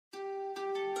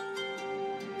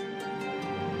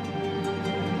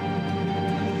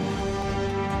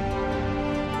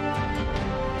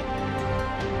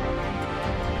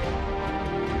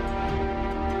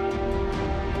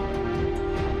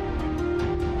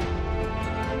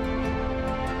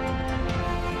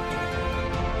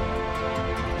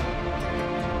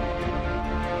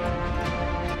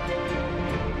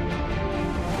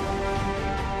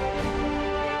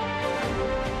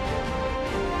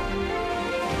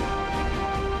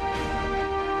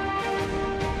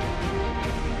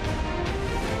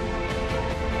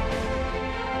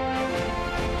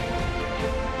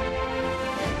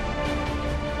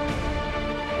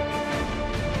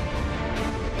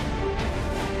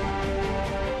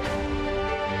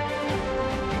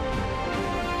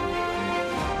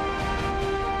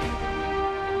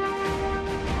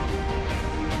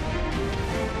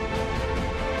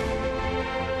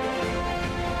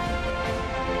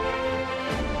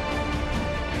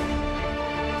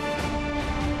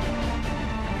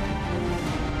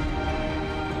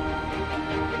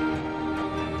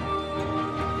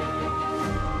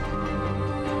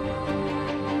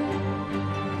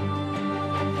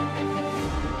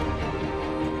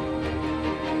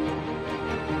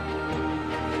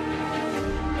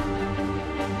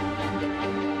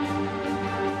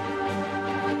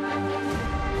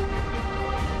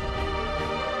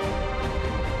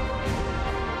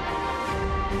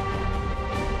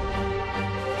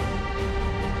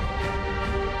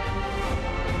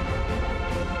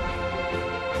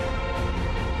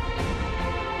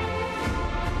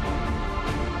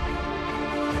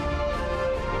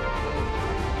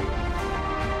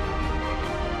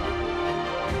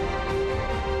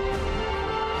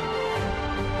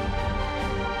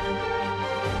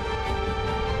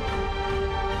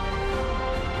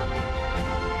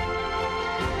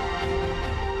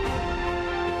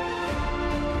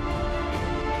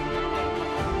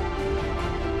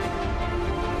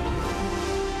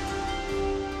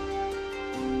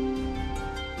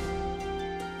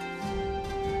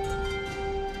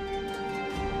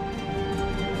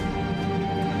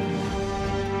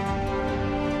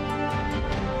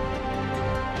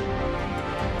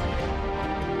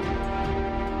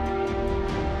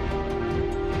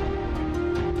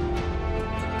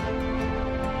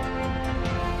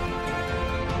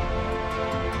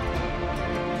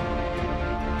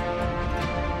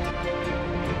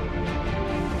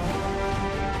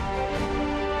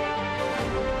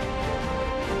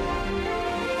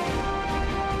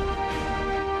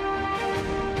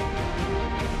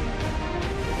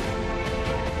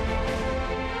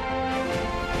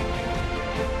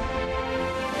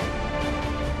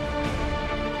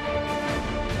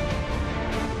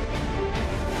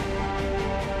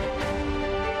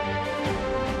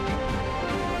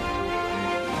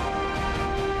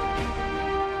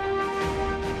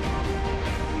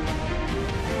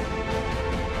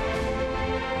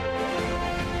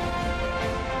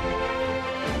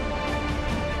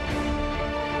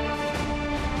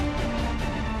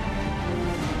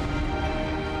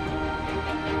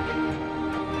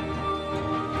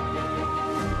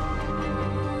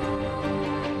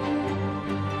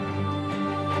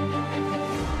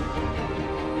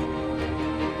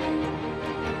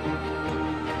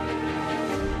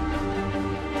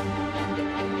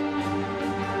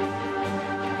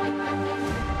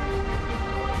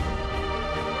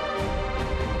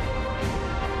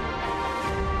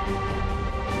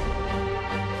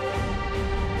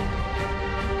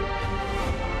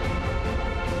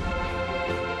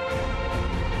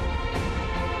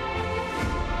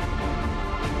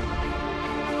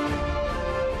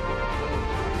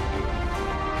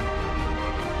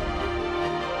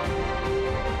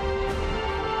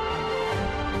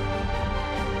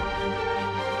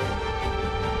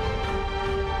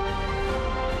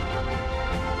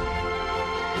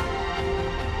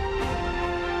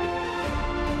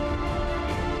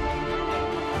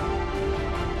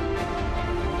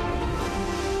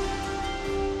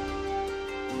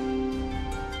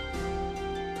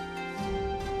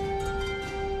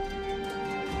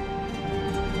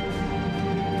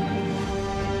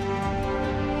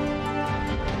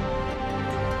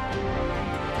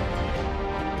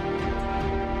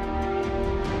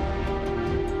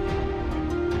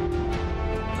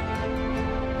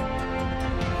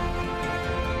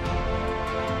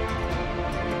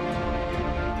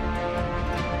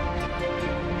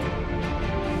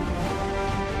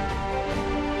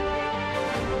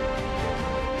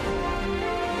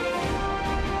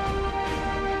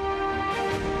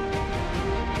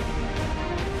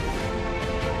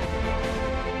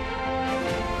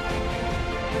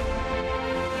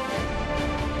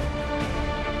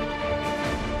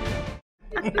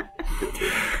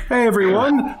Hey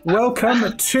everyone,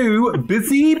 welcome to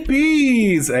Busy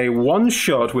Bees, a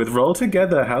one-shot with Roll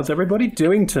Together. How's everybody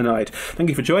doing tonight? Thank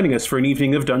you for joining us for an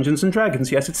evening of Dungeons &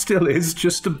 Dragons. Yes, it still is,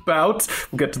 just about.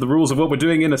 We'll get to the rules of what we're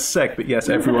doing in a sec, but yes,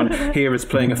 everyone here is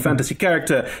playing a fantasy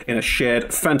character in a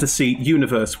shared fantasy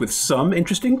universe with some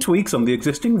interesting tweaks on the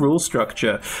existing rule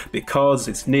structure, because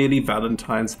it's nearly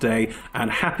Valentine's Day,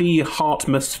 and happy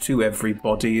Heartmas to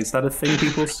everybody. Is that a thing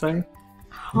people say?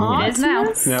 It is now.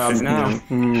 Yeah, it's now.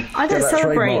 I don't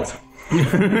celebrate.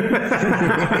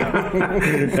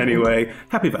 Anyway,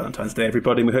 happy Valentine's Day,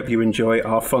 everybody. We hope you enjoy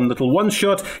our fun little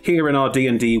one-shot here in our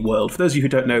D&D world. For those of you who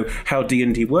don't know how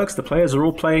D&D works, the players are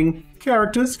all playing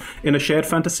characters in a shared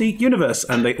fantasy universe,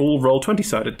 and they all roll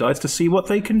 20-sided dice to see what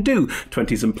they can do.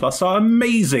 20s and plus are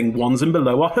amazing. 1s and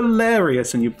below are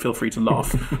hilarious, and you feel free to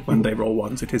laugh when they roll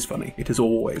 1s. It is funny. It is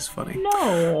always funny.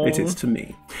 No. It is to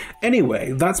me.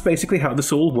 Anyway, that's basically how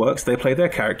this all works. They play their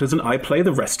characters, and I play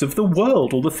the rest of the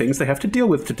world, all the things they have to deal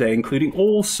with today, including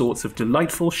all sorts of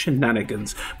delightful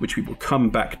shenanigans, which we will come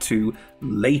back to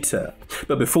later.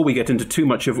 But before we get into too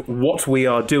much of what we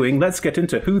are doing, let's get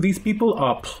into who these people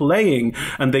are playing,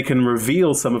 and they can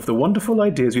reveal some of the wonderful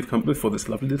ideas we've come up with for this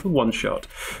lovely little one-shot.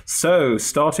 So,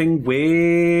 starting with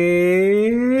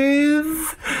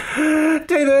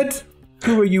David.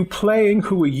 Who are you playing?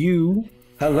 Who are you?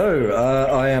 Hello,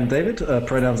 I am David.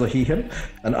 Pronouns are he, him,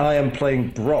 and I am playing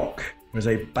Brock, who is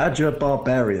a badger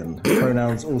barbarian.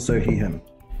 Pronouns also he, him.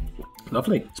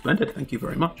 Lovely. Splendid. Thank you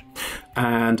very much.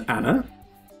 And Anna?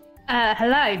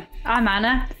 Hello, I'm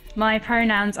Anna. My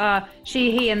pronouns are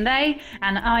she, he, and they,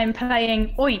 and I'm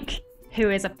playing Oink, who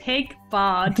is a pig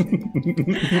bard.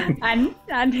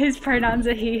 and his pronouns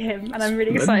are he, him, and I'm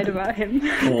really excited about him.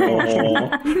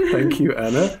 Aww. Thank you,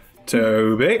 Anna.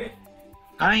 Toby?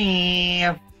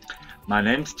 Hi. My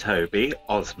name's Toby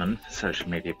Osman for social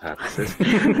media purposes.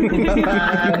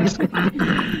 And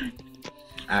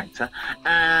actor.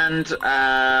 And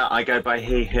I go by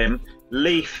he, him.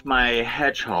 Leaf, my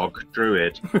hedgehog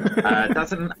druid,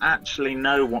 doesn't actually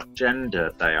know what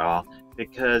gender they are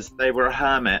because they were a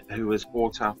hermit who was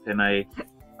brought up in a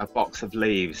box of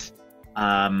leaves.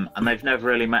 And they've never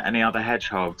really met any other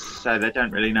hedgehogs, so they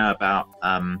don't really know about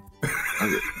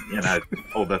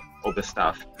all the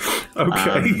stuff.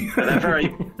 Okay. But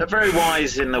they're very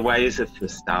wise in the ways of the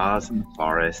stars and the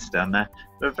forest, and they're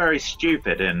very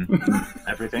stupid in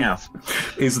everything else.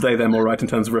 Is they them all right in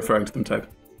terms of referring to them, Toby?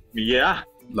 Yeah.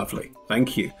 Lovely.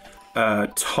 Thank you.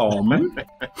 Tom?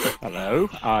 Hello,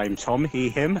 I'm Tom, he,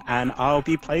 him, and I'll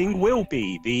be playing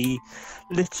Wilby, the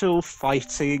little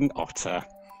fighting otter.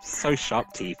 So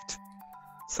sharp-teethed.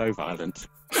 So violent.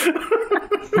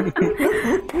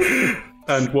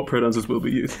 And what pronouns does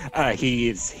Wilby use? He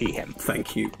is he, him.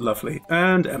 Thank you. Lovely.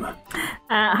 And Emma?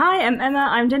 Hi, I'm Emma.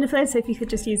 I'm gender fluid, so if you could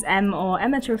just use M or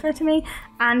Emma to refer to me.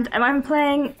 And I'm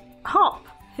playing Hop,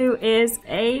 who is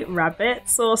a rabbit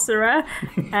sorcerer.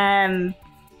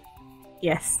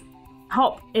 Yes.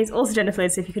 Hop is also gender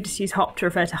fluid, so if you could just use Hop to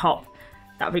refer to Hop,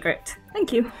 that would be great.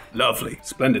 Thank you. Lovely.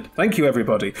 Splendid. Thank you,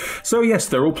 everybody. So, yes,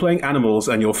 they're all playing animals,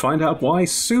 and you'll find out why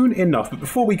soon enough. But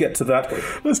before we get to that,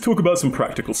 let's talk about some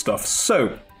practical stuff.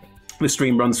 So, the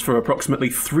stream runs for approximately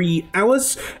 3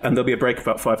 hours, and there'll be a break of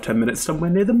about 5-10 minutes somewhere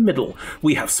near the middle.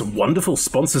 We have some wonderful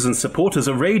sponsors and supporters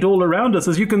arrayed all around us,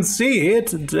 as you can see here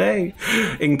today,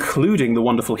 including the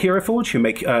wonderful Hero Forge, who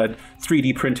make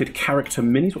 3D printed character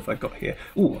minis. What have I got here?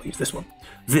 Ooh, I'll use this one.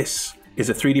 This is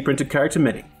a 3D printed character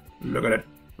mini. Look at it.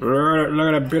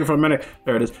 Look at that beautiful mini.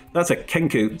 There it is. That's a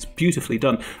Kenku. It's beautifully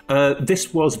done.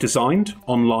 This was designed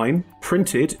online,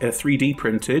 printed, 3D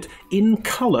printed, in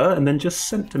colour, and then just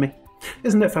sent to me.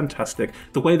 Isn't it fantastic?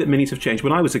 The way that minis have changed.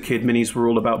 When I was a kid, minis were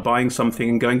all about buying something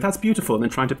and going, that's beautiful, and then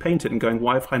trying to paint it and going,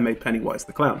 why have I made Pennywise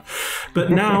the Clown?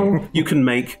 But now you can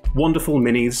make wonderful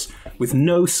minis with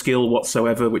no skill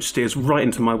whatsoever, which steers right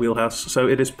into my wheelhouse. So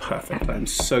it is perfect. I'm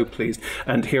so pleased.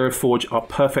 And Hero Forge are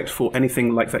perfect for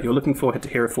anything like that you're looking for. Head to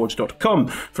heroforge.com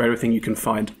for everything you can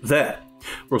find there.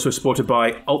 We're also supported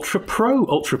by Ultra Pro.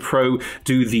 Ultra Pro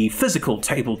do the physical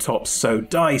tabletops, so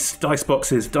dice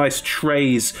boxes, dice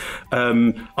trays,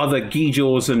 other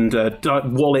geejaws and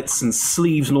wallets and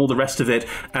sleeves and all the rest of it,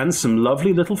 and some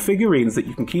lovely little figurines that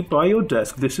you can keep by your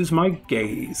desk. This is my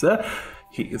Gazer.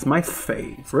 He is my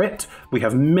favourite. We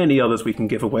have many others we can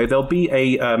give away. There'll be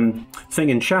a thing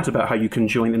in chat about how you can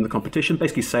join in the competition.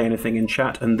 Basically say anything in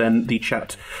chat, and then the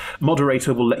chat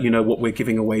moderator will let you know what we're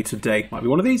giving away today. Might be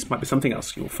one of these, might be something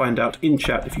else. You'll find out in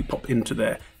chat if you pop into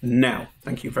there now.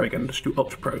 Thank you very much to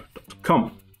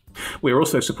ultrapro.com. We're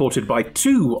also supported by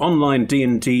 2 online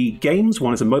D&D games.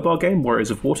 One is a mobile game,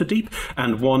 Warriors of Waterdeep,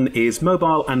 and one is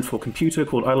mobile and for computer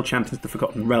called Idle Champions of the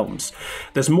Forgotten Realms.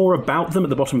 There's more about them at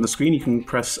the bottom of the screen. You can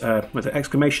press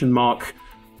exclamation mark.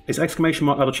 It's exclamation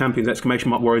mark Idle Champions, exclamation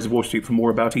mark Warriors of Waterdeep for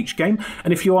more about each game.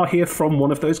 And if you are here from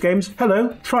one of those games,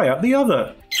 hello, try out the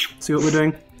other. See what we're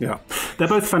doing? Yeah. They're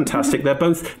both fantastic. They're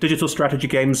both digital strategy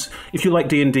games. If you like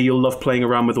D&D, you'll love playing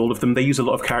around with all of them. They use a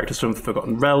lot of characters from the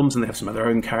Forgotten Realms, and they have some of their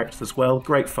own characters as well.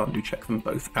 Great fun. Do check them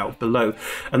both out below.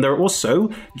 And there are also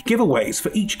giveaways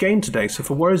for each game today. So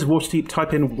for Warriors of Waterdeep,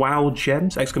 type in WOW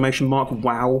Gems, exclamation mark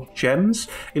WOW Gems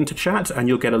into chat, and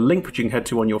you'll get a link which you can head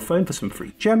to on your phone for some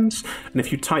free gems. And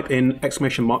if you type in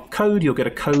exclamation mark code, you'll get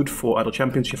a code for Idle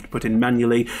Champions you have to put in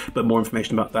manually, but more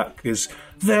information about that is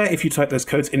there if you type those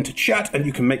codes into chat, and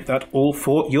you can make that all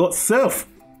for yourself.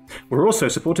 We're also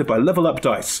supported by Level Up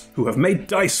Dice, who have made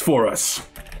dice for us.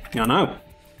 I know,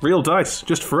 real dice,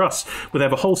 just for us. But they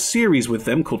have a whole series with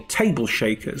them called Table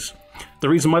Shakers. The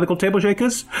reason why they're called Table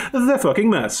Shakers? They're fucking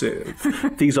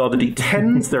massive. These are the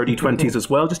D10s, there are D20s as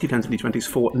well, just D10s and D20s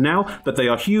for now, but they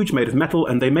are huge, made of metal,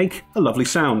 and they make a lovely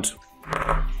sound.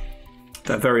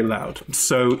 They're very loud.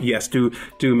 So, yes, do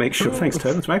make sure... Thanks,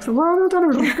 Terence Max. Well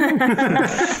done,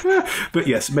 but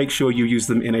yes, make sure you use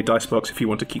them in a dice box if you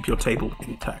want to keep your table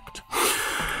intact.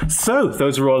 So,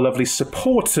 those are our lovely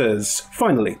supporters.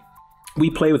 Finally, we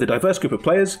play with a diverse group of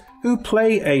players who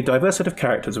play a diverse set of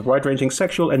characters of wide-ranging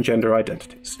sexual and gender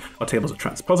identities. Our tables are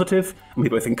trans-positive, and we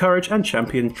both encourage and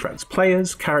champion trans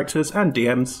players, characters, and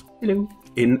DMs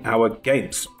in our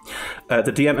games. The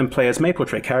DM and players may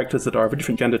portray characters that are of a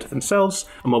different gender to themselves,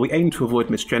 and while we aim to avoid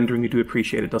misgendering, we do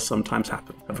appreciate it does sometimes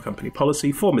happen. We have a company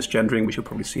policy for misgendering, which you'll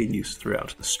probably see in use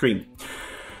throughout the stream.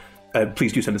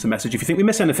 Please do send us a message if you think we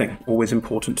miss anything. Always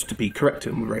important to be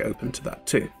corrected, and we're very open to that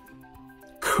too.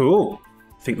 Cool.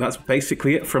 I think that's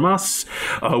basically it from us.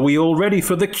 Are we all ready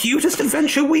for the cutest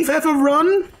adventure we've ever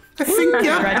run? I think,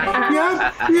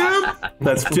 yeah.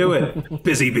 Let's do it.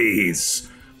 Busy bees.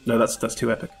 No, that's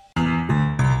too epic.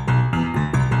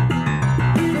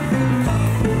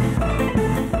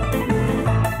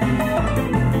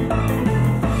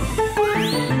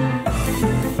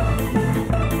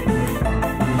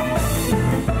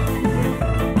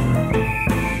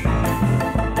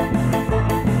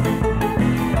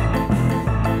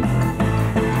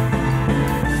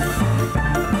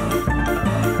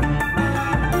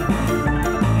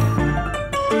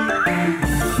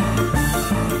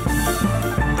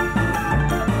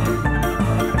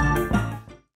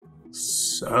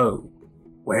 So,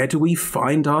 where do we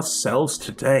find ourselves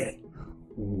today?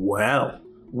 Well,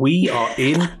 we are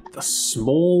in the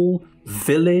small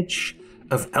village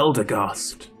of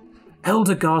Eldergast.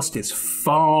 Eldergast is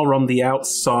far on the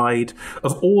outside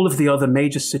of all of the other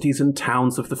major cities and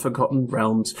towns of the Forgotten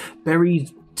Realms,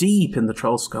 buried deep in the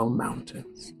Trollskull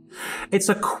Mountains. It's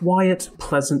a quiet,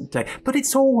 pleasant day, but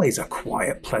it's always a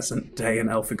quiet, pleasant day in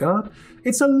Elfigard.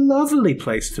 It's a lovely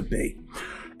place to be.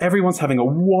 Everyone's having a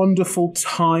wonderful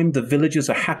time. The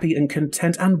villagers are happy and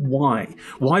content. And why?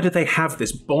 Why do they have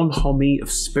this bonhomie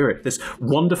of spirit, this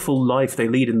wonderful life they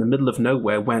lead in the middle of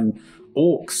nowhere when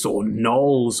orcs or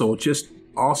gnolls or just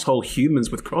arsehole humans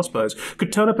with crossbows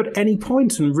could turn up at any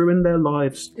point and ruin their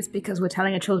lives? It's because we're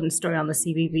telling a children's story on the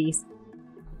CBBS.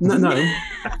 No,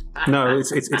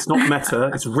 it's not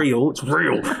meta. It's real. It's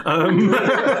real.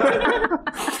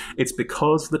 It's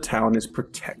because the town is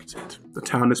protected. The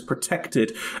town is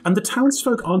protected, and the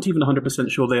townsfolk aren't even 100%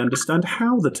 sure they understand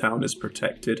how the town is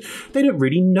protected. They don't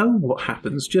really know what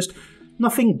happens. Just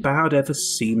nothing bad ever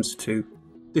seems to.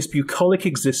 This bucolic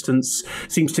existence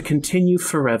seems to continue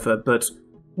forever, but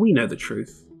we know the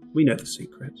truth. We know the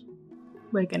secret.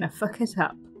 We're gonna fuck it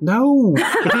up. No!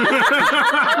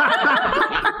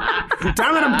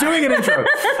 Damn it, I'm doing an intro!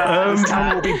 This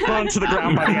town will be burnt to the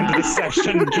ground by the end of this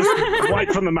session. Just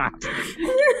wipe from the map.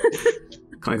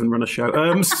 Can't even run a show.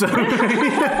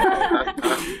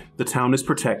 The town is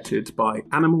protected by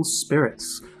animal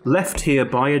spirits, left here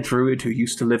by a druid who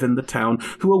used to live in the town,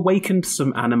 who awakened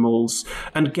some animals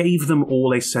and gave them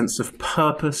all a sense of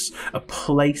purpose, a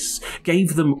place,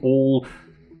 gave them all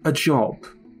a job.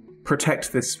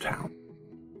 Protect this town.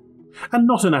 And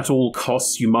not an at all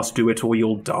costs, you must do it or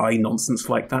you'll die nonsense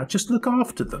like that. Just look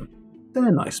after them.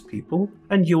 They're nice people,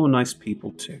 and you're nice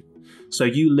people too. So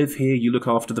you live here, you look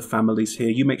after the families here,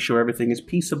 you make sure everything is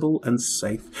peaceable and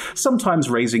safe. Sometimes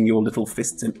raising your little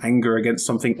fists in anger against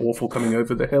something awful coming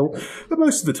over the hill, but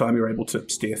most of the time you're able to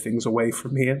steer things away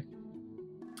from here.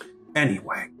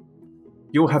 Anyway,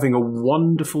 You're having a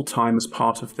wonderful time as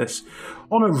part of this.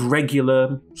 On a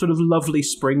regular, sort of lovely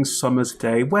spring summer's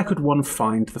day, where could one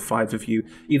find the five of you,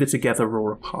 either together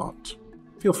or apart?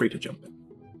 Feel free to jump in.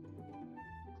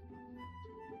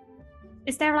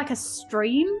 Is there like a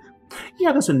stream?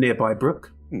 Yeah, there's a nearby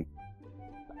brook.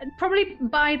 Probably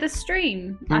by the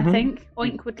stream, I think.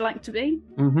 Oink would like to be.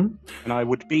 And I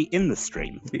would be in the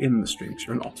stream. Be in the stream,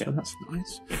 you're an otter, that's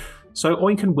nice. So,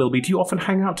 Oink and Wilby, do you often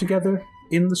hang out together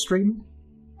in the stream?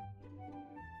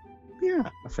 Yeah,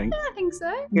 I think. Yeah, I think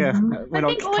so. Yeah. I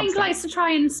think Oink likes to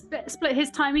try and split his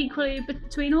time equally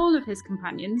between all of his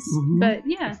companions. But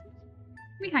yeah,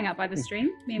 we hang out by the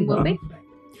stream, me and Wilby.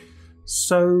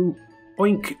 So,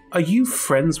 Oink, are you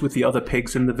friends with the other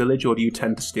pigs in the village, or do you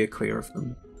tend to steer clear of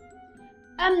them?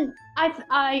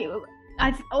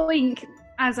 Oink,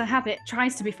 as a habit,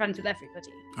 tries to be friends with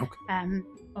everybody. Okay.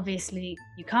 Obviously,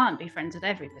 you can't be friends with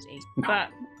everybody, but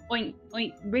Oink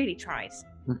really tries.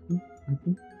 Okay.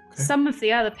 Some of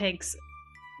the other pigs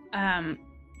can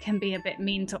be a bit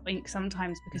mean to Oink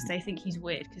sometimes because they think he's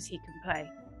weird because he can play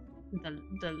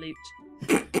the lute.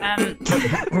 And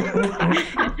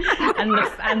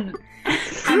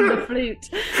the flute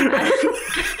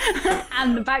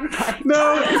and the bagpipe.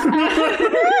 No.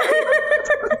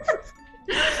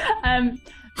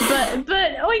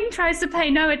 But Oink tries to pay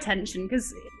no attention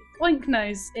because Oink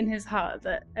knows in his heart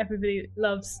that everybody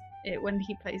loves it when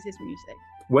he plays his music.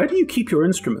 Where do you keep your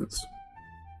instruments?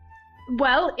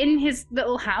 Well, in his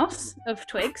little house of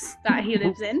twigs that he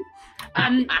lives in.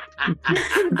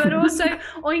 But also,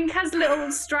 Oink has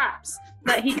little straps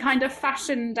that he kind of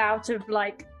fashioned out of,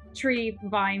 like, tree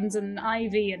vines and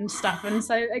ivy and stuff. And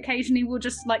so occasionally we'll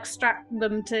just, like, strap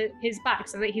them to his back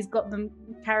so that he's got them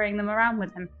carrying them around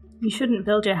with him. You shouldn't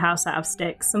build your house out of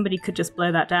sticks. Somebody could just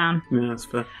blow that down. Yeah, that's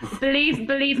fair.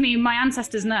 Believe me, my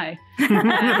ancestors know.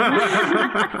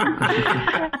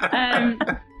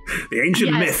 The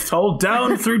ancient myth told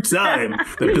down through time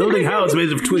that building houses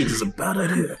made of twigs is a bad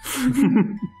idea.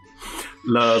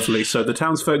 Lovely. So the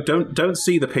townsfolk don't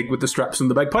see the pig with the straps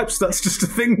and the bagpipes. That's just a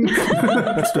thing.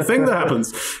 That's the thing that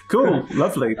happens. Cool.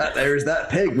 Lovely. There is that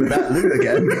pig with that lute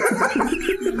again.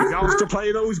 He loves to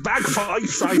play those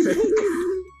bagpipes, I think.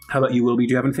 How about you, Wilby?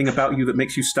 Do you have anything about you that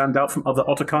makes you stand out from other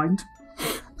otter kind?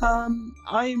 I'm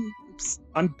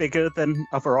bigger than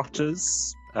other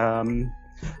otters.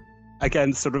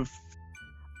 Again, sort of.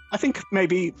 I think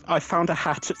maybe I found a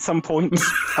hat at some point.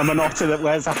 I'm an otter that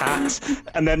wears a hat,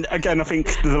 and then again, I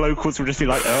think the locals will just be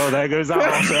like, "Oh, there goes that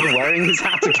otter wearing his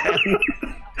hat again."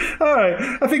 All right,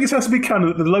 I think it has to be canon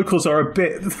that the locals are a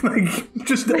bit like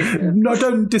just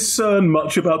don't discern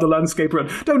much about the landscape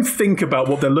around. Don't think about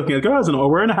what they're looking at. Guys, we're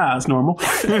wearing a hat. It's normal.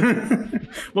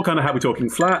 What kind of hat are we talking?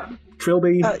 Flat,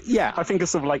 trilby? Yeah, I think a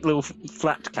sort of like little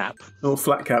flat cap. Little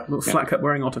flat cap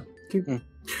wearing otter. Cute.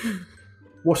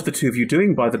 What are the two of you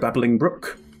doing by the babbling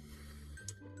brook?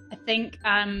 I think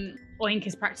Oink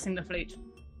is practicing the flute.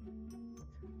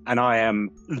 And I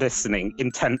am listening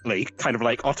intently, kind of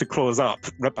like otter claws up,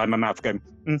 right by my mouth, going,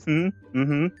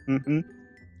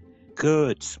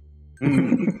 good.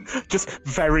 Just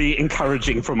very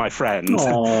encouraging for my friend.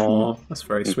 Aww, that's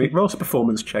very sweet. Roll a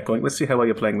performance check, Oink. Let's see how well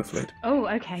you're playing the flute. Oh,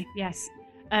 okay, yes.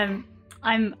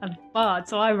 I'm a bard,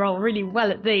 so I roll really well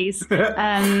at these.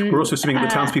 We're also assuming the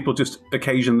townspeople just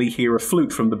occasionally hear a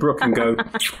flute from the brook and go,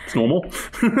 it's normal.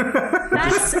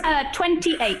 That's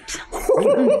 28.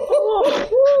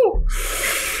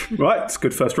 Right, it's a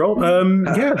good first roll.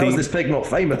 How is this pig not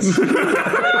famous?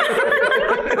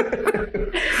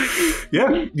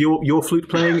 Yeah, your flute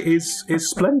playing is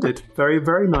splendid. Very,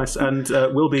 very nice. And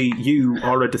Wilby, you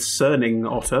are a discerning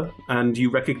otter, and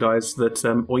you recognise that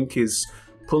Oink is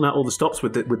pulling out all the stops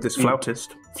with this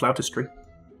flautistry.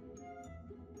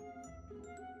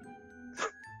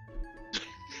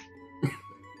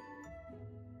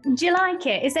 Do you like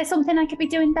it? Is there something I could be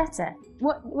doing better?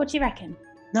 What do you reckon?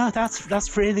 No,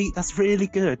 that's really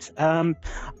good.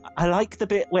 I like the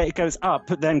bit where it goes up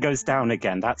but then goes down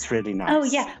again. That's really nice. Oh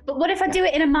yeah, but what if I do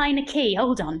it in a minor key?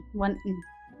 Hold on.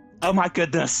 Oh my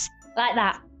goodness. Like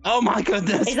that. Oh my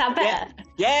goodness. Is that better?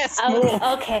 Yeah. Yes.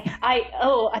 Oh, okay.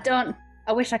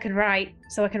 I wish I could write,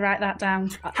 so I could write that down.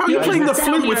 How are you playing the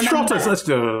flute with trotters? Let's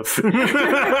do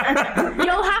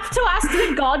You'll have to ask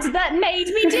the gods that made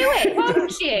me do it,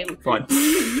 won't you? Fine.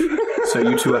 So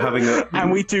you two are having a...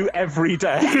 And we do every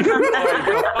day.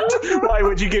 Oh, why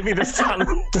would you give me this talent?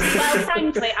 Well,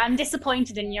 frankly, I'm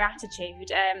disappointed in your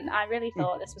attitude. I really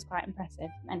thought this was quite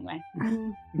impressive. Anyway.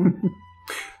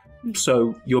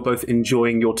 So you're both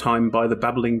enjoying your time by the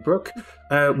babbling brook.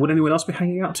 Would anyone else be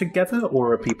hanging out together,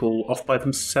 or are people off by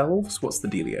themselves? What's the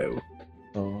dealio?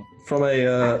 from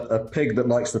a pig that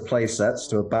likes to play sets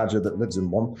to a badger that lives in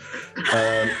one.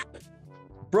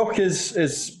 Brock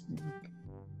is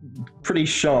pretty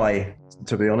shy,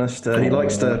 to be honest. He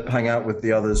likes to hang out with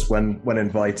the others when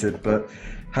invited, but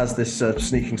has this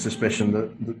sneaking suspicion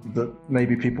that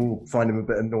maybe people find him a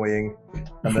bit annoying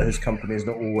and that his company is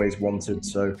not always wanted.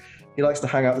 So he likes to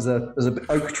hang out. There's an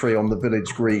oak tree on the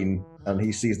village green, and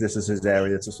he sees this as his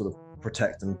area to sort of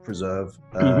protect and preserve.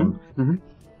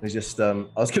 He's just, I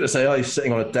was going to say, oh, he's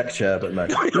sitting on a deck chair, but no.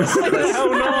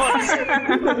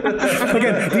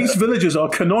 Again, these villagers are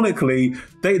canonically,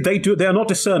 they are not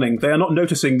discerning. They are not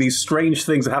noticing these strange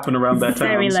things that happen around their town.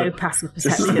 Very low passive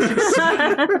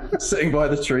perception. Sitting by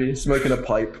the tree, smoking a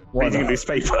pipe. Reading a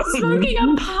newspaper. Smoking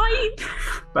a pipe!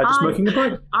 Badger smoking a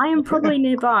pipe. I am probably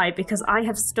nearby because I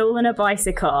have stolen a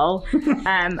bicycle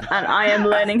and I am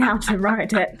learning how to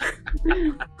ride it.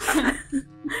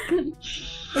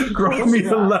 Grab me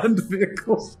a land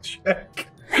vehicles check.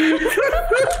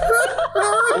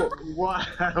 What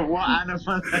animal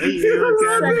are you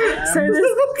again? So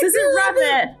there's a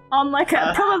rabbit on like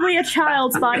probably a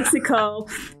child's bicycle,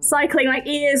 cycling like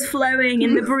ears flowing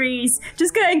in the breeze,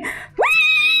 just going.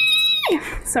 Whee!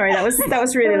 Sorry, that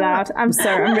was really loud. I'm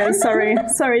sorry. I'm really sorry.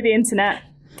 Sorry, the internet.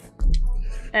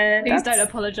 Please don't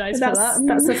apologise for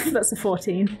that. That's a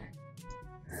 14.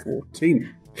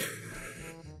 14.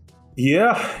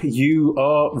 Yeah, you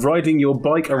are riding your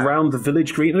bike around the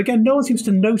village green. And again, no one seems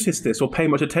to notice this or pay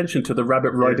much attention to the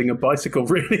rabbit riding a bicycle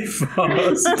really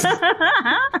fast.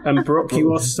 And Brock,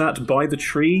 you are sat by the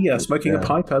tree, smoking a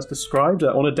pipe as described,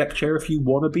 on a deck chair if you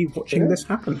want to be watching this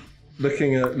happen.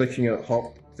 Looking at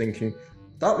Hop, thinking,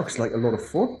 that looks like a lot of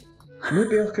fun.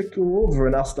 Maybe I could go over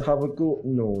and ask to have a go.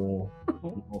 No,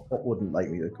 Hop wouldn't like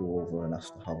me to go over and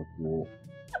ask to have a go.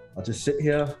 I'll just sit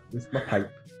here with my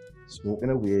pipe, smoking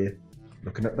away,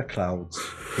 looking at the clouds,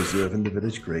 preserving the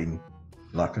village green,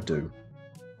 like I do.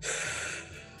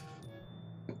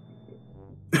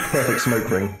 Perfect smoke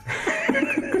ring.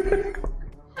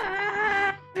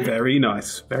 Very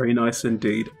nice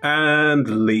indeed.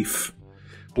 And Leaf,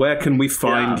 where can we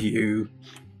find you?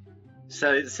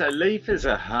 So Leaf is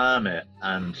a hermit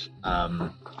and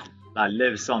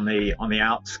lives on the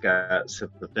outskirts of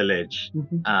the village.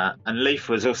 And Leaf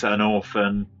was also an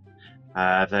orphan.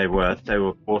 They were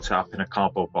brought up in a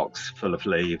cardboard box full of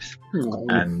leaves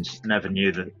and never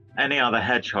knew that any other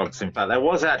hedgehogs. In fact, there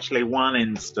was actually one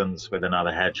instance with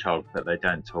another hedgehog, but they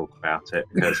don't talk about it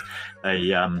because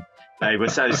they were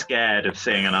so scared of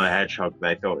seeing another hedgehog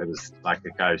they thought it was like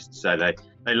a ghost, so they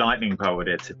lightning bolted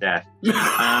it to death.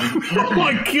 Oh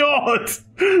my god!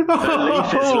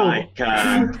 Leaf is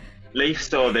like Leaf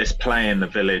saw this play in the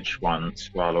village once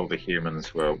while all the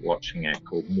humans were watching it,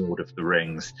 called Lord of the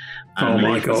Rings. And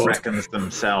Leaf reckons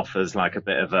himself as like a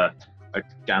bit of a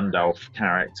Gandalf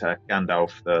character,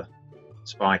 Gandalf the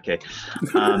Spiky.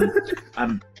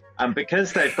 And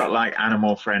because they've got like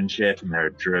animal friendship and they're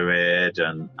a druid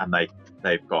and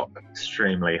they've got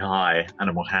extremely high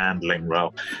animal handling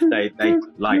role, they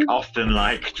like often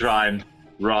like try and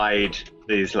ride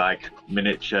these like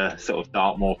miniature sort of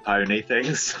Dartmoor pony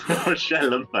things or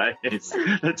shell and base,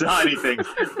 the tiny things.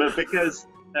 But because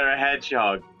they're a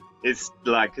hedgehog, it's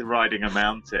like riding a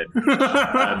mountain.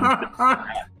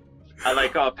 And they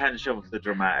got a penchant for the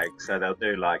dramatic, so they'll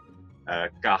do like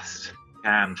gust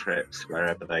cantrips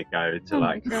wherever they go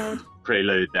to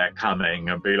prelude their coming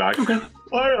and be like,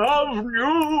 I have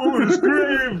news,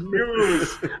 grave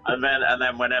news. And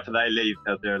then whenever they leave,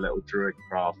 they'll do a little druid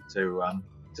craft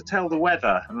to tell the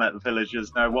weather and let the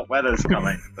villagers know what weather's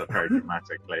coming, but very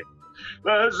dramatically.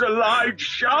 There's a light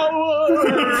shower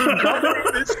coming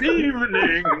this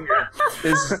evening.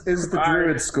 Is the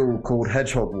druid school called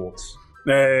Hedgehog Waltz?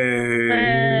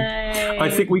 Hey. I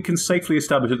think we can safely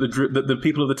establish that the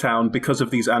people of the town, because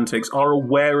of these antics, are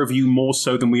aware of you more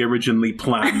so than we originally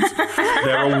planned.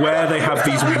 They're aware they have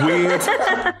these weird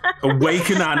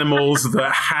awakened animals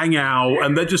that hang out,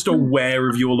 and they're just aware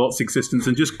of your lot's existence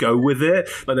and just go with it.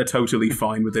 Like, they're totally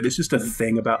fine with it. It's just a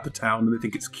thing about the town, and they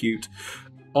think it's cute.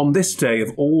 On this day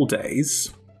of all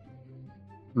days,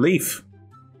 Leaf,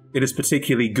 it is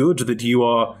particularly good that you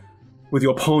are, with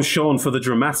your penchant for the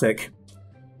dramatic.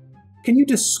 Can you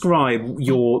describe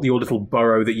your little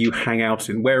burrow that you hang out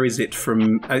in? Where is it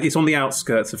from? It's on the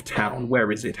outskirts of town.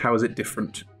 Where is it? How is it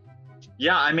different?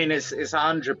 Yeah, I mean, it's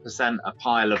 100% a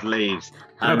pile of leaves,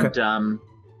 and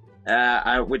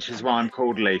which is why I'm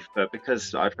called Leaf. But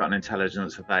because I've got an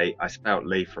intelligence of 8, I spelt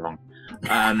leaf wrong.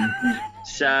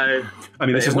 So. I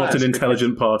mean, this but is it not works an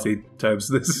intelligent party, Tobes.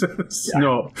 This is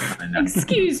not. I know.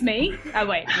 Excuse me. Oh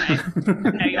wait,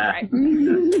 no, you're right.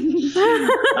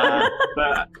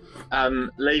 But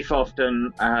Leaf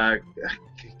often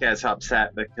gets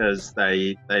upset because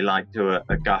they like do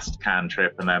a gust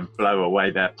cantrip and then blow away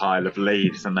their pile of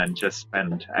leaves and then just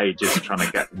spend ages trying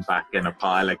to get them back in a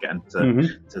pile again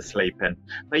to sleep in.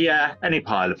 But yeah, any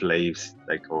pile of leaves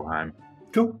they call home.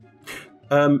 Cool.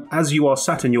 As you are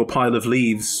sat in your pile of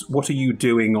leaves, what are you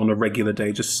doing on a regular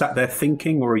day? Just sat there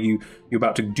thinking, or are you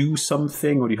about to do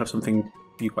something, or do you have something?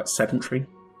 Are you quite sedentary?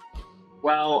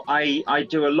 Well, I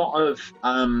do a lot of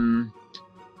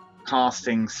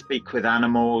casting Speak with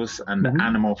Animals and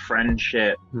Animal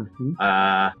Friendship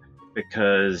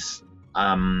because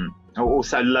I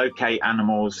also locate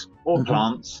animals or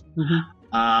plants.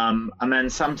 And then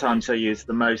sometimes I use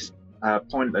the most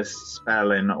pointless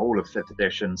spell in all of 5th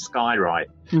edition, Skywrite,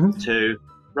 to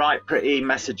write pretty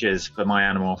messages for my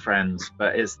animal friends,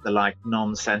 but it's the like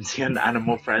non-sentient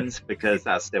animal friends because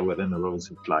that's still within the rules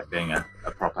of like being a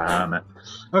proper hermit.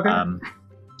 Okay.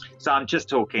 So I'm just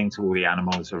talking to all the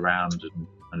animals around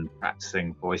and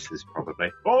practicing voices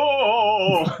probably.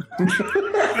 Oh!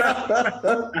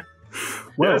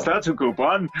 Well, yes, that's a good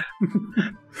one.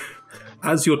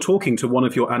 As you're talking to one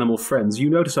of your animal friends, you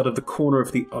notice out of the corner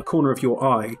of your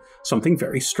eye something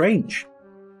very strange.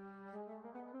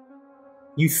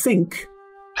 You think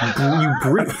you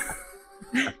breathe.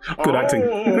 Good acting.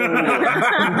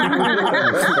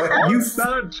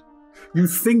 You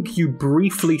think you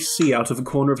briefly see out of the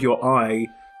corner of your eye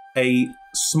a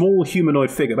small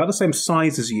humanoid figure, about the same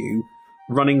size as you,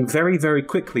 running very, very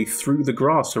quickly through the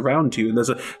grass around you, and there's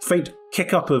a faint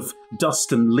kick up of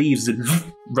dust and leaves that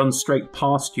run straight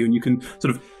past you, and you can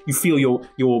you feel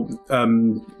your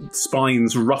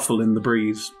spines ruffle in the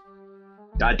breeze.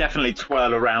 I definitely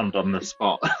twirl around on the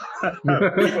spot.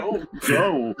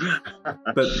 Go.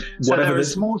 But so they're a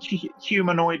small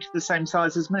humanoid the same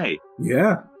size as me?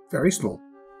 Yeah, very small.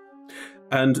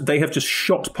 And they have just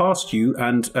shot past you,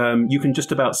 and you can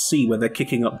just about see where they're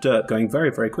kicking up dirt, going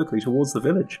very, very quickly towards the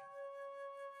village.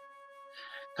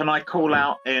 Can I call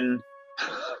out in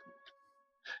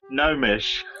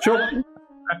Gnomish? Sure.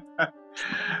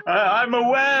 I'm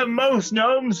aware most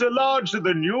gnomes are larger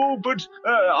than you, but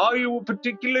are you a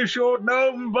particularly short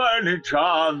gnome by any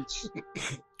chance?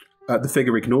 The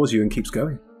figure ignores you and keeps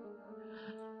going.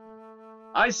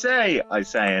 I say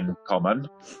in common,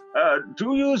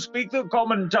 do you speak the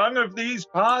common tongue of these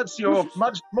parts? You're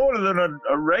much more than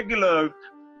a regular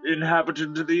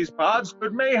inhabitant of these parts,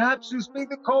 but mayhaps you speak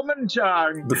the common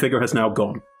tongue. The figure has now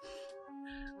gone.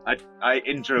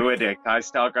 In Druidic, I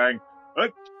start going,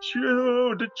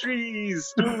 the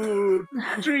trees,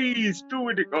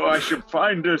 Druidic. Oh, I should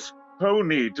find a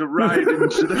pony to ride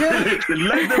into the village and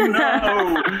let them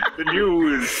know the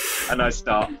news. And I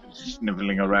start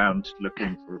sniveling around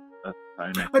looking for a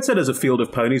pony. I'd say there's a field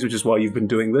of ponies, which is why you've been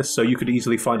doing this, so you could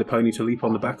easily find a pony to leap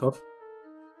on the back of.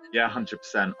 Yeah,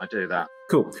 100%. I do that.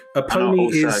 Cool. A pony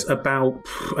is about,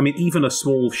 even a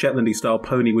small Shetlandy style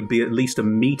pony would be at least a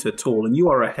meter tall, and you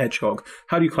are a hedgehog.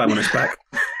 How do you climb on its back?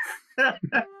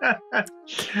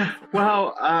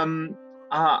 Well, I'm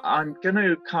going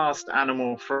to cast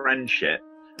Animal Friendship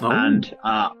and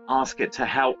ask it to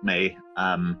help me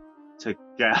to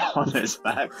get on its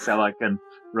back so I can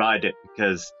ride it,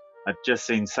 because I've just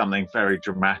seen something very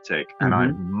dramatic and I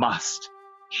must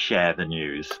share the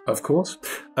news. Of course.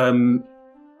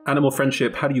 Animal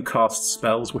Friendship, how do you cast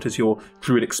spells? What is your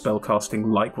druidic spell casting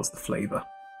like? What's the flavour?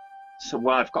 So,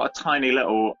 well, I've got a tiny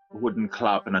little wooden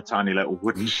club and a tiny little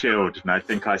wooden shield, and I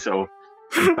think I sort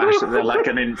of bash them. They're like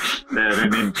an inch each.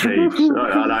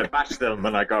 And I bash them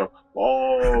and I go,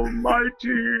 oh,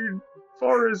 mighty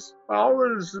forest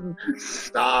bowers and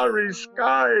starry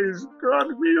skies,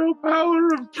 grant me your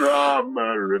power of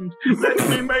drama and let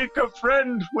me make a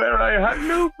friend where I had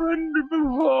no friend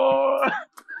before.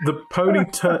 The pony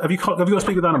have you got to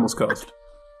Speak with Animals cast?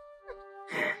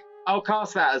 I'll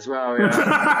cast that as well, yeah.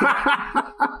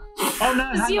 Oh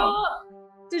no,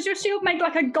 does your shield make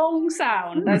like a gong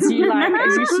sound as you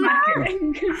smack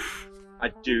it? I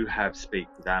do have Speak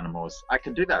with Animals. I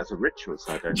can do that as a ritual,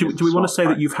 so I don't. Do we want to say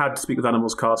that you've had Speak with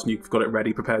Animals cast and you've got it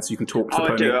ready, prepared, so you can talk to the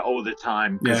pony? I do it all the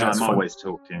time because I'm always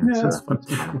talking. Yeah, that's fine.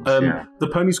 The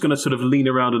pony's going to sort of lean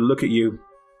around and look at you.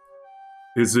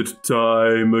 Is it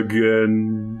time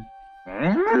again?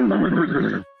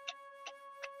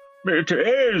 It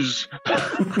is.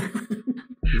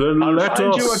 Then I'll let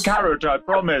find us. you a carrot, I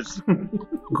promise.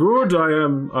 Good, I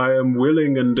am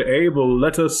willing and able.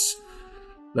 Let us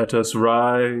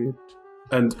ride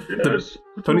And the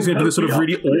pony's going to do this sort of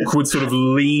really awkward sort of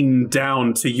lean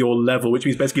down to your level, which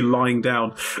means basically lying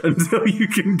down until you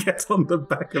can get on the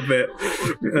back of it.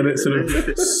 And it sort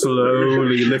of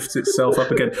slowly lifts itself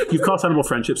up again. You've cast Animal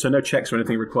Friendship, so no checks or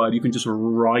anything required. You can just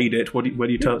ride it. Where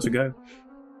do you tell it to go?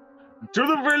 To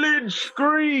the village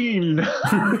green!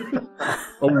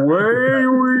 Away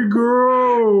we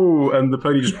go! And the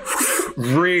pony just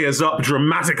rears up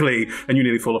dramatically, and you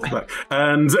nearly fall off the back.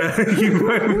 And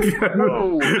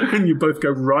you both go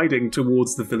riding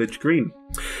towards the village green.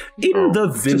 In the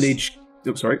village...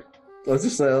 sorry. I was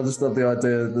just saying, I just love the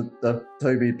idea of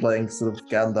Toby playing sort of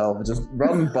Gandalf. Just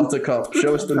run, Buttercup,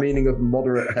 show us the meaning of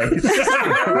moderate haste.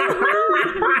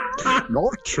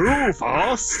 Not too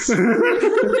fast.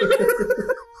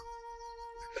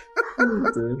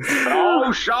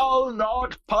 Thou shall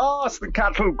not pass the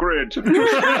cattle grid.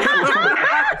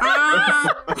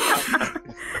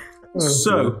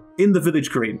 So, in the village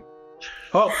green.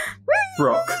 Hop,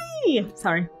 Brock.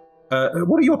 Sorry.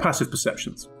 What are your passive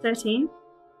perceptions? 13.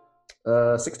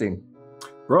 16.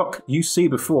 Brock, you see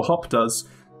before Hop does,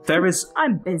 there is...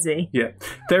 I'm busy. Yeah.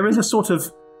 There is a sort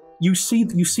of... You see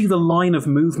the line of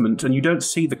movement, and you don't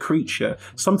see the creature.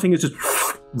 Something has just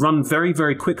run very,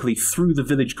 very quickly through the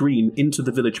village green into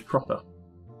the village proper.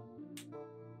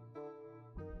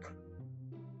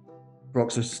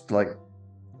 Brock's just like,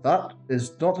 that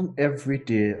is not an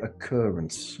everyday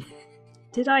occurrence.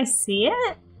 Did I see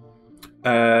it?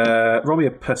 Roll me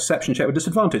a perception check with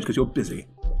disadvantage because you're busy.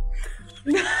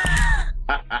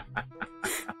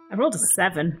 I rolled a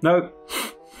 7. No.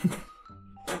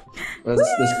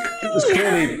 There's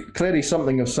clearly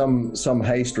something of some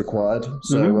haste required.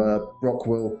 So Brock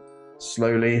will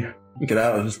slowly get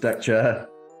out of his deck chair,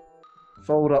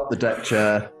 fold up the deck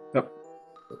chair, put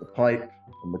the pipe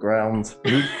on the ground,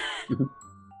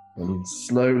 and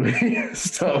slowly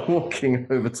start walking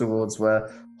over towards where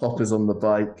Hop is on the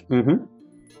bike.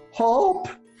 Hop!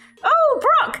 Oh,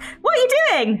 Brock! What are you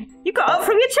doing? You got up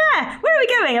from your chair. Where are we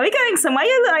going? Are we going somewhere?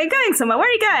 Are you going somewhere? Where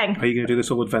are you going? Are you going to do this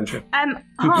whole adventure?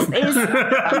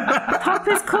 Hop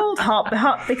is called Hop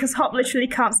because Hop literally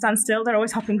can't stand still. They're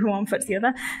always hopping from one foot to the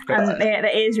other. And their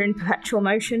ears are in perpetual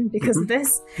motion because of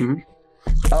this.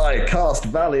 I cast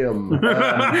Valium.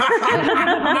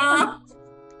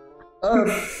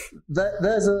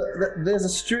 There's a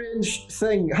strange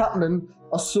thing happening.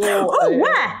 I saw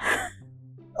where?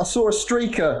 I saw a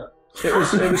streaker. It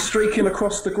was streaking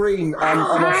across the green, and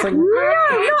I think no,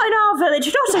 not in our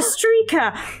village. Not a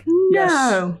streaker. No.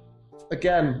 Yes.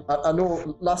 Again, I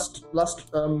know last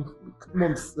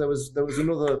month there was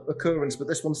another occurrence, but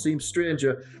this one seems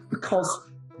stranger because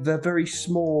they're very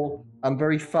small and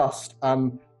very fast,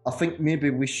 and I think maybe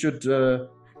we should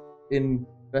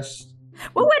invest.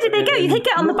 Well, where did they go? You can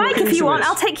get on the bike if you want.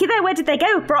 I'll take you there. Where did they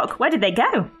go, Brock? Where did they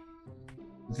go?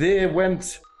 They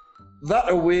went that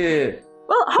away.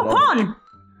 Well, hop on.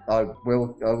 I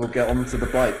will get onto the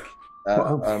bike.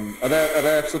 Are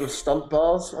there sort of stunt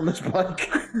bars on this bike?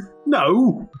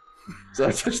 No. So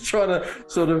I'm just trying to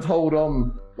sort of hold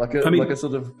on like a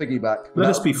sort of piggyback. Let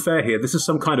us be fair here. This is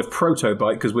some kind of proto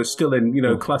bike because we're still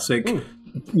in classic,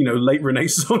 late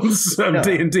Renaissance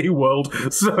D&D world.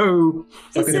 So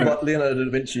like Leonardo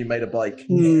da Vinci made a bike.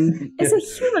 It's a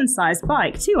human-sized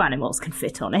bike. 2 animals can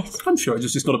fit on it. I'm sure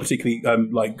it's not a particularly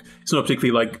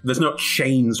there's not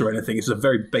chains or anything. It's a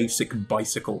very basic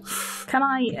bicycle. Can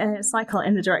I cycle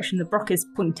in the direction that Brock is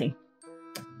pointing?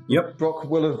 Yep. Brock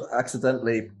will have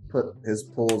accidentally put his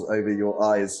paws over your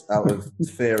eyes out of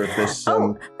fear of this.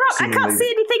 Brock, I can't see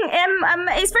anything.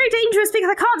 It's very dangerous because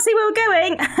I can't see where we're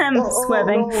going.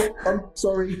 Swerving. I'm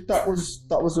sorry. That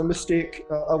was a mistake.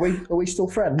 Are we still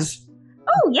friends?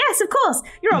 Oh yes, of course.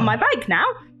 You're on my bike now.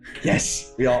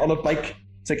 Yes, we are on a bike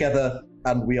together,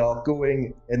 and we are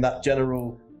going in that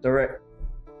general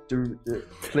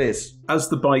place. As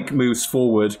the bike moves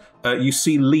forward, you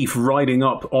see Leaf riding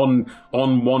up on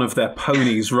one of their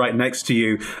ponies right next to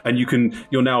you, and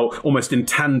you're now almost in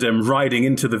tandem riding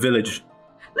into the village.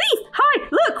 Leaf, hi!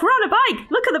 Look, we're on a bike.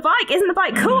 Look at the bike. Isn't the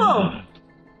bike cool?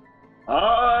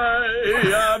 I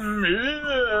am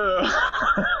here.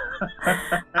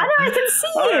 I know, I can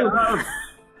see you. I have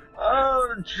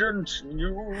urgent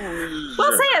news.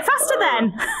 Well, say it faster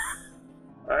then.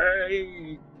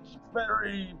 A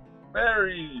very,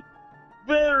 very,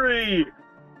 very,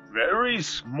 very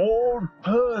small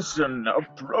person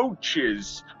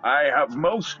approaches. I have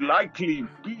most likely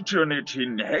beaten it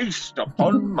in haste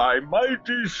upon my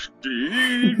mighty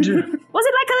steed. Was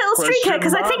it like a little streaker?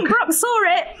 Because I think Brock saw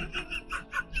it.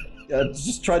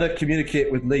 Just try to communicate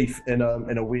with Leaf in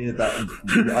a way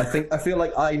that I feel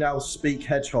like I now speak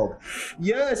hedgehog.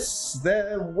 Yes,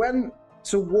 there went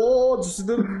towards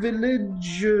the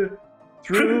village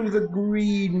through the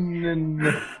green, and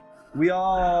we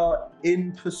are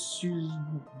in pursuit,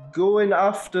 going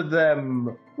after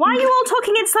them. Why are you all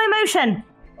talking in slow motion?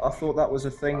 I thought that was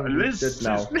a thing we This did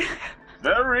now. is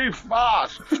very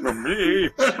fast for me.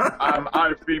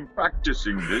 I've been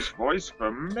practicing this voice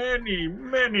for many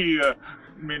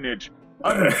minutes.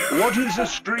 What is a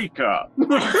streaker?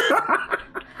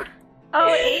 Oh,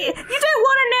 you don't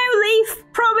want to know, Leaf.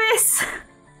 Promise.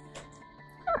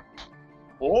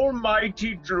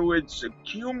 Almighty druids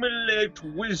accumulate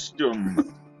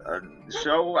wisdom,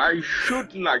 so I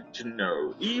should like to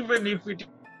know, even if it is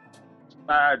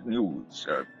bad news.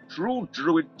 A true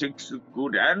druid takes the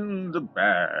good and the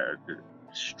bad.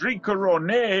 Streaker or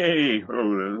nay?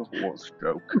 Oh, horse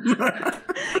joke. Can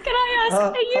I ask,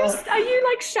 are you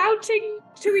like shouting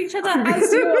to each other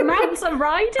as your mounts are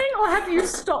riding, or have you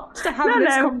stopped to have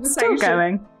this conversation? Still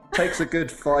going. Takes a good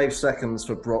 5 seconds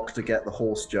for Brock to get the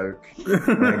horse joke. And he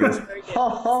goes, ha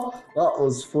ha, that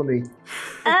was funny.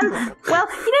 Well, you know when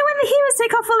the humans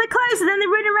take off all their clothes and then they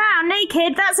run around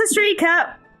naked? That's a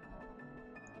streaker.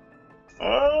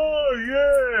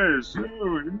 Oh, yes.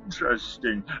 Oh,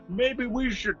 interesting. Maybe we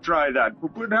should try that,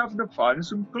 but we'd have to find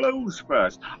some clothes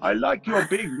first. I like your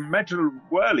big metal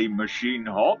whirly machine,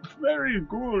 Hop. Very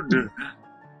good.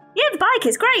 Yeah, the bike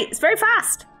is great. It's very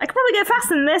fast. I could probably go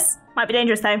faster than this. Might be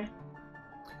dangerous, though.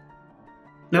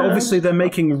 Now, obviously, they're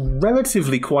making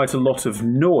relatively quite a lot of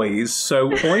noise, so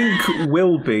Oink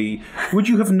will be. Would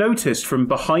you have noticed from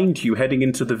behind you, heading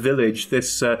into the village,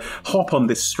 this hop on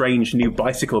this strange new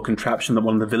bicycle contraption that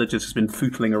one of the villagers has been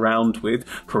footling around with?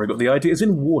 Probably got the idea. It's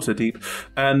in Waterdeep.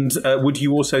 And would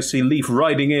you also see Leaf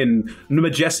riding in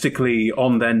majestically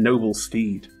on their noble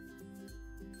steed?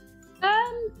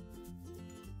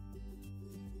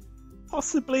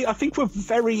 Possibly. I think we're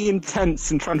very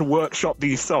intense in trying to workshop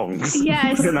these songs.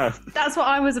 Yes, You know. that's what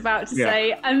I was about to Yeah.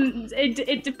 say. I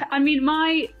mean,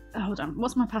 hold on.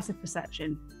 What's my passive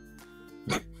perception?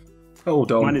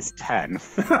 Hold on. Mine is 10.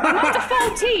 I'm up to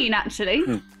 14, actually.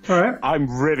 All right. I'm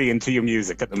really into your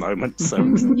music at the moment, so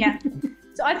Yeah.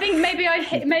 So I think maybe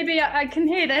I can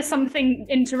hear there's something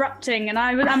interrupting, and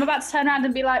I'm about to turn around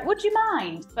and be like, "Would you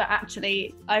mind?" But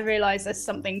actually, I realise there's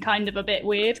something kind of a bit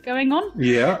weird going on.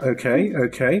 Yeah, okay.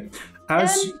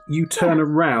 As you turn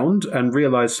around and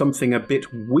realise something a bit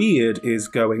weird is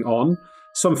going on,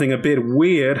 something a bit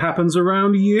weird happens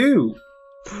around you.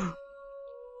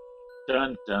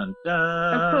 Dun, dun,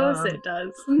 dun. Of course it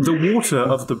does. The water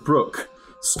of the brook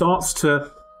starts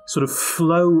to sort of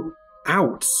flow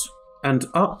out and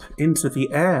up into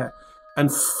the air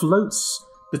and floats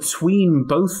between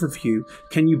both of you.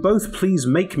 Can you both please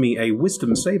make me a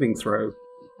wisdom saving throw?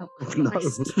 Oh, no.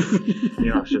 Christ.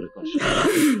 Yeah, I should have got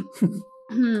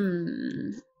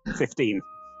 15.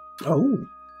 Oh.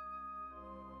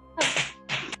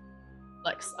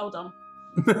 Lex, hold on.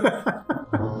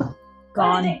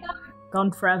 Gone.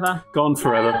 Gone forever. Gone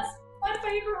forever. Yes, my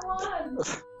favourite one.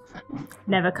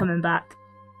 Never coming back.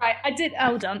 Right, I did.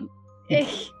 Hold on.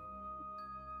 If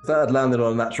that had landed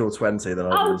on a natural 20, then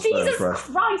I'd have Oh, been so Jesus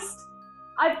impressed. Christ!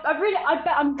 I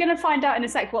bet I'm gonna find out in a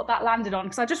sec what that landed on,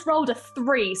 because I just rolled a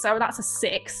 3, so that's a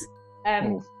 6.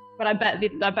 But I bet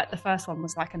the first one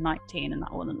was like a 19, and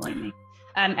that one annoyed me.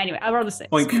 Anyway, I rolled a 6.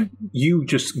 Oink, you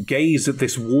just gaze at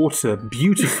this water,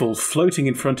 beautiful, floating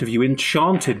in front of you,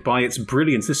 enchanted by its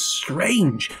brilliance, this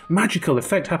strange, magical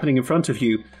effect happening in front of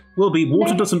you. Wilby,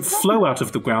 water doesn't flow out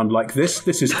of the ground like this.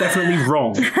 This is definitely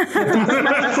wrong.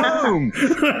 Home!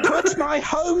 Put my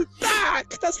home back!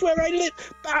 That's where I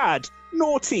live! Bad!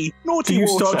 Naughty! Naughty Do you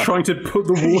water! start trying to put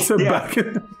the water Yeah. back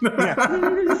in?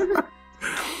 Yeah.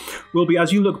 Wilby,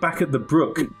 as you look back at the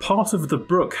brook, part of the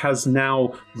brook has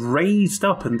now raised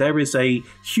up and there is a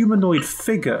humanoid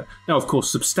figure, now of course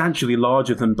substantially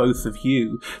larger than both of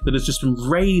you, that has just been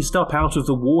raised up out of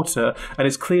the water and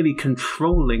is clearly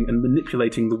controlling and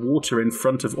manipulating the water in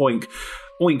front of Oink.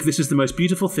 Oink, this is the most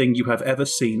beautiful thing you have ever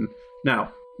seen.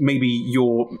 Now, maybe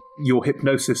your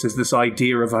hypnosis is this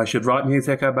idea of I should write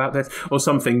music about this or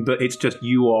something, but it's just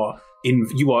you are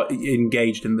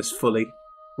engaged in this fully.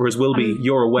 Whereas Wilby,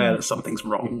 you're aware that something's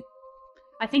wrong.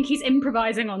 I think he's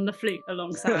improvising on the flute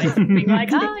alongside, being like,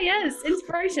 "Ah, yes,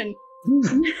 inspiration."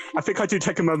 I think I do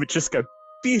take a moment to just go,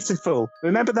 beautiful,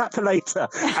 remember that for later.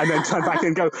 And then turn back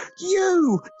and go,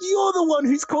 you're the one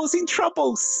who's causing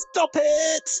trouble. Stop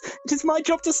it. It is my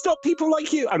job to stop people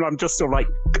like you. And I'm just still like,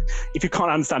 if you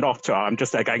can't understand Otter, I'm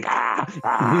just there going, just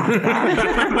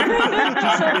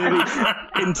really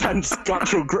intense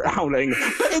guttural growling,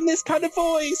 but in this kind of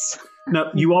voice.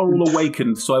 Now, you are all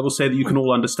awakened, so I will say that you can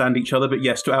all understand each other, but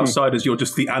yes, to outsiders, you're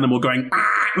just the animal going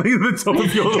at the top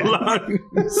of your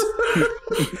lungs.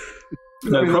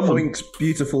 No problem. Oink's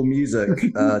beautiful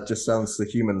music just sounds to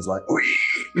humans like,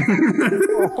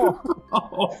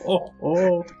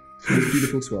 it's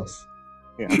beautiful to us.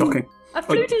 Yeah. Shocking. A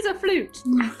flute is a flute.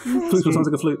 Flute sounds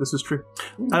like a flute, this is true.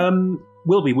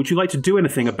 Wilby, would you like to do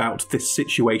anything about this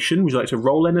situation? Would you like to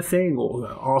roll anything or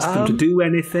ask them to do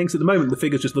anything? So at the moment, the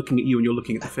figure's just looking at you and you're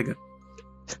looking at the figure.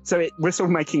 So we're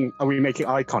sort of are we making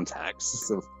eye contact?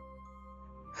 Sort of.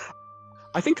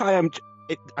 I think I am.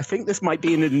 I think this might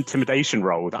be an intimidation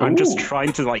roll. That I'm just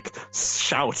trying to like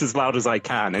shout as loud as I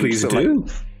can. And Please do.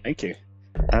 Thank you.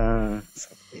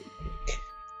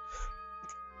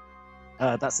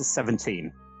 That's a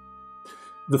 17.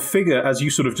 The figure, as you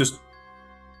sort of just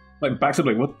like backs up,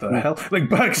 like what the hell? Like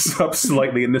backs up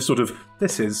slightly in this sort of,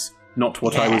 this is not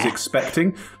what I was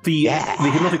expecting. The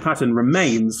hypnotic pattern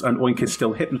remains, and Oink is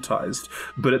still hypnotized.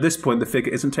 But at this point, the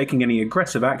figure isn't taking any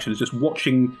aggressive action. It's just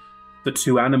watching the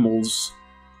two animals,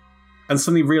 and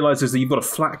suddenly realizes that you've got a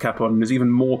flat cap on and is even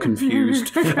more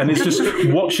confused. And it's just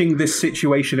watching this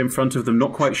situation in front of them,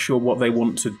 not quite sure what they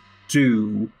want to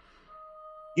do.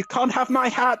 You can't have my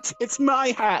hat. It's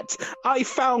my hat. I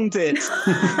found it.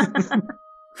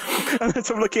 And then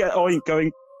I'm looking at Oink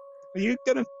going, are you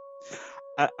going to...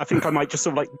 I think I might just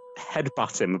sort of like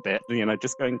headbutt him a bit,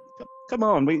 just going, come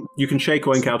on. You can shake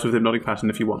Oink out of the hypnotic pattern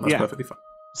if you want. That's perfectly fine.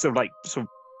 Sort of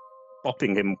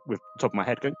bopping him with the top of my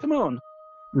head going, come on.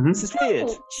 This is weird.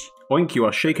 Oink, you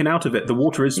are shaken out of it. The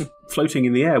water is floating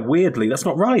in the air weirdly. That's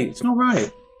not right. It's not right.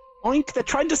 Oink, they're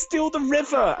trying to steal the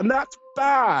river, and that's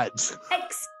bad.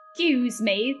 Excuse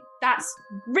me. That's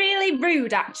really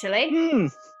rude, actually.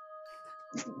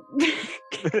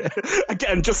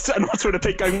 Again, just an otter and a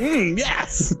pig going,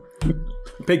 yes!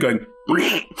 Pig going,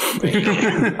 the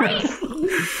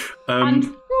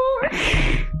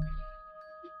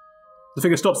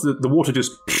figure stops, the water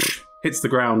just hits the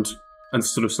ground and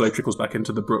sort of slowly trickles back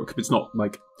into the brook. It's not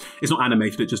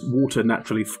animated, it just water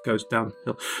naturally goes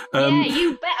downhill. Yeah,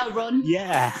 you better run.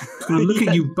 Yeah. It's going to look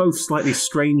at you both slightly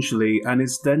strangely, and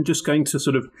is then just going to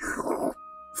sort of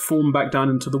form back down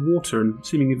into the water and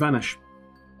seemingly vanish.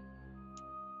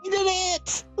 We did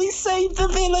it! We saved the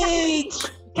village!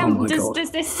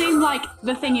 Does this seem like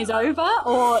the thing is over,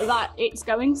 or that it's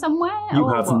going somewhere? You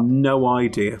have no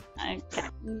idea. Okay.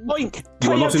 Oink!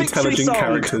 You are not intelligent song.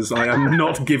 characters. I am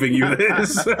not giving you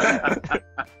this.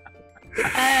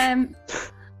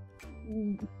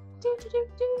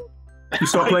 You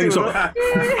start playing a song.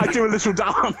 I do a little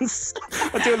dance.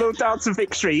 I do a little dance of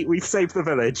victory. We've saved the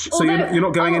village. So you're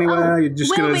not going anywhere? You're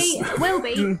just going to...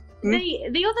 Wilby,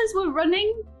 the others were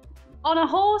running on a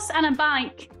horse and a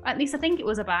bike. At least I think it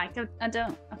was a bike. I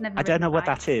don't know what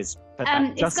that is. But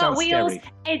that it's got wheels.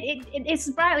 Scary. It's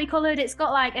brightly coloured. It's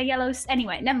got like a yellow.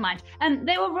 Anyway, never mind.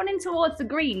 They were running towards the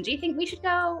green. Do you think we should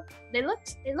go? It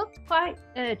looked quite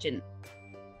urgent.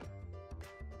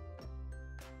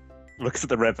 Looks at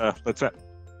the river. Looks at.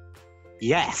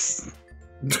 Yes.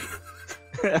 Do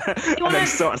you want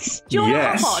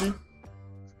to hop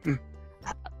on?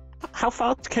 How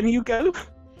far can you go?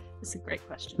 That's a great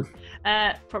question.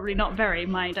 Probably not very.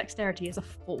 My dexterity is a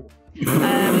 4.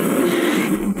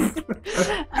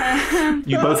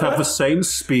 You both have the same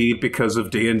speed because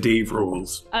of D&D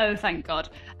rules. Oh, thank God.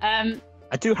 I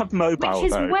do have mobile,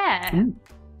 which is though. where?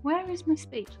 Where is my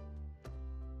speed?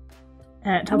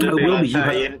 Wilby, you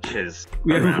have 30 inches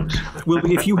Yeah. around.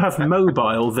 Wilby, if you have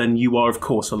mobile, then you are, of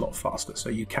course, a lot faster, so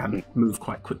you can move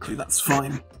quite quickly. That's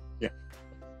fine. Yeah.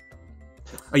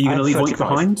 Are you going to leave Oink 35.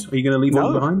 behind? Are you going to leave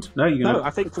Oink behind? No, you're going to... No,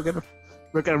 I think we're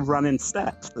going to run in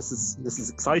step. This is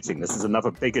exciting. This is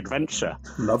another big adventure.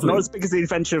 Lovely. Not as big as the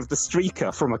adventure of the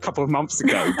Streaker from a couple of months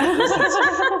ago. But this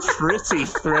is pretty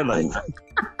thrilling.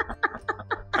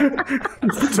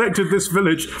 Protected this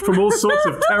village from all sorts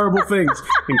of terrible things,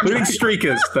 including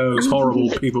streakers, those horrible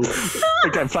people.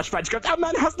 Again, flashback to go, that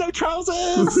man has no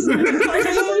trousers!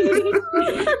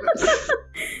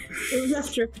 It was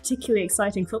after a particularly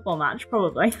exciting football match,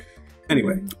 probably.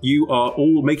 Anyway, you are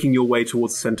all making your way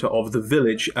towards the centre of the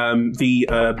village. The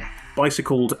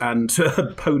bicycled and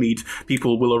ponied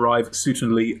people will arrive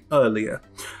suitably earlier.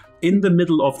 In the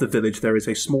middle of the village, there is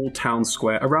a small town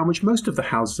square around which most of the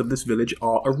houses of this village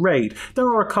are arrayed. There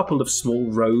are a couple of small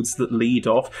roads that lead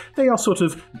off. They are sort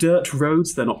of dirt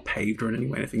roads. They're not paved or in any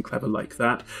way anything clever like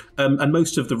that. And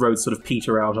most of the roads sort of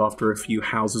peter out after a few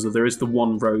houses. There is the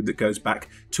one road that goes back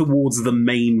towards the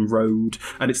main road,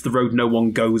 and it's the road no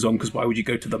one goes on, because why would you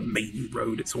go to the main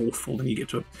road? It's awful. Then you get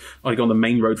to go on the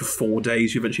main road for 4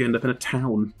 days, you eventually end up in a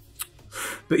town.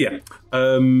 But yeah,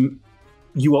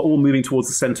 you are all moving towards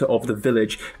the centre of the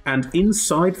village, and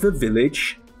inside the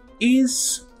village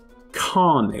is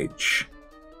carnage.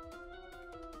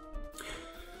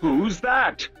 Who's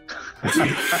that?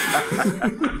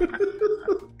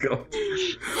 God.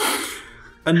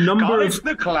 A number Carnage of...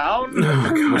 the clown?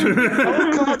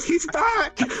 Oh God, he's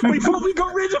back! We thought we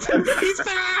got rid of him. He's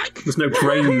back. There's no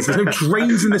drains. There's no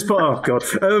drains in this part. Oh, God.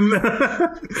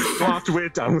 Well, after we're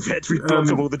done with it, we've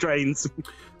blocked up all the drains.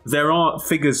 There are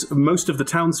figures, most of the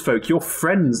townsfolk, your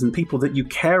friends and people that you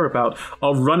care about,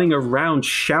 are running around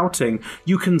shouting.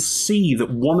 You can see that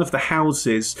one of the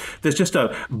houses, there's just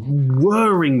a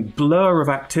whirring blur of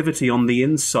activity on the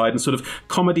inside and sort of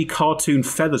comedy cartoon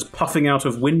feathers puffing out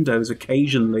of windows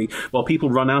occasionally while people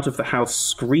run out of the house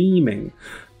screaming.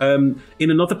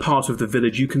 In another part of the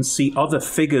village, you can see other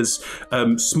figures,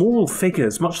 small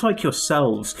figures, much like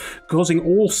yourselves, causing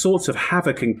all sorts of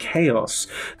havoc and chaos.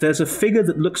 There's a figure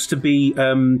that looks to be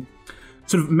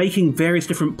sort of making various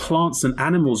different plants and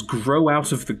animals grow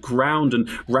out of the ground and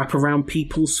wrap around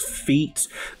people's feet.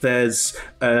 There's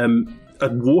a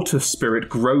water spirit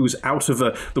grows out of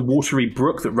the watery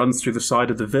brook that runs through the side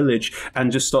of the village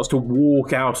and just starts to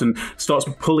walk out and starts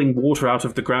pulling water out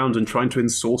of the ground and trying to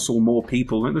ensorcel more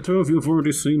people, like the two of you have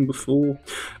already seen before.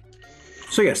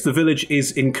 So yes, the village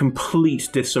is in complete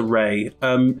disarray.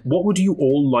 What would you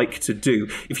all like to do?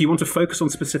 If you want to focus on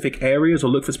specific areas or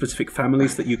look for specific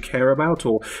families that you care about,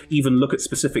 or even look at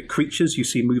specific creatures you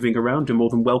see moving around, you're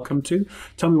more than welcome to.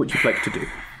 Tell me what you'd like to do.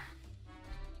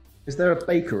 Is there a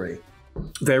bakery?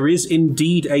 There is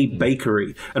indeed a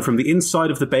bakery, and from the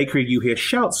inside of the bakery you hear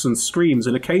shouts and screams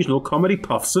and occasional comedy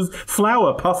puffs of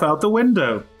flour puff out the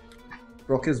window.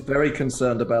 Brock is very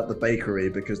concerned about the bakery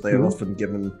because they have often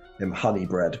given him honey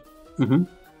bread.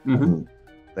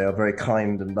 They are very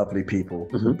kind and lovely people.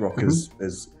 Brock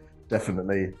is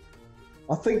definitely.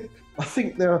 I think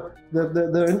they're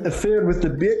interfering with the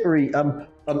bakery.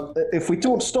 If we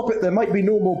don't stop it, there might be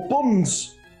no more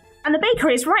buns. And the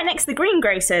bakery is right next to the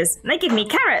greengrocers. And they give me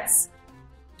carrots.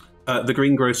 The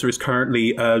greengrocer is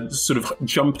currently sort of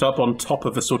jumped up on top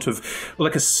of a sort of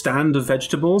like a stand of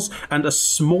vegetables, and a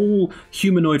small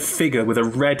humanoid figure with a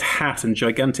red hat and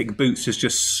gigantic boots is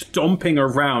just stomping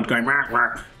around, going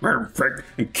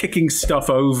and kicking stuff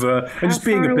over, and just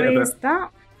being a bit of a.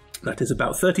 That? That is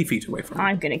about 30 feet away from you.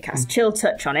 I'm going to cast Chill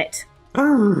Touch on it.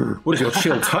 What does your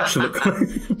chill touch look like?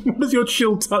 What does your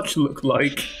chill touch look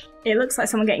like? It looks like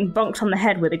someone getting bonked on the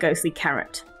head with a ghostly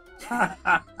carrot.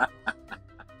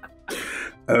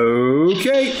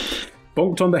 Okay.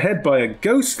 Bonked on the head by a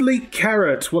ghostly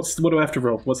carrot. What do I have to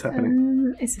roll? What's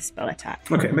happening? It's a spell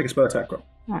attack. Okay, make a spell attack roll.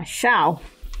 I shall.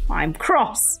 I'm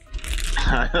cross.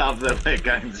 I love that we're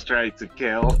going straight to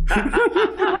kill.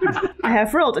 I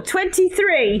have rolled a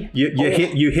 23.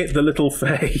 You hit the little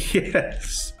fay,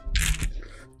 yes.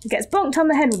 It gets bonked on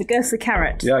the head with a ghostly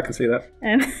carrot. Yeah, I can see that.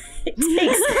 It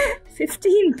takes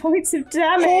 15 points of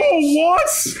damage. Oh,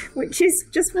 what? Which is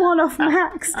just one off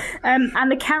max.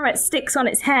 And the carrot sticks on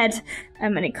its head,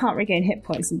 and it can't regain hit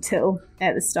points until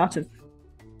at the start of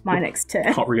my next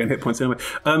turn. Can't regain hit points anyway.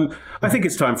 I think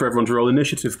it's time for everyone to roll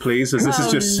initiative, please, as this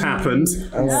has just happened.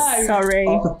 No. Sorry.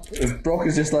 Brock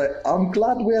is just like, I'm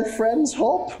glad we're friends,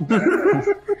 Hop. We're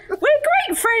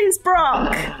great friends,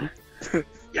 Brock.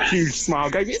 Yes. Huge smile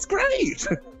going, it's great!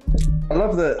 I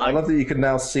love that you can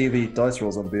now see the dice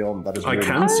rolls on Beyond. That is I really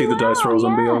can see the dice rolls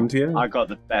on yeah. Beyond, yeah. I got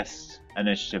the best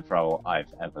initiative roll I've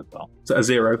ever got. So a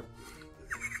 0.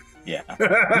 Yeah.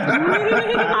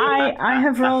 I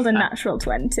have rolled a natural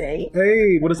 20.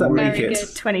 Hey, what does that make Very it?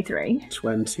 good. 23.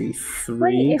 23.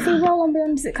 Wait, if we roll on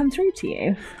Beyond, does it come through to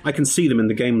you? I can see them in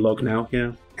the game log now,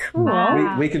 yeah. Cool.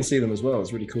 Wow. we can see them as well.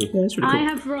 It's really cool. Yeah, it's really I cool.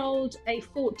 have rolled a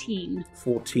 14.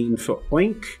 14 for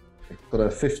Oink. Got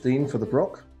a 15 for the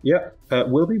Brock. Yeah.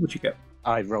 Wilby, what'd you get?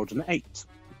 I rolled an 8.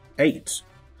 8.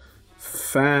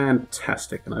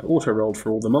 Fantastic. And I've auto-rolled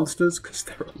for all the monsters, because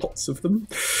there are lots of them.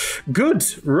 Good.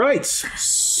 Right.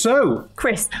 So...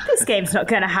 Chris, this game's not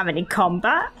going to have any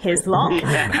combat. Here's luck.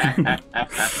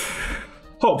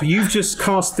 Hop, you've just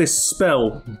cast this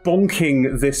spell,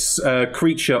 bonking this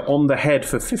creature on the head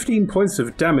for 15 points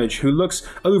of damage, who looks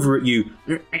over at you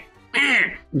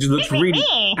It just looks really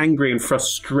angry and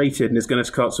frustrated and is going to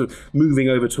start sort of moving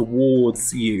over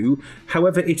towards you.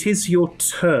 However, it is your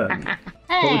turn.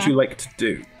 What would you like to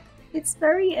do? It's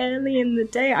very early in the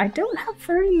day. I don't have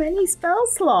very many spell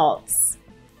slots.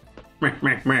 How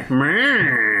many I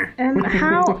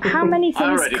things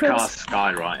already could cast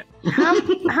Skywrite.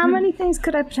 how many things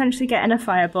could I potentially get in a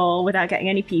fireball without getting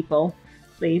any people,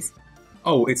 please?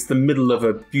 Oh, it's the middle of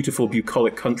a beautiful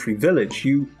bucolic country village.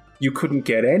 You couldn't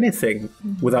get anything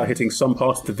without hitting some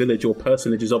part of the village or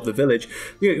personages of the village.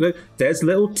 There's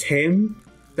little Tim.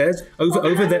 There's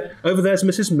over there's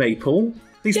Mrs. Maple.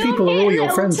 These people are all your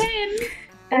friends.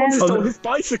 Stole his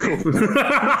bicycle.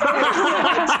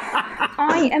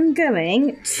 I am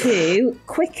going to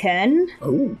quicken.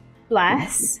 Oh.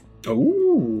 Bless.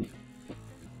 Oh.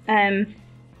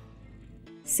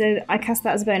 So I cast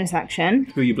that as a bonus action.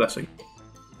 Who are you blessing?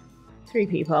 3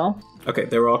 people. Okay,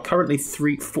 there are currently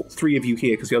three of you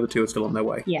here because the other 2 are still on their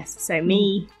way. Yes, so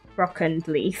me, Brock, and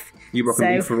Leaf. You, Brock,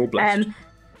 and Leaf are all blessed.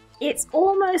 It's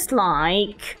almost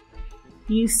like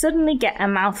you suddenly get a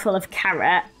mouthful of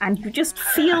carrot and you just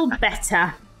feel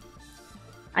better.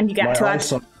 And you get to add... I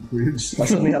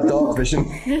suddenly have dark vision.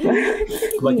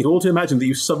 Like you'd all to imagine that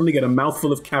you suddenly get a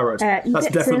mouthful of carrot. That's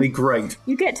definitely great.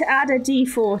 You get to add a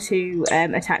d4 to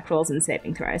attack rolls and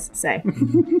saving throws. So,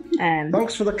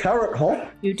 thanks for the carrot, Hop.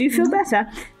 You do feel better.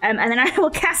 And then I will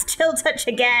cast Chill Touch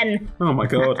again. Oh my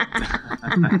god.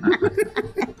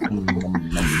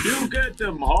 You get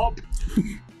them, Hop.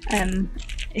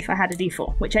 If I had a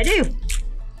d4, which I do.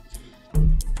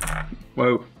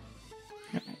 Whoa.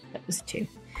 That was 2.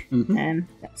 Mm-hmm.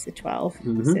 That's a 12.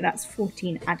 So that's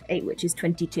 14 add 8, which is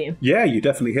 22. Yeah, you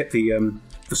definitely hit the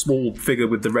small figure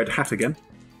with the red hat again.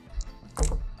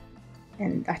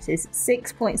 And that is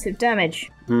 6 points of damage.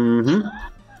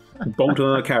 Bonked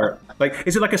on a carrot. Like,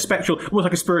 is it like a spectral, almost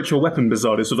like a spiritual weapon,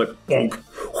 Bizarre? It's sort of like bonk,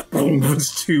 bonk.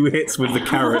 It's 2 hits with the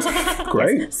carrot.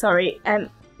 Great. Sorry.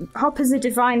 Hop is a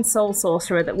divine soul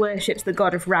sorcerer that worships the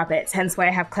god of rabbits, hence why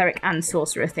I have cleric and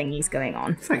sorcerer thingies going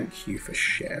on. Thank you for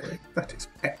sharing. That is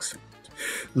excellent.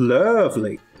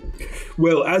 Lovely.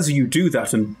 Well, as you do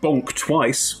that and bonk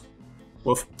twice,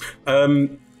 woof,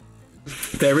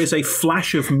 there is a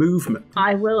flash of movement.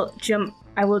 I will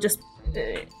just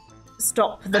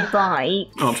stop the bike.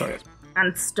 Oh, I'm sorry.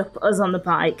 And stop us on the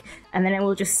bike, and then I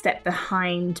will just step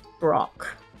behind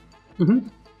Brock.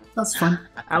 That's fine.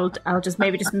 I'll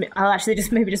actually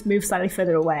just move slightly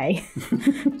further away.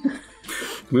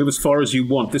 Move as far as you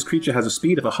want. This creature has a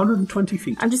speed of 120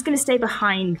 feet. I'm just going to stay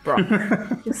behind Brock.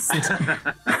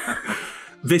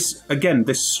 This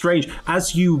strange,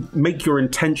 as you make your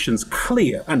intentions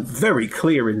clear, and very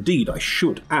clear indeed, I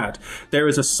should add, there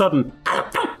is a sudden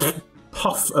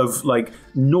puff of like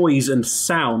noise and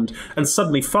sound, and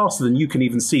suddenly, faster than you can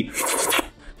even see,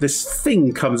 this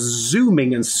thing comes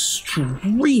zooming and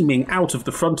streaming out of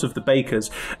the front of the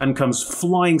bakers and comes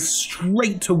flying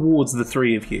straight towards the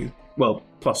 3 of you. Well,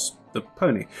 plus the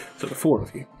pony, so the 4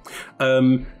 of you.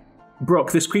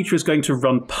 Brock, this creature is going to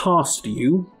run past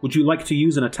you. Would you like to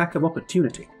use an attack of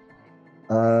opportunity?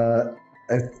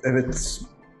 If it's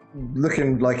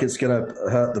looking like it's going to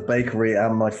hurt the bakery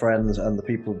and my friends and the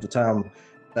people of the town,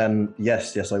 then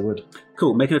yes, I would.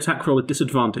 Cool. Make an attack roll with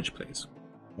disadvantage, please.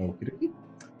 Okay.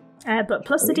 But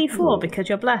plus the d4 because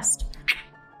you're blessed.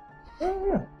 Oh,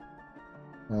 yeah.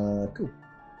 Cool.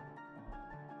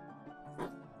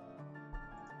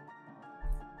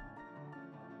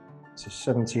 So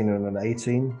 17 and an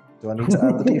 18. Do I need to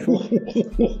add the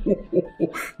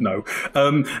d4? No.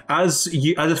 As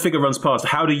a figure runs past,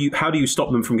 how do you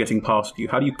stop them from getting past you?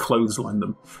 How do you clothesline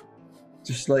them?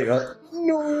 Just like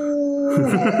no!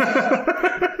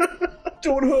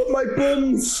 Don't hurt my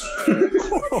buns!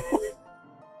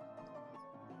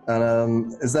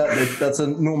 And that's a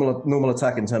normal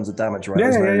attack in terms of damage, right?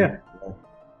 Yeah.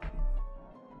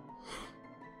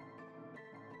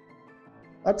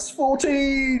 That's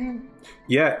 14.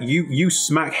 Yeah, you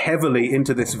smack heavily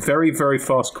into this very, very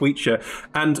fast creature.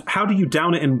 And how do you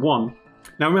down it in 1?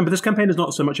 Now remember, this campaign is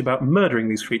not so much about murdering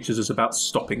these creatures as about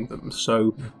stopping them.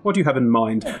 So what do you have in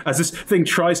mind? As this thing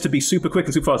tries to be super quick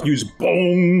and super fast, you just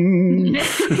bong!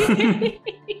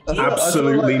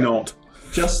 Absolutely not.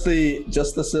 Just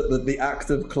the act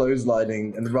of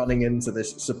clotheslining and running into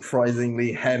this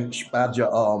surprisingly hench badger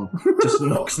arm just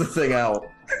knocks the thing out.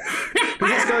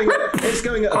 Because it's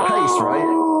going at a pace, right?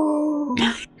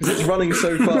 Because it's running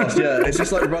so fast, yeah. It's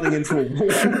just like running into a wall.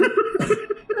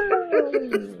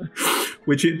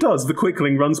 Which it does. The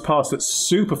quickling runs past at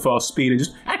super fast speed and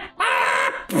just...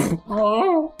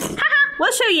 We'll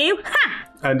show you!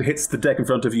 and hits the deck in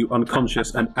front of you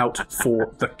unconscious and out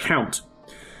for the count.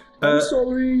 I'm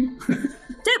sorry.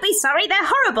 Don't be sorry, they're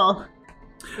horrible.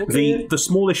 The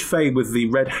smallish Fae with the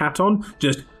red hat on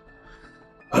just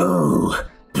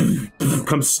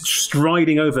comes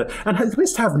striding over and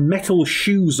appears to have metal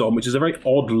shoes on, which is a very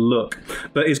odd look,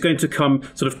 but is going to come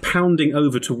sort of pounding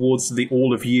over towards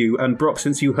all of you. And Brock,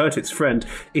 since you hurt its friend,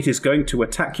 it is going to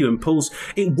attack you and pulls.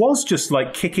 It was just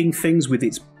like kicking things with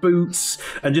its boots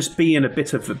and just being a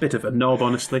bit of a knob,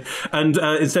 honestly. And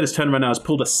instead, it's turned around now, has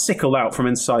pulled a sickle out from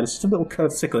inside. It's just a little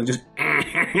curved sickle, and just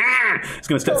it's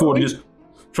going to step forward and just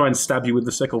try and stab you with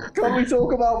the sickle. Can we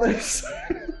talk about this?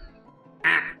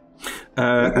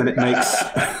 And it makes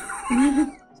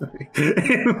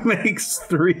it makes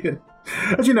 3.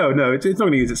 Actually, no, it's not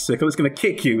going to use its sickle. It's going to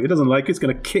kick you. It doesn't like it. It's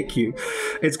going to kick you.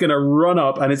 It's going to run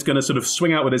up and it's going to sort of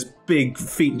swing out with its big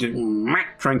feet and just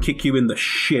try and kick you in the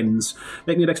shins.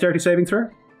 Make me a dexterity saving throw.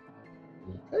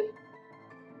 Okay.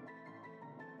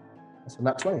 That's a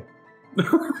nat 20.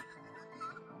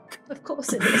 Of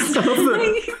course it is.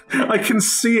 I can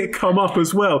see it come up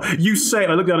as well. You say it,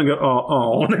 I look down and go,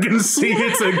 oh, and I can see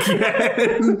it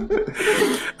again.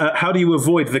 How do you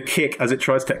avoid the kick as it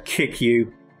tries to kick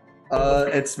you?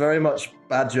 It's very much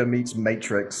Badger meets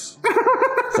Matrix.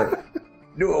 It's like,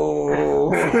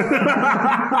 no.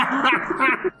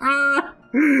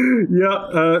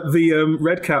 Yeah, the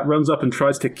red cat runs up and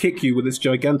tries to kick you with its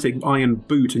gigantic iron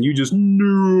boot, and you just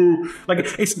no.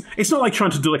 Like it's not like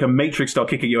trying to do like a Matrix style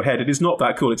kick at your head. It is not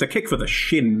that cool. It's a kick for the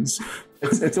shins.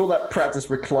 It's all that practice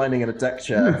reclining in a deck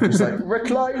chair. Just like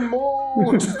recline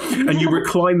more. And you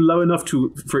recline low enough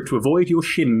for it to avoid your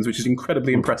shins, which is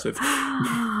incredibly impressive.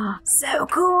 So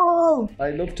cool.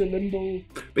 I love to limbo.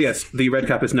 But yes, the red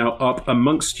cap is now up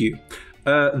amongst you.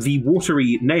 The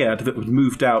watery naiad that was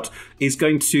moved out is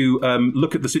going to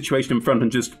look at the situation in front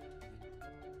and just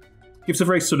gives a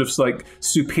very sort of like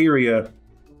superior,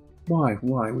 why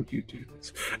would you do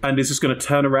this? And is just going to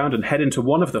turn around and head into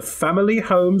one of the family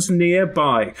homes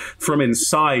nearby. From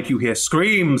inside you hear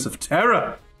screams of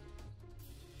terror.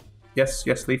 Yes,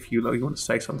 Leaf, you want to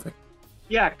say something?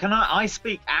 Yeah, can I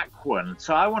speak Aquan,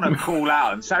 so I want to call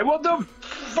out and say, what the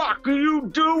fuck are you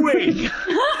doing?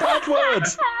 Bad word!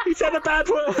 He said a bad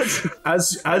word!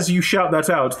 As you shout that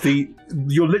out,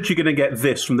 you're literally going to get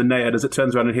this from the Naiad as it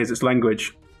turns around and hears its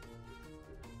language.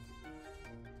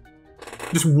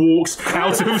 Just walks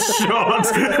out of shot.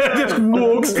 Just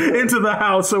walks into the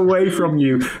house away from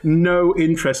you. No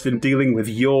interest in dealing with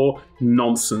your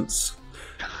nonsense.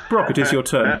 Brock, it is your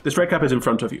turn. This red cap is in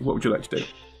front of you. What would you like to do?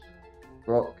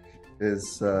 Brock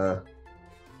is the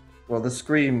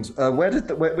screams.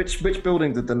 Which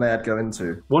building did the Naiad go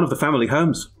into? One of the family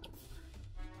homes.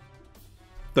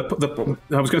 I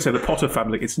was going to say the Potter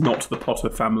family. It's not the Potter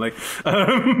family.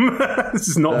 This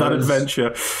is not that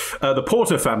adventure. The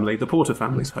Porter family. The Porter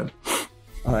family's home.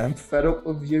 I am fed up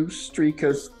of you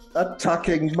streakers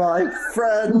attacking my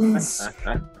friends.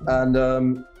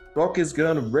 And Brock is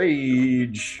going to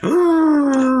rage.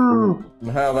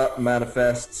 And how that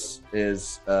manifests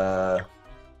is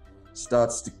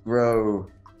starts to grow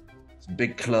some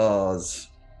big claws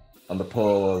on the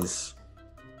paws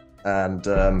and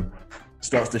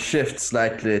starts to shift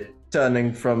slightly,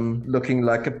 turning from looking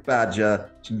like a badger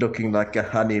to looking like a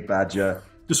honey badger.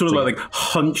 Just sort of like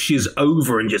hunches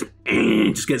over and just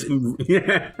gets...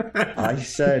 Yeah. I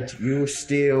said you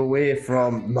stay away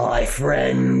from my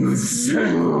friends.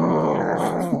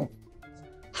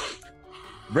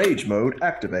 Rage mode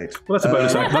activate. Well, that's a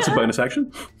bonus. That's a bonus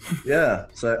action. Yeah.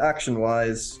 So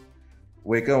action-wise,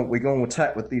 we're going to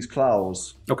attack with these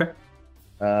claws. Okay.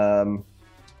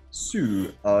 So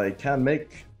I can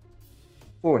make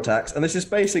 4 attacks, and this is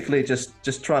basically just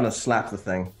trying to slap the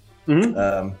thing.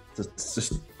 Mm-hmm.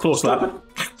 Just claw slap.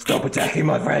 Stop attacking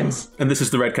my friends. And this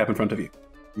is the red cap in front of you.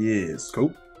 Yes.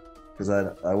 Cool. Because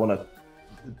I want to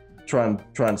try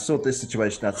and sort this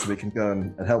situation out so we can go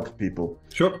and help people.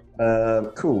 Sure.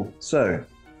 Cool. So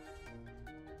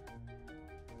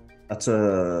that's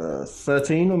a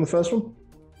 13 on the first one.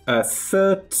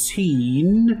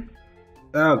 13.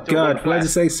 Oh God! Where does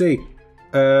it say C?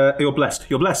 You're blessed.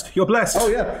 You're blessed. You're blessed. Oh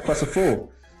yeah, plus a 4.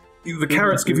 The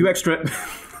carrots give you extra.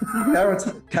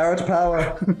 Carrot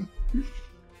power.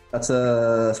 That's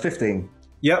a 15.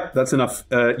 Yep, that's enough.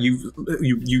 You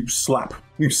slap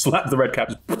the red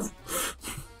cap.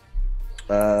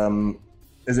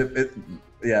 Is it?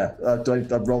 Yeah. I'd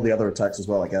roll the other attacks as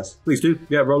well, I guess. Please do.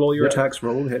 Yeah, roll all your attacks.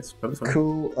 Roll all the hits.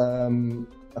 Cool.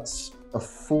 That's a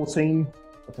 14.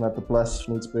 I can have the bless if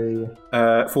needs be.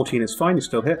 14 is fine. You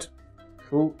still hit.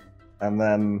 Cool. And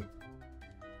then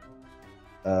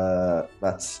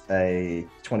that's a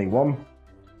 21.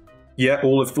 Yeah,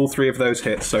 all 3 of those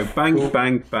hit. So bang, cool.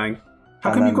 bang, bang.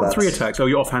 How come you've got 3 attacks? Oh,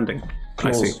 you're offhanding.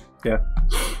 Claws. I see. Yeah.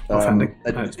 Offhanding.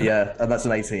 Yeah, and that's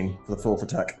an 18 for the 4th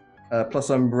attack. Plus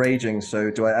I'm raging, so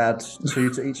do I add 2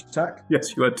 to each attack?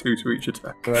 Yes, you add 2 to each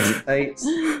attack. So that's 8.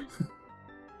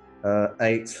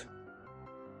 8.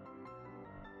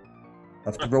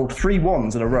 I've rolled 3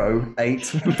 ones in a row.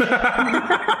 8.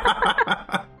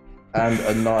 And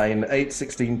a 9. 8,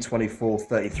 16, 24,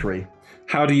 33.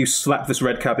 How do you slap this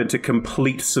red cap into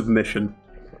complete submission?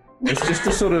 It's just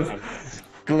a sort of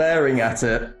glaring at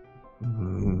it.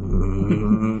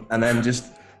 And then just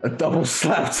a double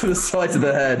slap to the side of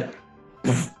the head.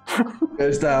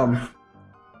 Goes down.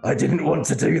 I didn't want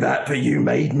to do that, but you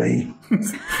made me.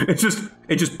 it just,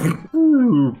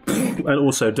 and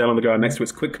also down on the ground next to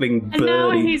its quickling birdie. And no,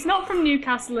 he's not from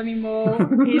Newcastle anymore.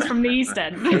 He's from the East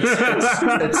End.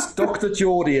 It's Dr.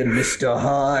 Geordie and Mr.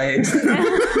 Hyde.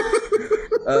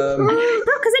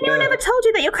 Brooke, has anyone ever told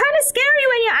you that you're kind of scary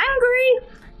when you're angry?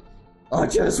 I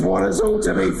just want us all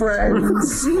to be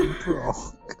friends.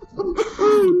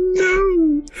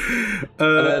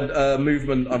 And then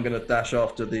movement. I'm going to dash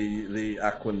after the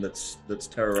Aquan that's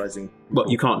terrorizing. Well,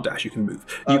 you can't dash. You can move.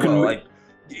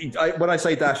 When I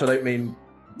say dash, I don't mean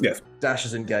yes. Dash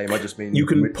is in game. I just mean you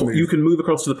can move. you can move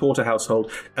across to the Porter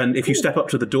household, and if you step up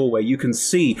to the doorway, you can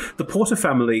see the Porter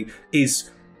family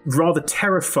is rather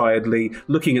terrifiedly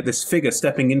looking at this figure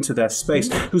stepping into their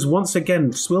space, who's once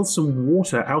again swilled some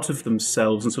water out of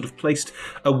themselves and sort of placed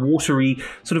a watery,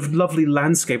 sort of lovely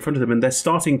landscape in front of them, and they're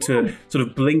starting to sort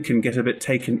of blink and get a bit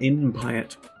taken in by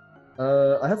it.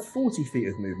 I have 40 feet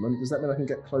of movement. Does that mean I can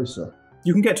get closer?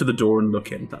 You can get to the door and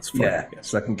look in. That's fine. Yeah, yes.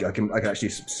 so I can actually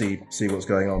see what's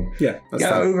going on. Yeah, that's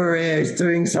Get fine. over here! It's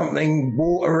doing something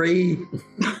watery.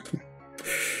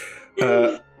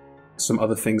 Some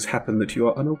other things happen that you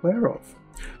are unaware of.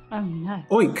 Oh no.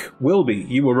 Oink, Wilby,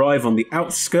 you arrive on the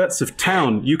outskirts of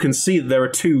town. You can see that there are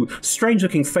 2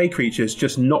 strange-looking fey creatures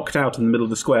just knocked out in the middle of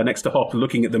the square next to Hop,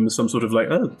 looking at them with some sort of like,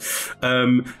 oh.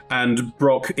 And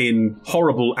Brock, in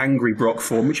horrible, angry Brock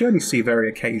form, which you only see very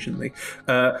occasionally,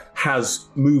 has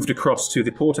moved across to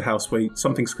the porterhouse where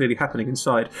something's clearly happening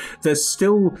inside. There's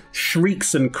still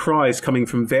shrieks and cries coming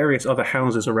from various other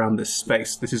houses around this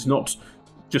space. This is not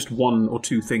just 1 or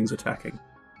 2 things attacking.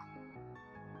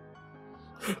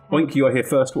 Oink, you are here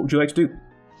first. What would you like to do?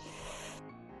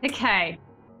 Okay.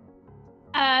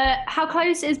 How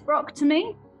close is Brock to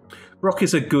me? Brock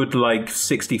is a good,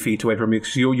 60 feet away from you,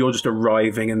 because you're just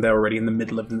arriving and they're already in the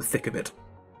middle of the thick of it.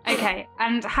 Okay,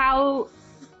 and how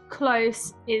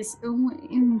close is...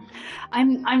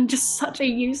 I'm just such a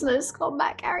useless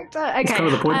combat character. Okay. That's kind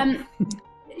of the point.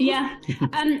 Yeah.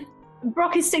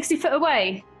 Brock is 60 foot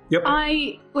away. Yep.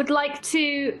 I would like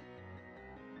to...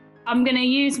 I'm going to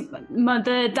use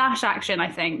the dash action, I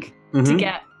think, to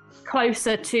get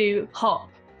closer to Hop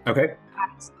Okay.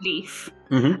 and Leaf.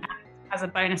 Mm-hmm. As a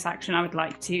bonus action, I would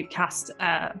like to cast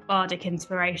Bardic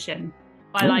Inspiration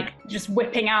by just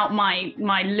whipping out my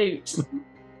loot.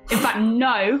 In fact,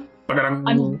 no.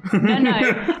 I'm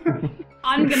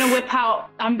gonna whip out.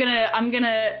 I'm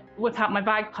gonna whip out my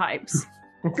bagpipes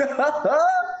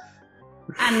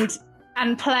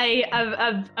and play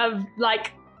a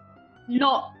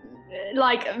not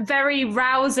very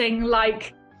rousing,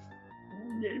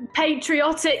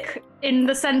 patriotic in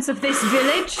the sense of this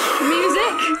village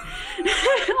music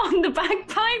on the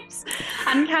bagpipes,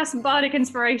 and cast Bardic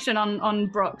Inspiration on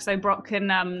Brock, so Brock can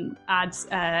add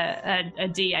a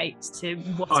D8 to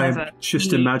whatever. I'm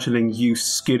just imagining you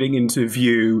skidding into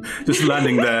view, just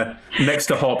landing there next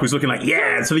to Hop, who's looking like,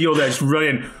 yeah, so you're there just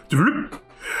running.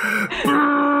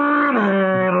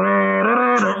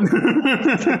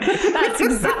 That's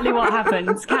exactly what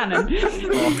happens, canon.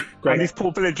 And these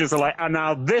poor villagers are like, and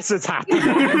now this is happening.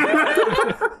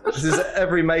 This is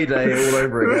every Mayday all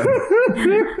over again.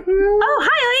 Oh,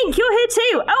 hi, Oink, you're here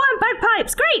too. Oh, and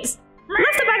bagpipes. Great.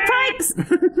 Love the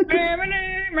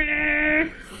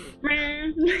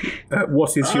bagpipes.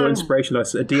 What is your inspiration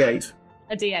dice? A D8?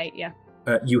 A D8, yeah.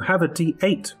 You have a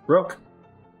D8, Brock.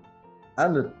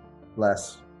 And a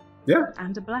bless. Yeah.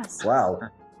 And a bless. Wow.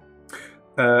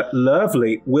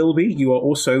 Lovely. Wilby, you are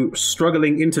also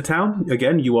struggling into town.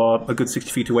 Again, you are a good 60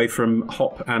 feet away from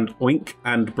Hop and Oink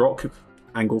and Brock.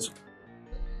 Angles.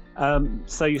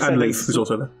 So you said and Leaf is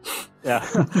also there. Yeah,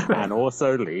 and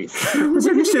also Leaf. It's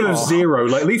instead of 0,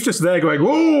 Leaf's just there going,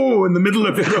 whoa, in the middle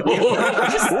of it all.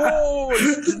 Whoa,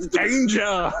 it's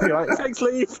danger! You're like, thanks,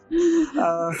 Leaf.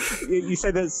 You say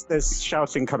there's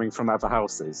shouting coming from other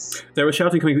houses. There is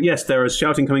shouting coming. Yes, there is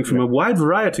shouting coming from a wide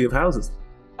variety of houses.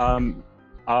 I'm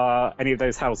Are any of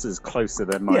those houses closer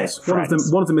than my Yes,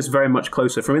 friends? one of them is very much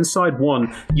closer. From inside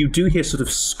one, you do hear sort of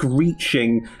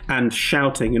screeching and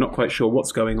shouting. You're not quite sure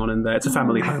what's going on in there. It's a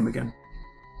family home again.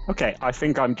 Okay, I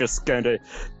think I'm just going to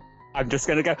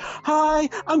go, hi,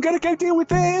 I'm going to go deal with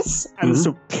this, and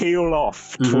sort of peel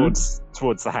off towards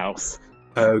the house.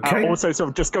 Okay. Also sort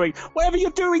of just going, whatever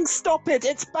you're doing, stop it,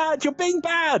 it's bad, you're being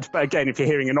bad. But again, if you're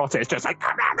hearing an otter, it's just like...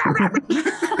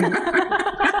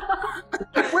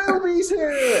 Wilby's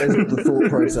here! Is the thought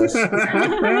process.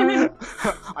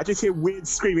 I just hear weird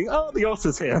screaming, oh, the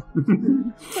otter's here.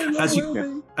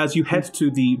 As you head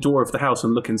to the door of the house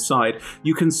and look inside,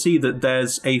 you can see that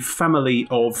there's a family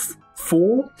of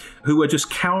 4 who are just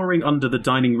cowering under the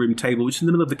dining room table, which is in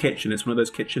the middle of the kitchen. It's one of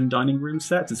those kitchen dining room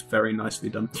sets. It's very nicely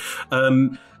done.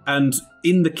 And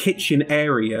in the kitchen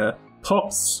area,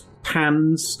 pots,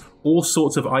 pans, all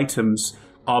sorts of items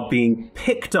are being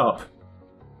picked up.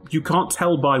 You can't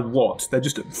tell by what. They're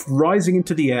just rising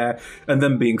into the air and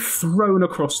then being thrown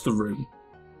across the room.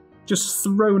 Just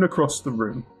thrown across the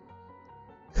room.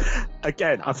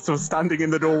 Again, I'm sort of standing in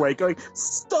the doorway going,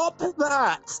 stop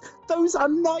that! Those are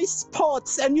nice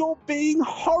pots and you're being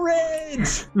horrid!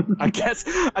 I guess,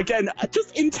 again,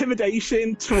 just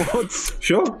intimidation towards...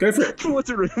 Sure, go for it. Towards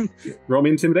a room. Roll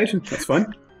me intimidation, that's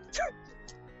fine.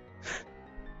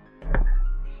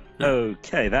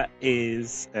 Okay, that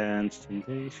is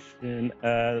intimidation.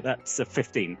 That's a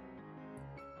 15.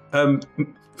 A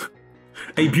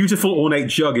beautiful ornate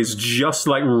jug is just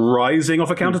like rising off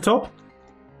a countertop.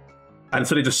 And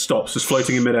suddenly just stops, just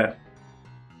floating in midair.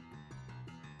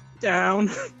 Down.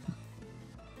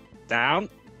 Down.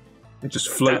 It just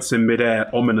floats in midair,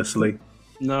 ominously.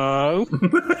 No.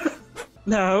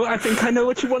 No, I think I know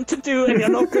what you want to do, and you're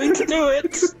not going to do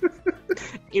it.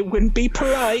 It wouldn't be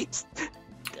polite.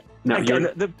 No, again,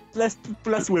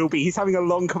 bless Wilby, he's having a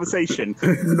long conversation,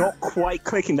 not quite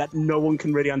clicking that no one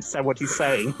can really understand what he's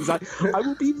saying. He's like, I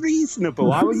will be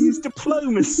reasonable, I will use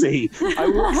diplomacy, I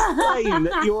will explain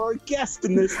that you are a guest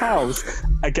in this house.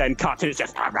 Again, Cartoon is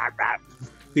just...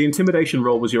 The intimidation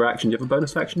roll was your action. Do you have a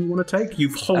bonus action you want to take?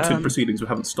 You've halted proceedings but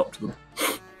haven't stopped them.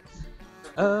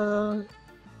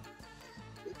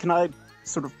 Can I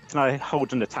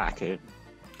hold an attack here?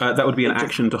 That would be an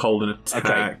action to hold an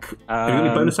attack. Okay. Have you any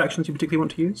bonus actions you particularly want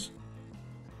to use?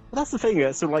 Well, that's the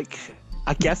thing. So, like,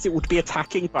 I guess it would be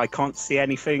attacking, but I can't see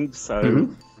anything. So,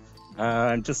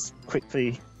 just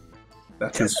quickly.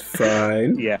 That is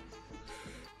fine. Yeah.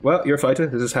 Well, you're a fighter.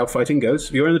 This is how fighting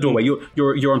goes. You're in the doorway.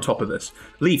 You're on top of this.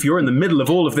 Leaf, you're in the middle of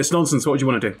all of this nonsense. What do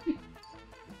you want to do?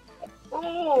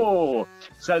 Oh,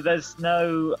 so there's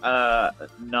no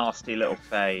nasty little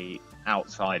fae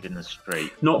outside in the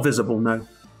street. Not visible, no.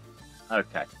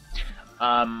 Okay.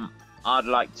 I'd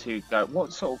like to go.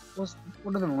 What are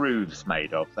the roofs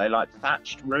made of? They like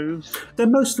thatched roofs? They're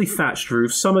mostly thatched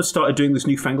roofs. Some have started doing this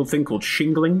newfangled thing called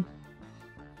shingling.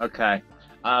 Okay.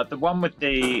 The one with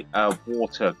the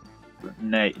water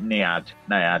naiad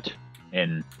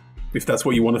in. If that's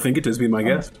what you want to think it is, be my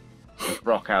guest.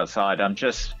 Rock outside. I'm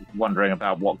just wondering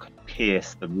about what could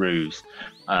pierce the roofs.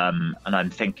 And I'm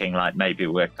thinking like maybe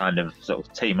we're kind of sort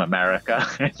of Team America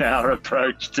in our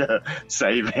approach to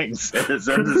saving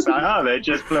citizens. It's like, oh, they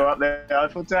just blew up the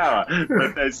Eiffel Tower,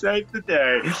 but they saved the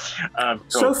day.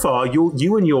 So far,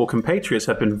 you and your compatriots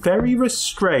have been very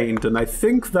restrained, and I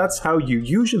think that's how you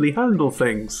usually handle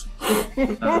things.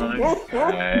 Okay,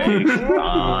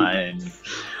 fine.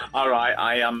 All right,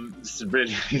 I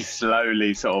really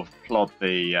slowly sort of plod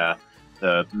the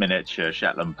miniature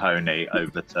Shetland pony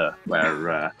over to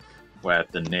where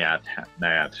the Naiad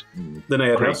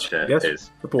house, yes,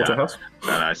 is. The porterhouse.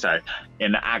 And I say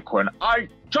in Aquan, I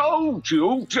told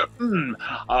you to.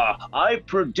 I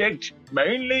predict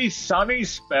mainly sunny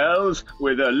spells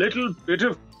with a little bit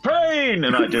of pain,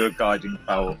 and I do a guiding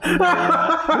bolt.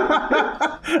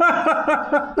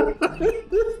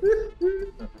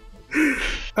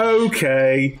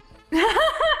 Okay.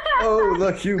 Oh,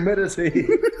 the humidity.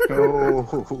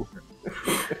 Oh.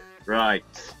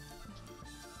 Right.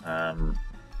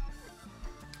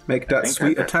 Make that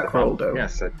sweet attack roll, though.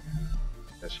 Yes,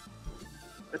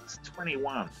 it's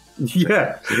 21.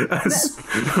 Yeah.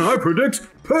 I predict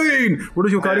pain. What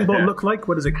does your guiding bolt look like?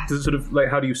 What is it? Does it sort of like?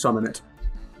 How do you summon it?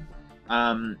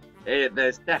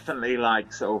 There's definitely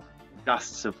like sort of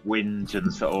gusts of wind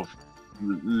and sort of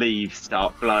leaves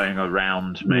start blowing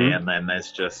around me, and then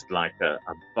there's just like a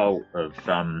bolt of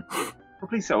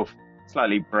probably sort of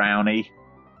slightly browny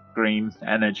green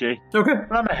energy. Okay.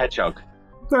 But I'm a hedgehog.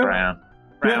 Right. Brown.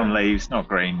 Brown leaves, not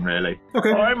green, really.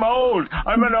 Okay. I'm old.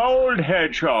 I'm an old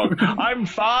hedgehog. I'm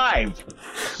 5. 5.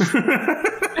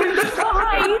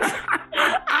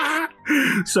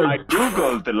 So, I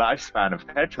googled the lifespan of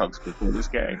hedgehogs before this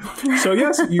game. so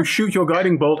yes, you shoot your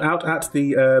guiding bolt out at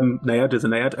the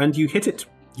Naiad, and you hit it.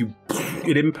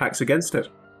 It impacts against it.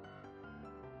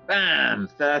 Bam!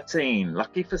 13.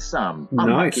 Lucky for some. Nice.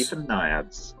 Unlucky for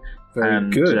naiads. Very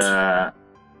good.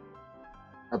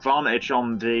 Advantage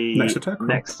on the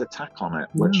Next attack roll. on it,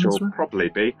 which will right. probably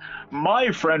be,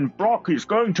 my friend Brock is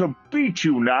going to beat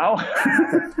you now.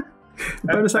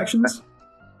 Bonus actions?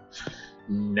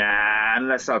 Nah,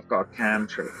 unless I've got a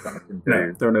cantrip that I can do.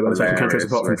 No, there are no bonus action cantrips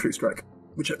apart from True Strike.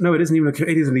 Which no, it isn't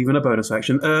even a bonus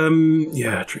action.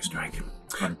 Yeah, True Strike.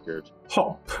 I'm good.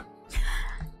 Hop.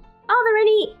 Are there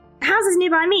any houses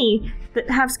nearby me that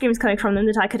have screams coming from them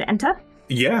that I could enter?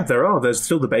 Yeah, there are. There's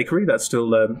still the bakery. That's still.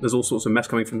 There's all sorts of mess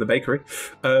coming from the bakery.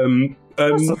 The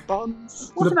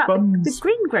buns. What The about buns. the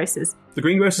greengrocers? The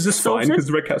greengrocers is fine Sorted. because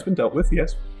the red cat's been dealt with.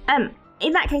 Yes.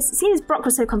 In that case, seeing as Brock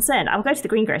was so concerned, I'll go to the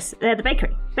the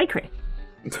bakery.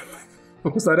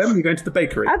 What was that, Em? You're going to the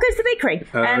bakery. I'll go to the bakery.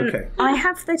 Okay. I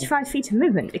have 35 feet of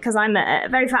movement because I'm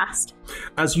very fast.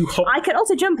 As you hop. I can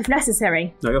also jump if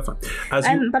necessary. No, you're fine. As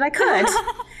you. But I could.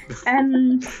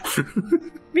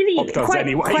 Really Hop does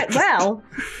anyway. quite well.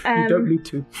 You don't need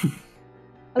to.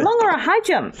 A long or a high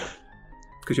jump?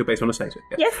 Because you're based on a status.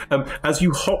 Yeah. Yes. As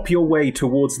you hop your way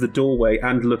towards the doorway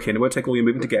and look in, it won't take all your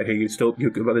movement to get here. You're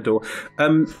good by the door.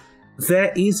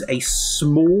 There is a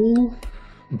small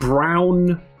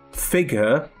brown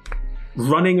figure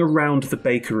running around the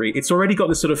bakery. It's already got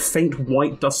this sort of faint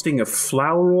white dusting of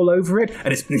flour all over it,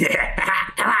 and it's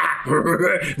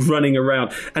running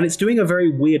around. And it's doing a very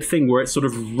weird thing where it's sort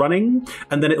of running,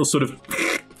 and then it'll sort of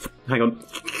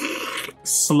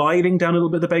sliding down a little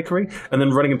bit of the bakery, and then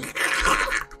running and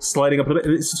sliding up a little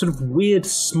bit. It's a sort of weird,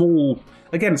 small,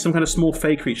 again, some kind of small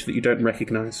fey creature that you don't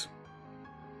recognize.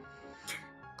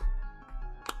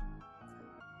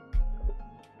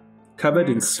 Covered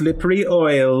in slippery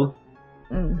oil.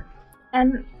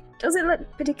 Does it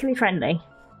look particularly friendly?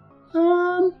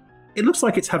 It looks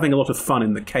like it's having a lot of fun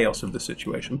in the chaos of the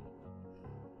situation.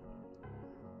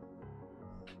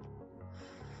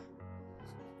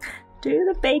 Do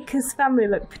the baker's family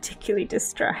look particularly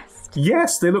distressed?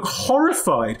 Yes, they look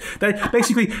horrified.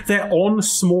 They're on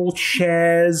small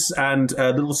chairs and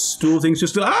little stool things,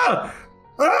 just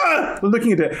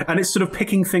looking at it, and it's sort of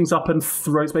picking things up and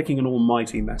it's making an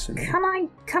almighty mess in it.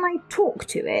 Can I talk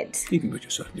to it? You can, but you're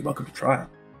certainly welcome to try it.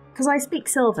 Because I speak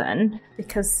Sylvan,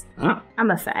 because I'm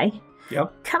a fae.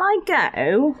 Yep. Can I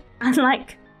go and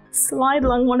slide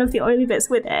along one of the oily bits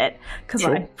with it? Because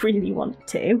Sure. I really want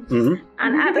to. Mm-hmm.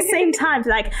 And at the same time, be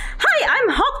like, hi, I'm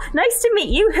Hop. Nice to meet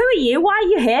you. Who are you? Why are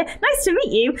you here? Nice to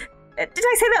meet you. Did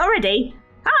I say that already?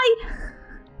 Hi.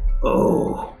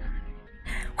 Oh.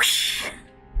 Whoosh.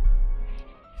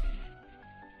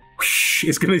 Whoosh.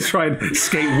 It's going to try and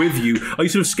skate with you. Are you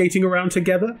sort of skating around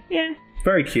together? Yeah.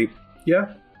 Very cute.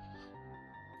 Yeah.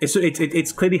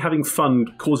 It's clearly having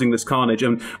fun causing this carnage,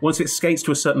 and once it skates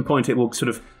to a certain point, it will sort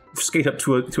of skate up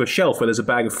to a shelf where there's a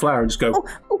bag of flour and just go.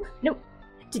 Oh, no.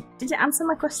 Did it answer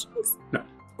my questions? No.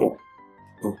 Oh.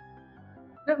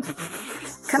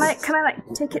 Can I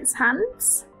take its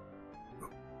hands?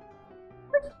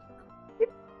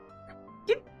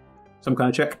 Some kind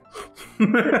of check.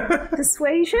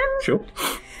 Persuasion? Sure.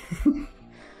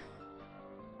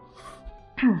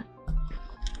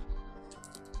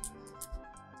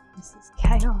 This is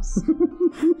chaos.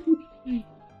 Right,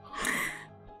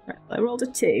 I rolled a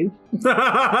 2.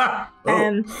 But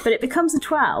it becomes a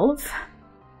 12.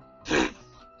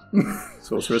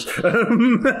 Sorceress.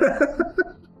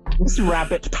 It's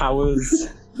rabbit powers.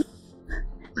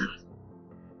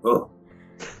 Oh.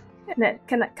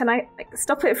 Can I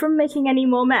stop it from making any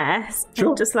more mess? Sure.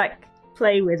 And just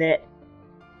play with it.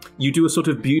 You do a sort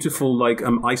of beautiful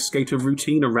ice skater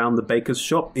routine around the baker's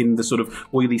shop in the sort of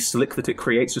oily slick that it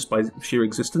creates just by sheer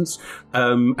existence,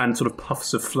 and sort of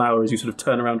puffs of flour as you sort of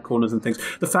turn around corners and things.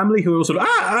 The family who are all sort of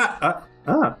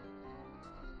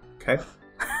okay.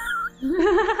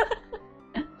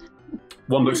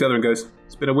 One looks at the other and goes,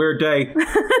 "It's been a weird day."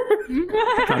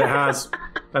 And it has.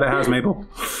 And it has, Mabel.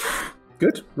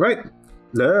 Good. Right.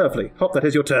 Lovely. Hop, that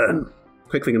is your turn.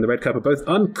 Quickling and the red cap are both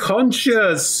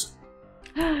unconscious.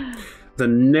 The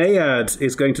Naiad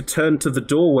is going to turn to the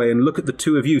doorway and look at the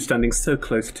two of you standing so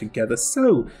close together.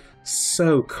 So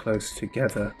close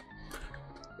together.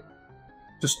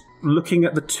 Just looking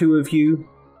at the two of you.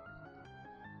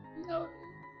 No.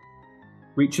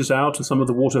 Reaches out and some of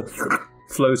the water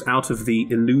flows out of the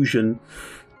illusion.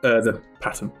 The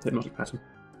pattern. The hypnotic pattern.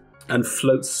 and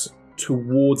floats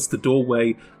towards the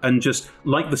doorway, and just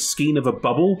like the skein of a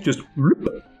bubble, just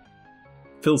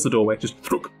fills the doorway, just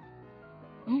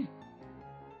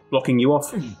blocking you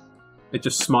off. It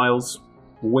just smiles,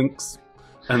 winks,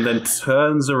 and then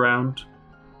turns around.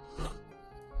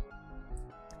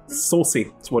 Saucy,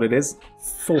 that's what it is.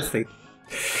 Saucy.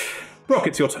 Brock,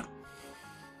 it's your turn.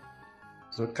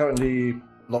 So currently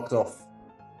locked off.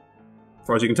 As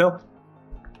far as you can tell.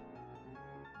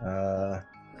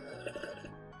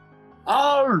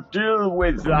 I'll deal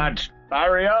with that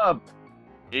barrier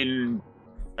in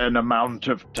an amount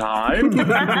of time.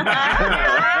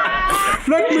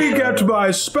 Let me get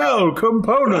my spell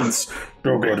components.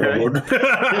 No,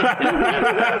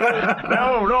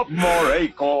 not more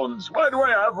acorns. Why do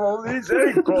I have all these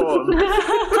acorns?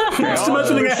 Just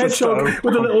imagining a hedgehog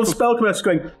with a little spell component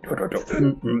going.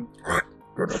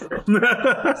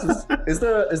 Is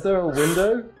there a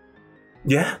window?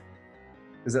 Yeah.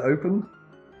 Is it open?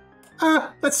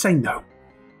 Let's say no.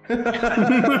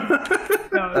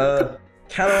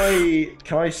 Can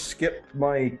I skip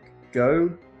my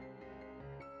go?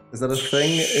 Is that a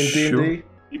thing in D&D?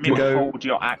 You mean hold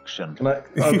your action? Can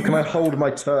I hold my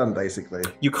turn, basically?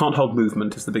 You can't hold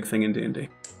movement is the big thing in D&D.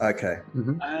 Okay.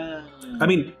 I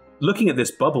mean, looking at this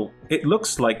bubble, it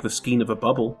looks like the skein of a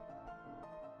bubble.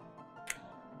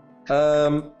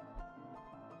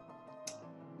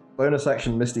 Bonus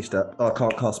action, Misty Step. Oh, I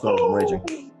can't cast spells, I'm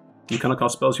raging. You cannot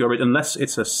cast spells, you're raging, unless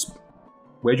it's a...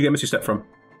 Where'd you get Misty Step from?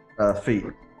 Feet.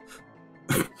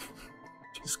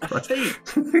 Jesus Christ.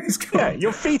 Yeah,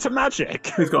 your feet are magic.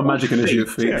 He's got a magic initiative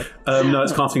feet. Yeah. No,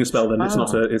 it's casting a spell then. It's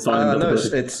not an No,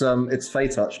 ability. it's Fey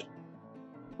touched.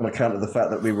 On account of the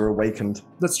fact that we were awakened.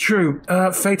 That's true.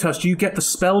 Fey Touch, do you get the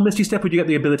spell Misty Step or do you get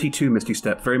the ability to Misty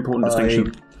Step? Very important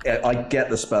distinction. I get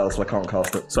the spell, so I can't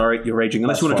cast it. Sorry, you're raging.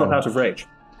 Unless you want to drop out of rage.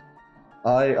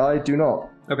 I do not.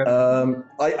 Okay. I'm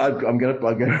gonna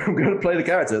play the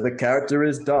character. The character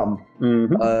is dumb. I'm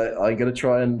gonna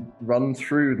try and run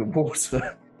through the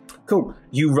water. Cool.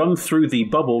 You run through the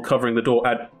bubble covering the door,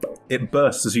 and it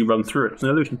bursts as you run through it. It's an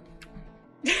illusion.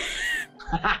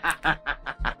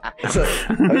 So,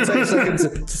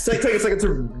 take a second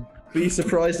to be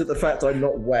surprised at the fact I'm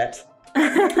not wet.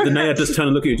 The Naya just turn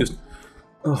and look at you, just.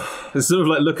 Oh, it's sort of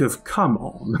like look of come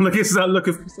on. Like it's that look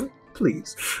of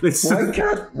please. It's,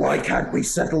 Why can't we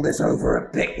settle this over a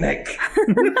picnic?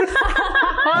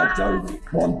 I don't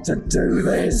want to do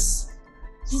this.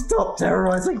 Stop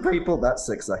terrorizing people. That's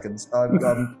 6 seconds. I'm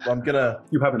gonna.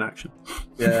 You have an action.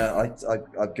 Yeah,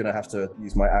 I'm gonna have to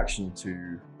use my action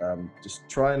to just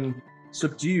try and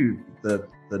subdue the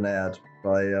Naiad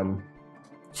by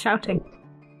Shouting.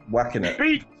 whacking it.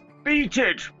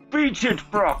 Beat it,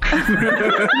 Brock.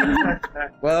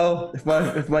 Well, if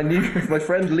my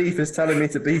friend Leaf is telling me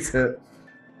to beat it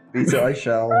I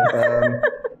shall.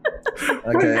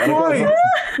 Okay.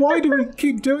 Why do we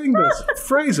keep doing this?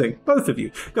 Phrasing, both of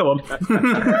you. Go on.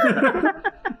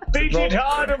 Beat it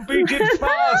hard and beat it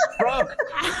fast, Brock.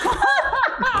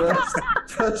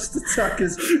 First attack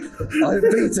is I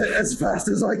beat it as fast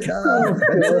as I can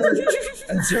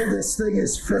until this thing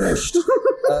is finished.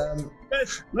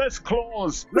 Less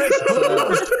claws.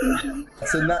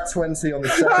 It's a nat 20 on the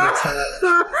second attack.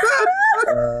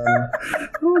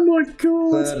 Oh my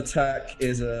god. Third attack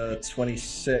is a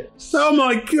 26. Oh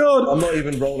my god. I'm not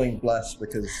even rolling bless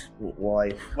because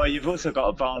why? Well, you've also got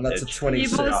And that's advantage. a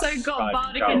 26. You've also got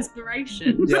bardic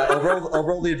inspiration. Yeah, I'll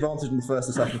roll the advantage in the first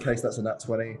attack in case that's a nat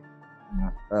 20.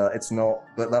 It's not,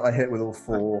 but that I hit with all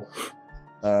 4.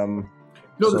 No,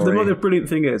 the brilliant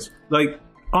thing is, like,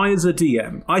 I as a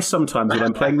DM, I sometimes when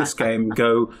I'm playing this game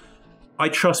go, I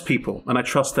trust people and I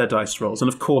trust their dice rolls, and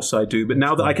of course I do, but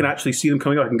now that I can actually see them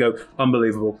coming up, I can go,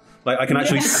 unbelievable. Like, I can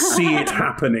actually see it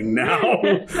happening now.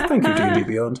 Thank you, D&D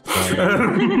Beyond.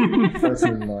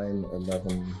 13, 9,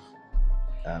 11,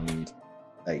 and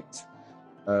 8.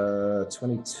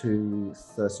 22,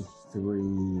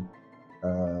 33,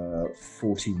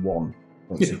 41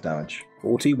 points of damage.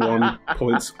 41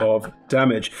 points of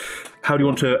damage. How do you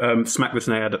want to smack this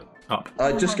Naiad up?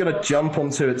 I'm just going to jump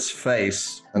onto its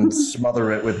face and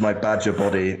smother it with my badger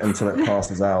body until it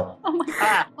passes out. Oh my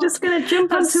god. Just gonna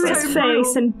jump onto its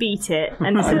face and beat it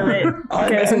until it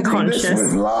goes unconscious. This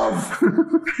with love.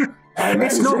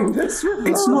 It's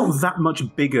not that much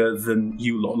bigger than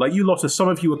you lot. Like, you lot, some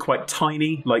of you are quite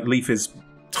tiny. Like, Leaf is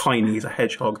tiny, he's a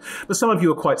hedgehog. But some of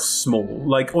you are quite small.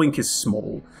 Like, Oink is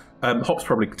small. Hop's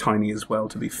probably tiny as well,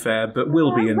 to be fair, but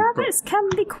will be in... Rabbits can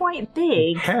be quite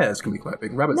big. Hares can be quite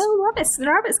big. Rabbits... No,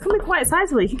 rabbits can be quite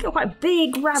sizable. You can get quite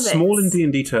big rabbits. Small in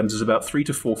D&D terms is about 3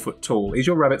 to 4 foot tall. Is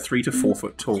your rabbit 3 to 4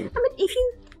 foot tall? I mean, if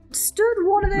you stood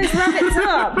one of those rabbits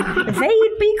up,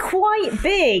 they'd be quite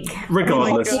big.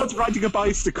 Regardless. I was riding a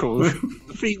bicycle. The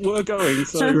feet were going,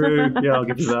 so... True. Yeah, I'll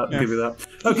give you that. I'll give you that.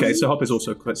 Okay, so Hop is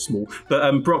also quite small.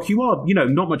 But Brock, you are,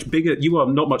 not much bigger, you are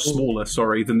not much smaller,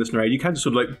 sorry, than this narrator. You can just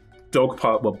sort of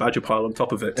badger pile on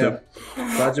top of it. Yeah.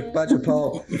 Badger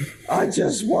pile. I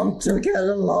just want to get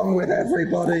along with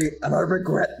everybody, and I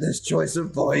regret this choice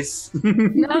of voice.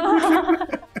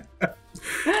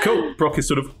 Cool. Brock is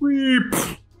sort of...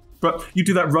 But you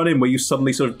do that run in where you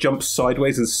suddenly sort of jump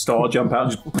sideways and star jump out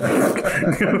and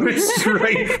just go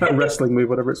straight, that wrestling move,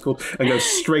 whatever it's called, and go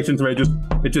straight into it.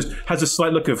 It just has a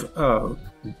slight look of, oh,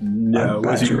 no. I'm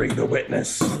badgering the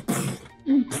witness.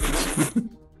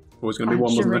 Always going to be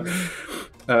one, wasn't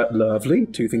it? Lovely.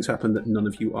 Two things happen that none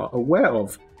of you are aware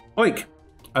of. Oink.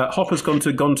 Hopper's gone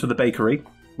to the bakery,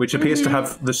 which appears to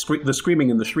have the screaming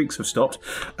and the shrieks have stopped.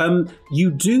 You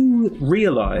do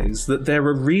realise that there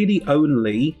are really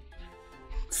only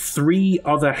 3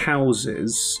 other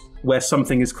houses where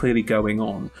something is clearly going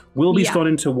on. Wilby's gone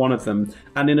into one of them,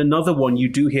 and in another one you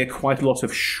do hear quite a lot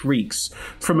of shrieks.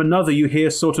 From another you hear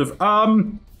sort of,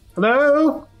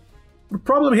 hello?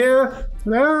 Problem here?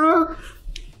 Hello?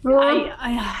 Hello?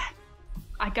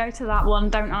 I go to that one,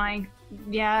 don't I?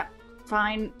 Yeah,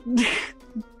 fine.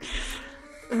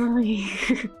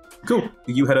 Cool.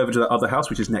 You head over to that other house,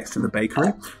 which is next to the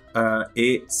bakery.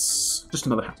 It's just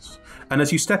another house. And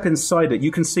as you step inside it,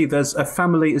 you can see there's a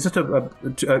family, it's just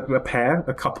a pair,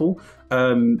 a couple,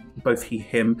 both he,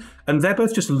 him, and they're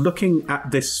both just looking at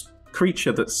this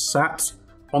creature that's sat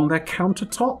on their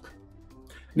countertop.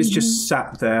 And it's just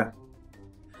sat there.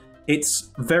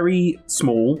 It's very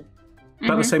small,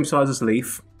 about the same size as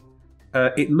Leaf.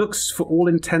 It looks, for all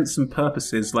intents and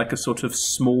purposes, like a sort of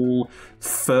small,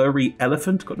 furry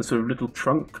elephant. Got this sort of little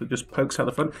trunk that just pokes out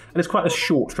the front. And it's quite a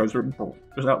short trunk,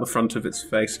 just out the front of its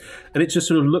face. And it just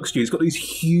sort of looks at you. It's got these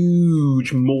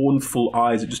huge, mournful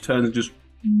eyes. It just turns and just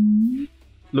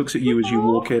looks at you as you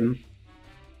walk in.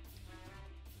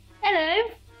 Hello.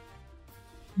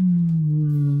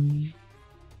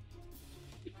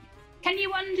 Can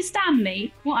you understand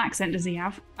me? What accent does he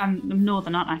have? I'm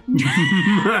northern, aren't I?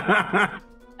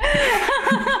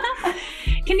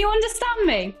 Can you understand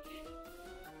me?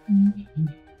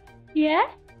 Yeah?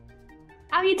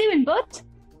 How you doing, bud?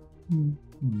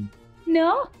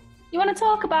 No? You want to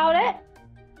talk about it?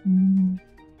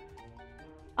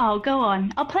 Oh, go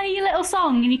on. I'll play you a little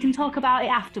song and you can talk about it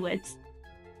afterwards.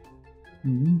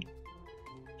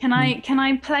 Can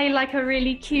I play like a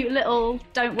really cute little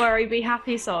 "Don't Worry, Be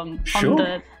Happy" song on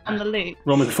the loop?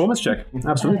 Roll me a performance check.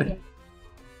 Absolutely. Okay.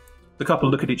 The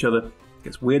couple look at each other. It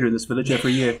gets weirder in this village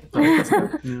every year. Yeah. A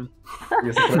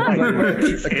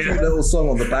cute little song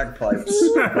on the bagpipes.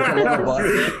 It's a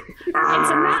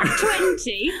nat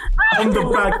 20. On the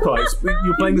bagpipes.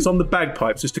 You're playing this on the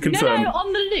bagpipes, just to confirm. No,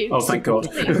 on the loop. Oh, thank God.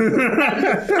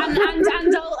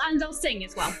 and I'll sing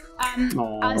as well.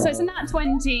 So it's a nat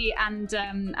 20 and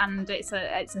it's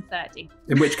a 30.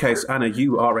 In which case, Anna,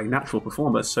 you are a natural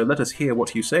performer, so let us hear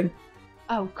what you sing.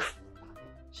 Oh,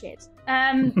 shit.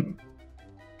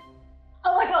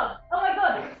 Oh my god!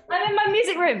 I'm in my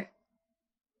music room.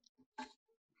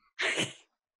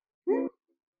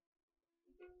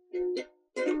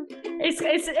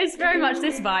 It's very much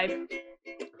this vibe.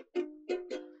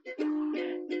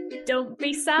 Don't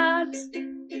be sad.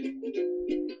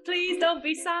 Please don't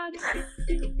be sad.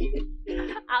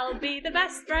 I'll be the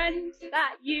best friend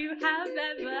that you have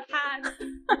ever had.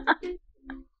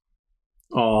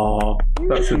 Aw,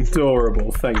 that's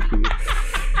adorable. Thank you.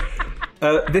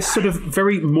 This sort of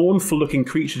very mournful-looking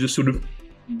creature just sort of...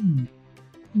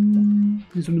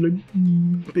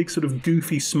 big sort of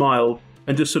goofy smile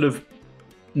and just sort of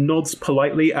nods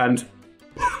politely and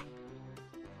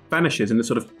vanishes in a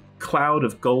sort of cloud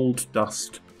of gold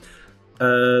dust.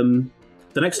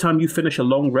 The next time you finish a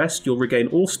long rest, you'll regain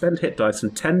all spent hit dice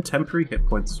and 10 temporary hit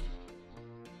points.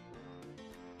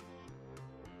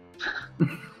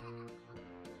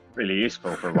 Really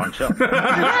useful for a one shot.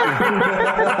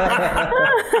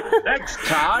 Next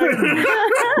time.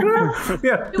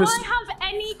 Yeah. Do I have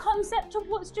any concept of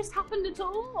what's just happened at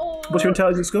all? Or... What's your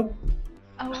intelligence score?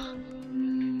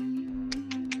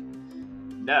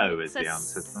 No is the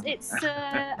answer. It's it's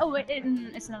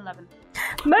an 11.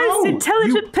 Most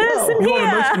intelligent person You are the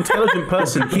here. most intelligent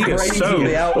person here, so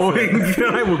Crazy outfit.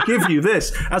 I will give you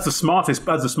this as the smartest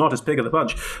pig of the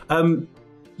bunch.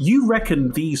 You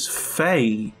reckon these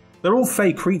Fae They're all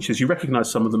fey creatures. You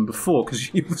recognise some of them before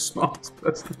because you're the smartest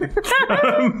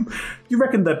person. You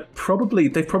reckon they've probably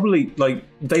like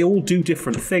they all do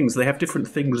different things. They have different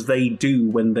things they do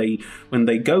when they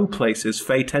go places.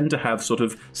 Fey tend to have sort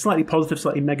of slightly positive,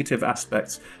 slightly negative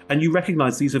aspects, and you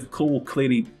recognise these have all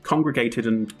clearly congregated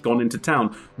and gone into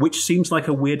town, which seems like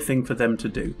a weird thing for them to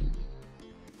do.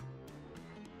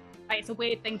 It's a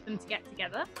weird thing for them to get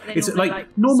together. It's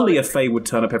normally a Fae would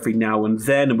turn up every now and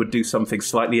then and would do something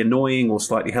slightly annoying or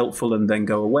slightly helpful and then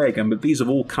go away again. But these have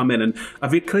all come in and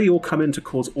have clearly all come in to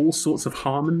cause all sorts of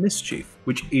harm and mischief,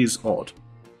 which is odd.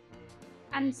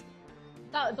 And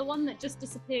the one that just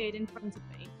disappeared in front of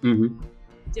me,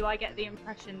 do I get the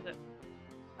impression that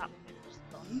one is just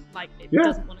gone? Like, it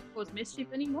doesn't want to cause mischief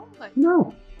anymore? Like...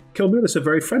 No. Kilmulis are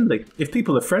very friendly. If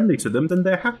people are friendly to them, then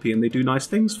they're happy and they do nice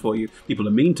things for you. People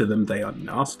are mean to them, they are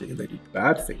nasty and they do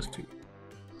bad things to you.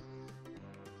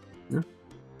 Yeah.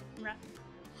 Right.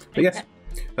 But yes,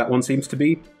 that one seems to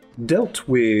be dealt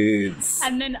with.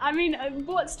 And then, I mean,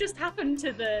 what's just happened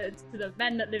to the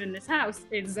men that live in this house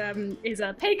is a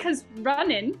pig has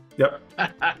run in. Yep.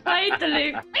 Played the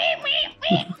lute.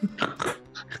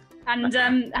 And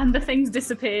the thing's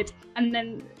disappeared. And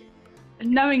then,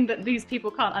 knowing that these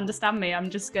people can't understand me, I'm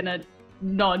just gonna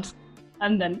nod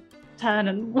and then turn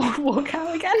and walk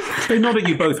out again. They nod at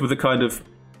you both with a kind of,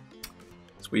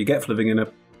 that's what you get for living in a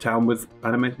town with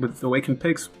awakened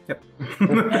pigs. Yep.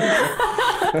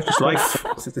 This is life.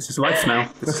 This is life now.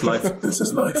 This is life. This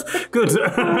is life. Good.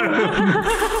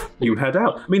 You head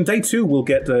out. I mean, they too will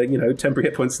get temporary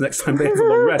hit points next time they have a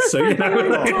long rest. So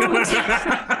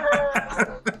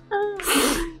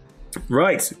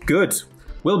Right. Good.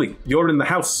 Wilby, you're in the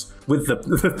house with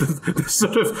the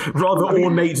sort of rather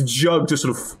ornate jug just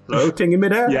sort of floating in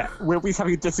midair. Yeah, Wilby's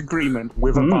having a disagreement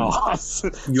with a vase.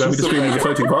 You have a disagreement with a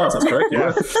floating vase, that's correct.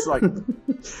 Yeah, it's like...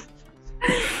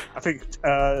 I think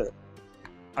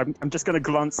I'm just going to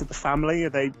glance at the family.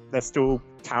 They're still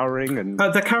cowering and...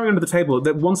 they're cowering under the table.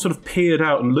 One sort of peered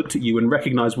out and looked at you and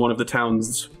recognised one of the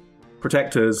town's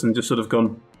protectors and just sort of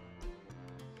gone...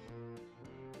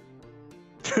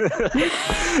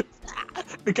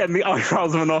 Again, the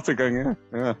eyebrows of an otter going,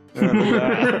 weird, eh?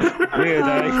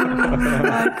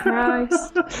 Oh,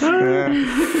 Christ.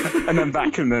 And then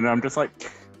back and then I'm just like,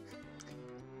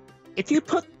 if you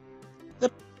put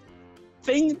the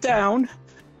thing down,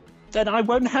 then I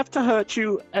won't have to hurt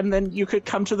you, and then you could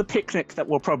come to the picnic that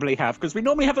we'll probably have, because we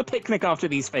normally have a picnic after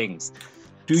these things.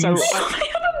 Do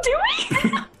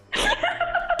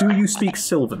you speak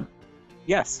Sylvan?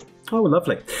 Yes. Oh,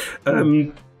 lovely.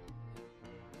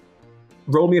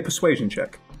 Roll me a persuasion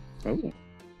check. Oh.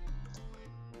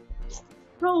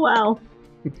 Roll well.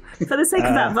 For the sake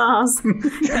of that vase.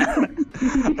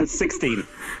 That's 16.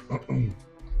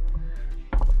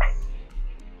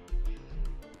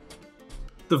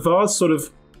 The vase sort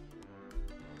of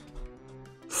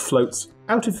floats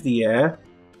out of the air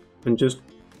and just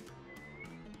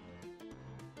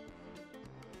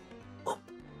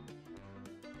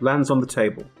lands on the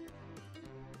table.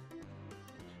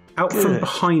 Out from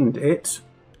behind it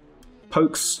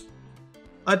pokes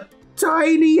a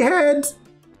tiny head.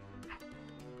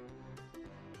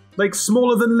 Like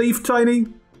smaller than Leaf tiny.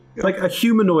 Like a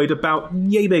humanoid about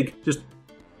yay big. Just...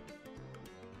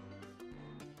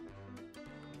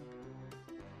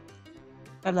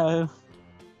 Hello.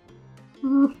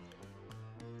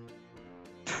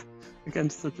 Again,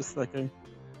 so just like a...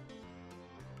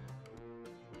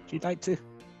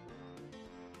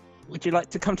 Would you like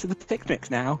to come to the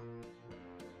picnic now?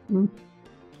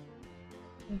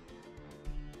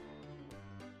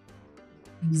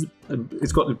 It's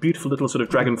got beautiful little sort of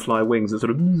dragonfly wings that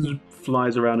sort of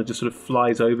flies around and just sort of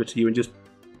flies over to you and just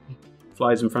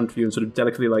flies in front of you and sort of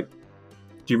delicately like...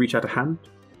 Do you reach out a hand?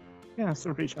 Yeah,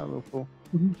 sort of reach out a little for.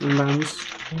 And lands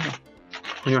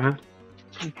on your hand.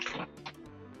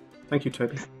 Thank you,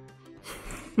 Toby.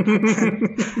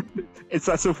 It's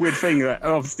that sort of weird thing that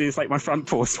obviously it's like my front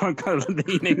paw, so I'm kind of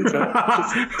leaning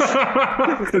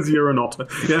because you're an otter.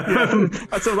 Yeah. I'm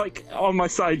sort of like on my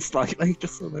side slightly,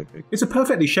 just sort of. It's a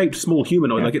perfectly shaped small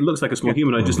humanoid. Like it looks like a small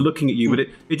humanoid, just looking at you, but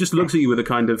it just looks at you with a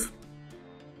kind of.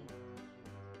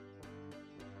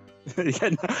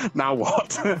 Yeah, now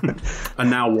what? And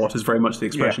now what is very much the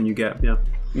expression you get. Yeah.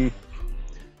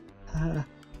 I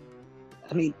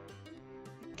mean,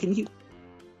 can you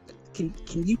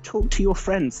talk to your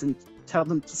friends and tell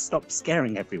them to stop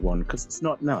scaring everyone, because it's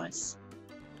not nice?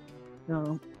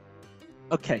 No.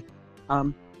 Okay.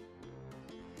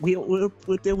 We'll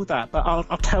deal with that, but I'll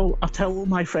tell all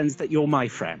my friends that you're my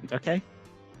friend. Okay.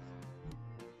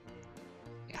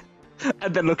 Yeah.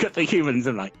 And then look at the humans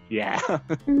and like, yeah.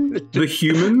 The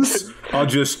humans are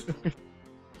just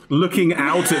looking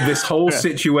out at this whole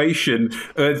situation.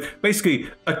 Basically,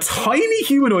 a tiny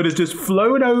humanoid has just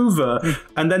flown over,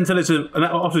 and then and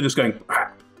after just going.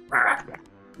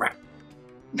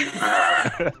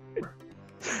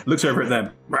 Looks over at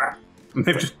them. And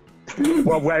they've just.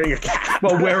 While wearing a cap.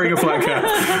 While wearing a flat cap.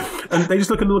 And they just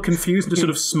look a little confused and just sort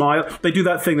of smile. They do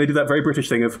that very British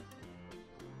thing of.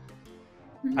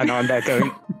 And I'm there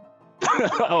going.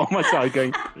 On my side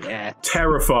going, yeah.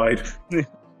 Terrified.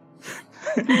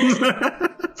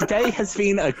 Today has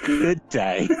been a good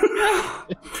day.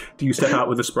 Do you step out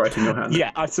with a sprite in your hand?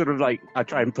 Yeah, I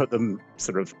try and put them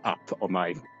sort of up on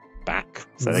my back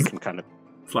so they can kind of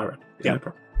fly around. Yeah, no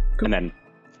problem. Cool. And then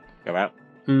go out.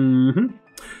 Mm-hmm.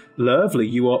 Lovely.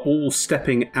 You are all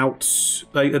stepping out.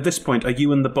 At this point, are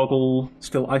you and the Boggle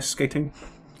still ice skating?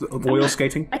 Oil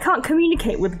skating? I can't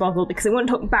communicate with Boggle because it won't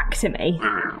talk back to me.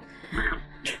 Can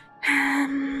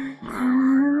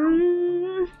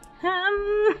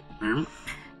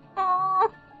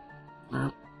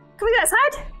we go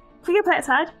outside? Can we go play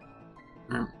outside?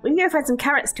 We can go find some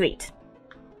carrots to eat.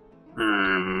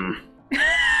 I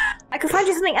can find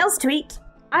you something else to eat.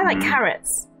 I like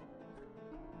carrots.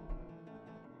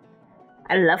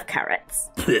 I love carrots.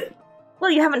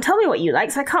 Well, you haven't told me what you like,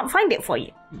 so I can't find it for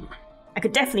you. I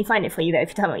could definitely find it for you, though, if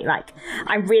you tell me what you like.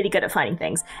 I'm really good at finding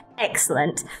things.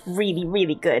 Excellent. Really,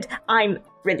 really good. I'm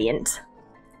brilliant.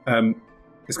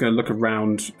 It's going to look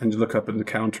around and look up at the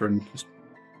counter and just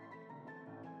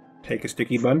take a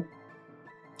sticky bun.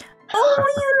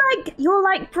 Oh, you're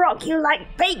like Brock. You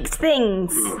like baked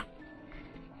things. Do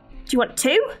you want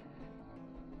two?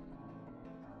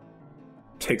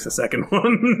 Takes a second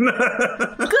one.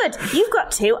 Good. You've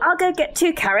got two. I'll go get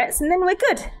 2 carrots, and then we're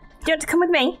good. Do you want to come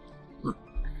with me?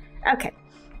 Okay.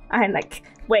 I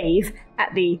wave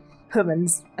at the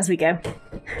humans as we go.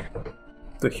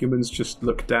 The humans just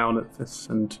look down at this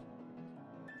and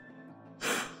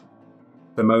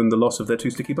bemoan the loss of their 2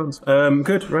 sticky buns.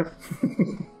 Good, right?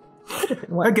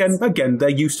 Again, they're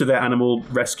used to their animal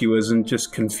rescuers and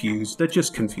just confused. They're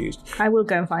just confused. I will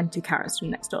go and find 2 carrots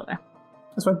from next door, though.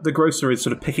 That's fine. The grocer is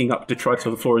sort of picking up detritus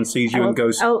on the floor and sees you and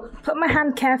goes... I'll put my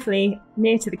hand carefully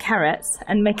near to the carrots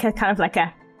and make a kind of like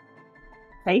a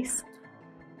face.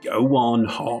 Go on,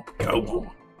 Hop. Go on.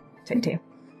 Take 2.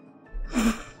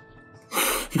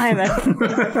 I'm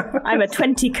a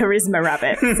 20 charisma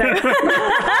rabbit. So.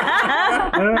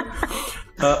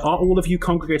 Are all of you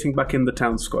congregating back in the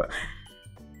town square?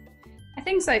 I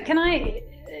think so. Can I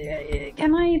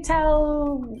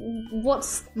tell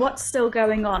what's still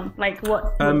going on? Like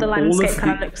what the landscape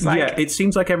kind of looks like? Yeah, it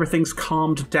seems like everything's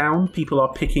calmed down. People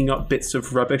are picking up bits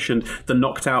of rubbish, and the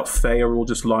knocked out Fae are all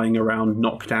just lying around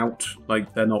knocked out.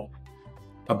 Like they're not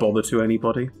a bother to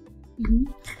anybody. Mm-hmm.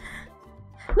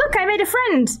 Look, I made a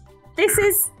friend. This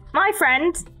is my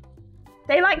friend.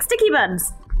 They like sticky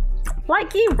buns.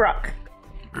 Like you, Brock.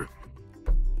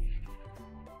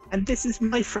 And this is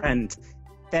my friend.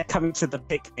 They're coming to the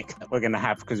picnic that we're going to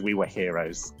have because we were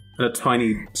heroes. And a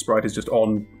tiny sprite is just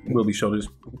on Wilby's shoulders.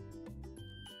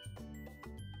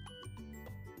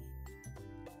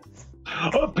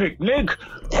 A picnic?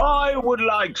 I would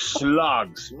like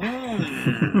slugs.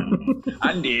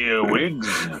 And earwigs.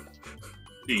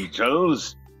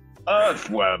 Beetles.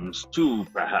 Earthworms, too,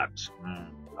 perhaps.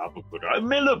 Have a good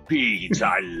millipedes.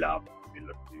 I love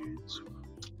millipedes.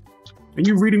 Are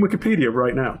you reading Wikipedia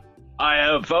right now? I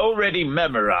have already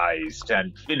memorized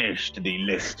and finished the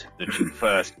list that you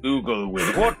first Google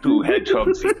with what do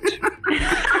hedgehogs eat.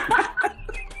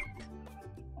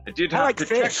 I did have to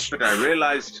check, but I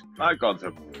realized I got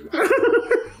them.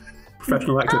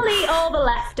 Professional actor. I'll eat all the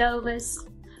leftovers.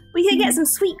 We could get some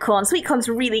sweet corn. Sweet corn's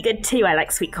really good too. I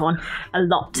like sweet corn a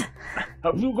lot.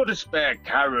 Have you got a spare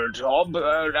carrot, Hob?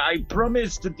 I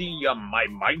promised my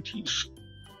mighty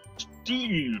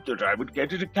steed that I would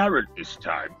get it a carrot this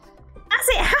time. As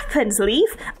it happens,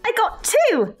 Leaf, I got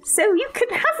 2, so you can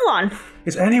have one.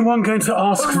 Is anyone going to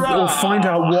ask or find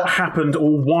out what happened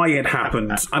or why it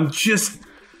happened?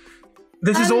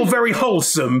 This is all very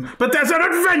wholesome, but there's an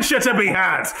adventure to be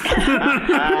had!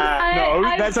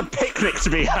 There's a picnic to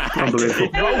be had. Unbelievable.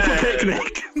 Go for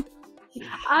picnic.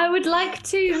 I would like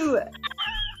to...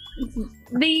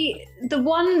 The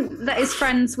one that is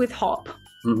friends with Hop.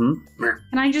 Mm-hmm.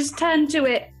 Can I just turn to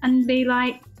it and be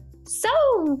like, so,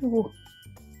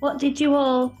 what did you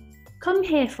all come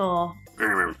here for?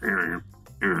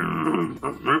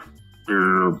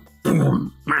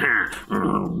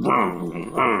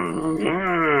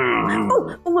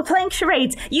 Oh, we're playing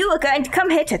charades. You are going to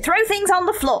come here to throw things on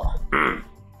the floor.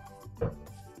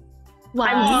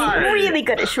 I'm really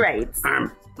good at charades.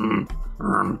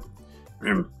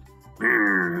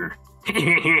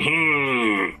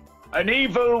 An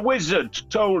evil wizard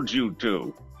told you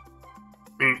to.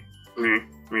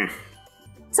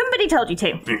 Somebody told you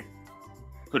to.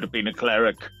 Could have been a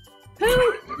cleric.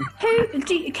 Who?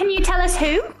 Can you tell us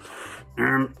who?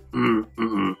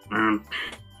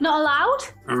 Not allowed?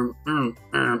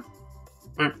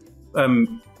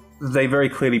 They very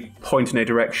clearly point in a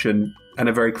direction and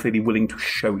are very clearly willing to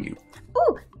show you.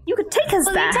 Ooh, you could take us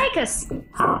Will there. you take us?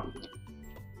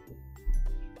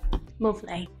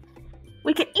 Lovely.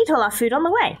 We can eat all our food on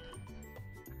the way.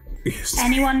 Yes.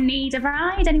 Anyone need a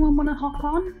ride? Anyone want to hop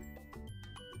on?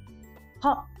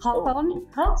 Hop on?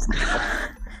 Hop?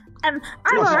 I'm If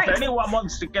alright. anyone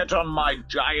wants to get on my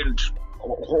giant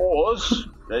horse,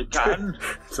 they can.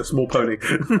 It's a small pony.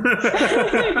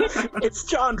 It's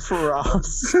giant for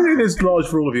us. It is large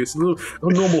for all of you. It's a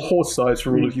normal horse size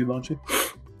for all of you, largely.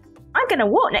 I'm gonna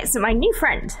walk next to my new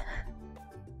friend.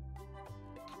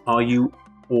 Are you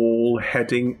all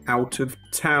heading out of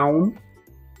town?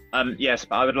 Yes,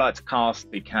 but I would like to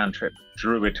cast the cantrip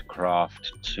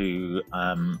Druidcraft to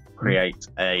create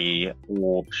a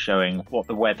orb showing what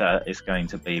the weather is going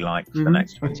to be like for the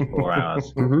next 24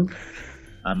 hours.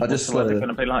 What's the weather going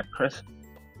to be like, Chris?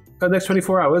 Next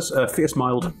 24 hours, fierce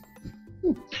mild.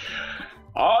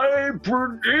 I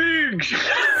predict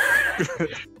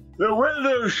the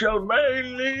weather shall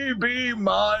mainly be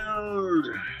mild.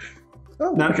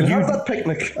 Oh, Now, we can you- have that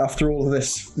picnic after all of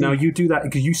this. Now, you do that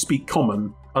because you speak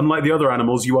common. Unlike the other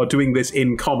animals, you are doing this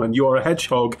in common. You are a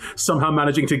hedgehog, somehow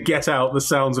managing to get out the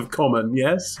sounds of common,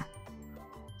 yes?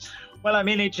 Well, I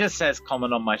mean, it just says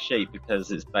common on my sheet because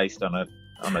it's based on a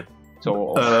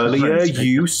tour. Earlier,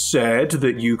 you said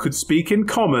that you could speak in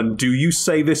common. Do you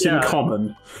say this in Yeah.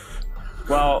 common?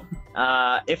 Well,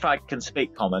 if I can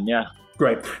speak common, yeah.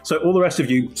 Great. So all the rest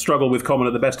of you struggle with common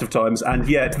at the best of times, and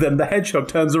yet then the hedgehog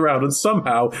turns around and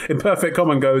somehow, in perfect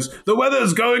common, goes, "The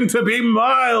weather's going to be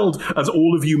mild!" as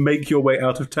all of you make your way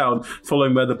out of town,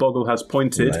 following where the Boggle has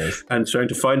pointed, Nice. and trying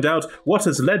to find out what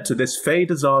has led to this fey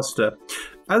disaster.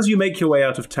 As you make your way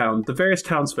out of town, the various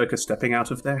townsfolk are stepping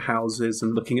out of their houses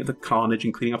and looking at the carnage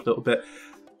and cleaning up a little bit,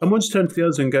 and one just turns to the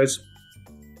others and goes,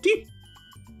 Do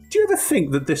you ever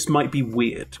think that this might be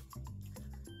weird?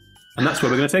 And that's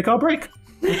where we're going to take our break.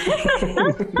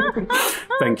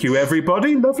 Thank you,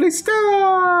 everybody. Lovely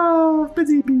stuff.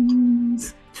 Busy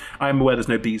bees. I am aware there's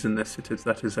no bees in this.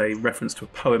 That is a reference to a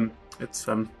poem. It's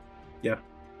yeah.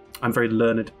 I'm very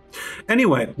learned.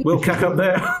 Anyway, we'll catch up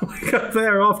there.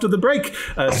 After the break.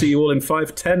 See you all in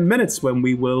 5-10 minutes when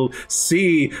we will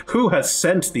see who has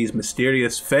sent these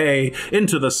mysterious fae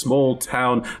into the small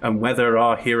town and whether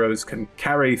our heroes can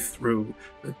carry through.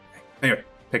 Anyway,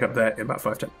 pick up there in about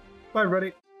 5-10. Bye,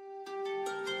 everybody.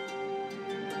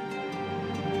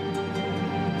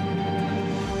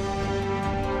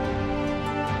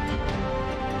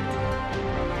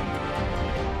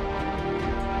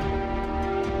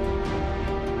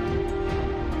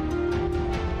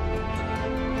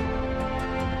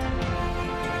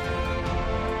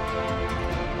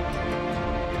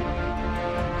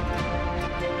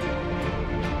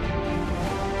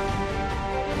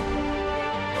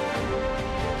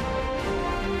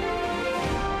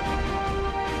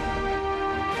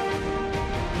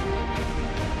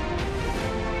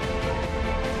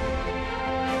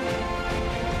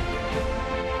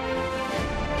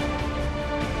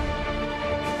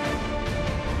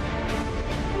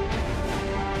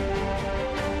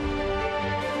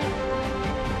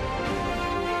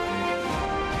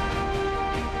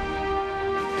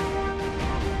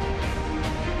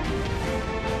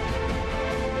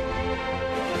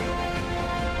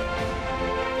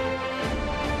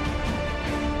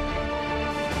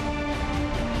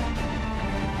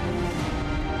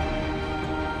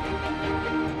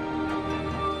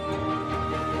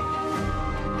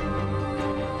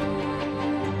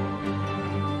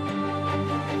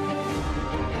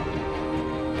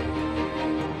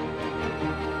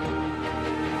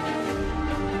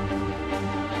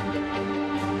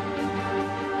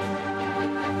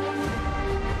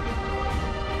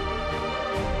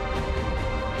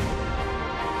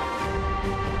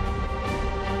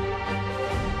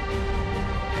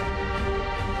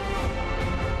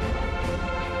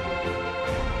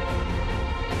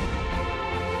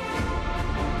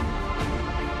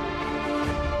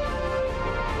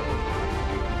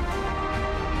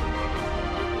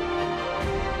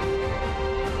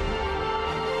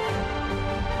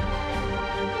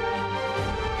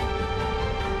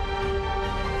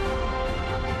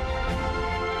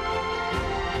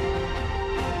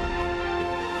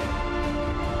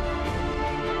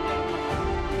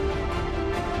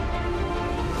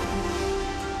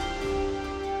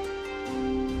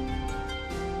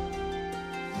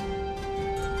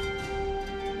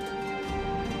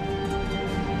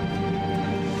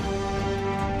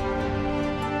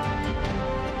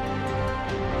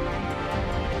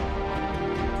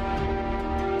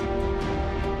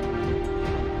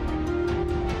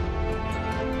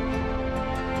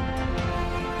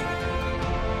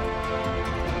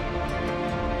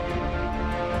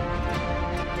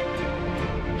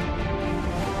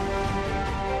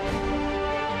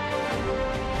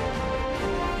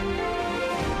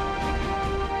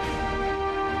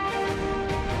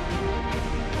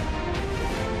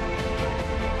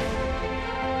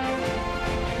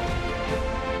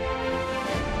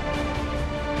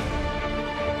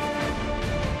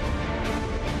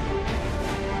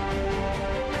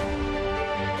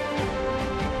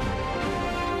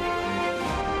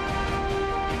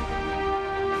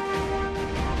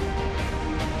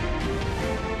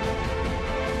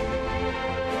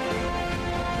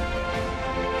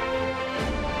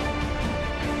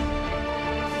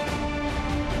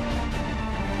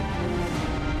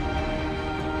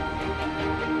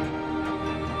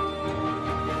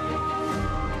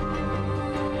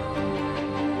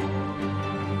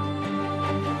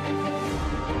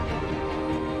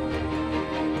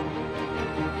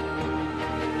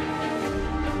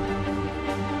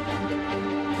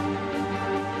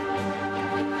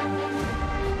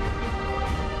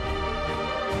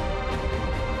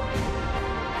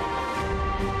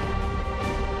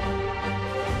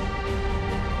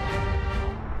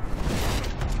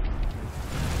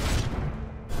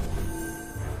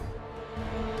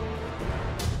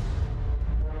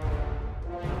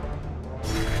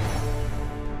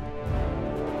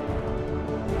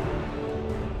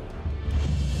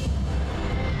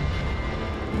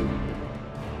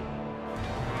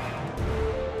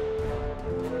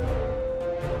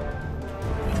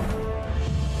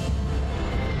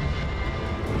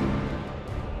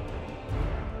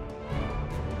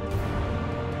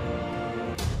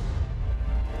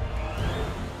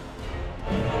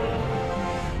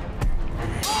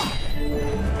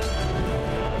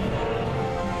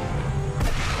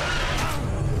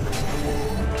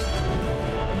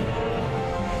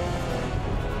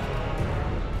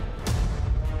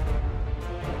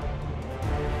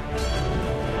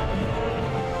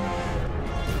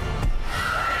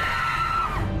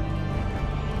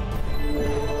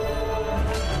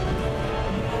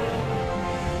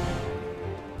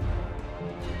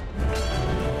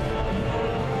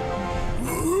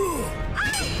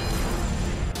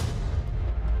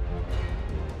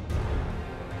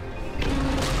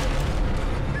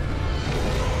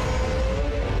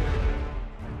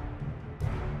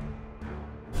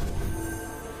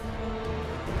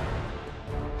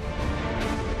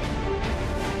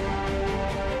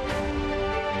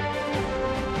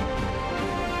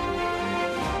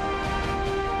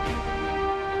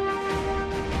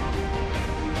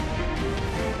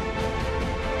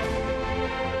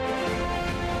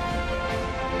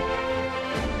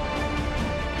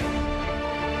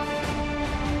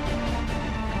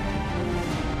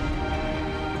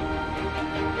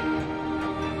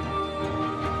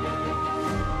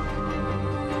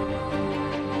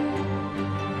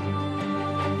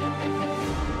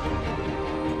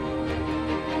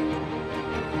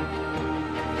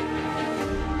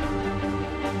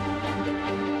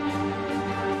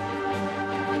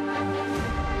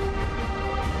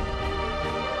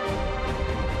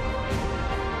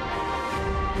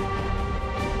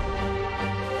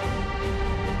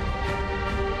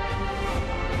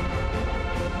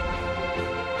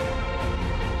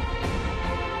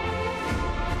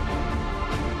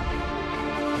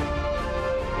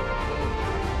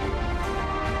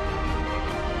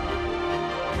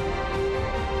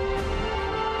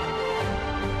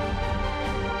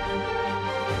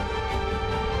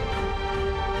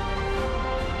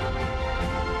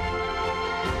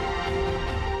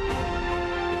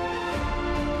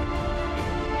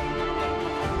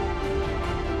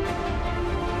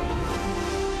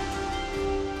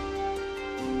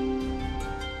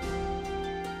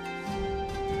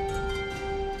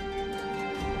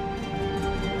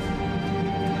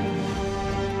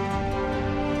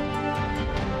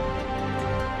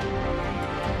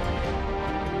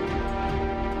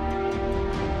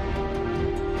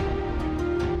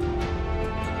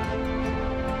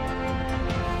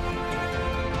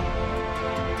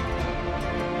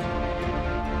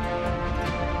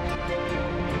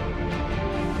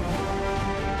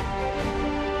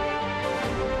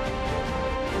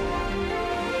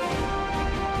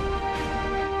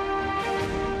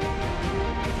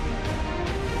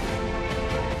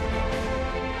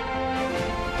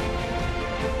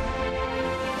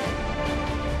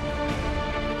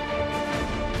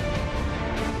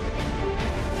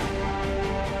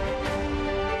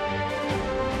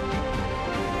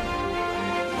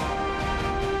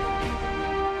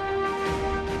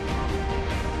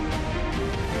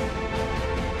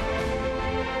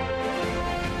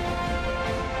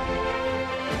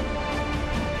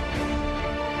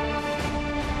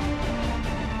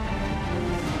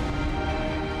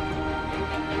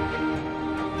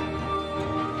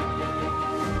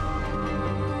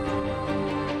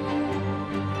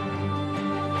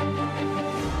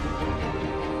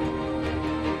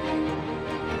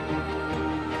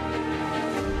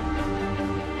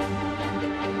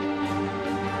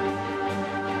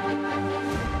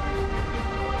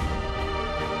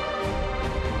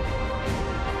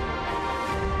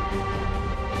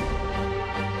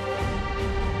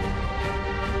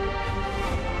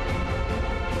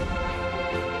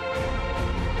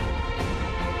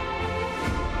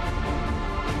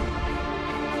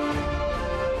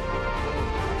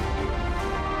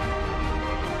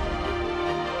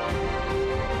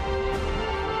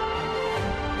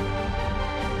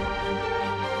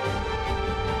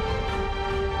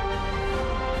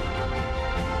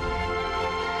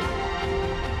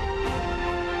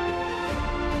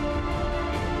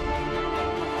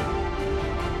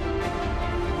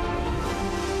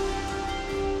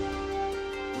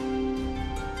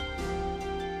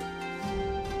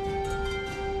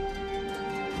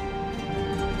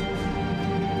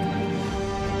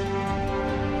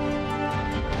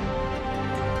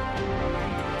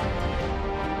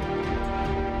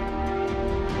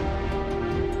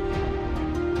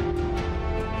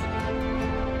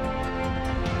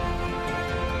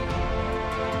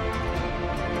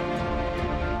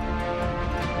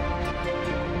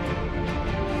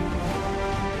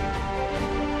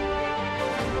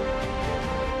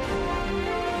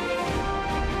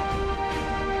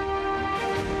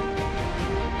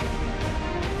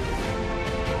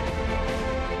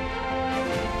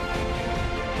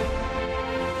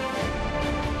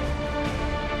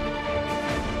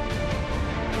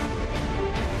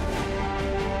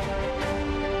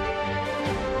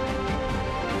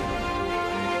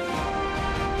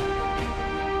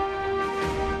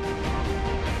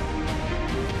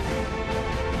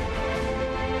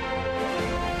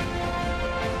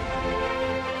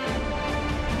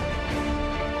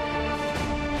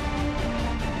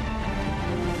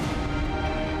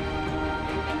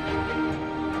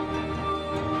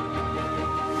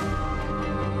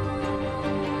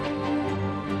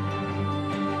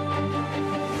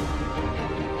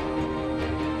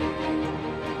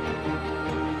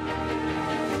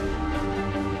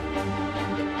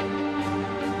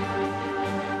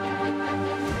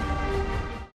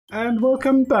 And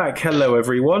welcome back, hello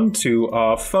everyone, to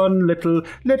our fun little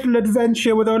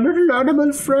adventure with our little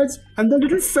animal friends and the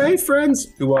little fae friends,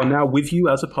 who are now with you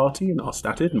as a party and are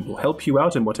statted and will help you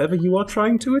out in whatever you are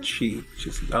trying to achieve, which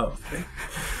is lovely.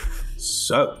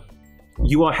 So,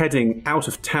 you are heading out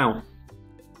of town.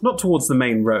 Not towards the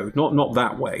main road, not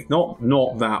that way, not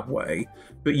that way,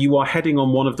 but you are heading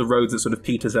on one of the roads that sort of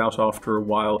peters out after a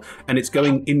while, and it's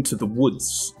going into the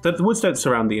woods. The woods don't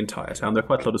surround the entire town. There are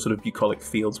quite a lot of sort of bucolic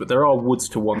fields, but there are woods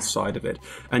to one side of it,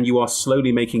 and you are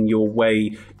slowly making your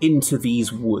way into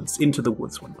these woods, into the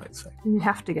woods, one might say. You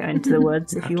have to go into the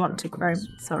woods if you want to grow.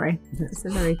 Sorry, it's a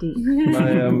very deep.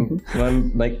 Can I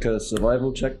make a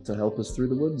survival check to help us through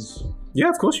the woods? Yeah,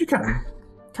 of course you can.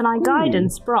 Can I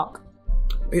guidance, Brock?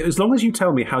 As long as you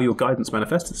tell me how your guidance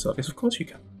manifests itself, yes, of course you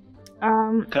can.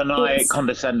 Can I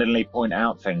condescendingly point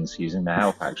out things using the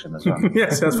help action as well?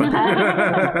 Yes, that's fine.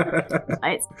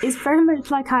 It's very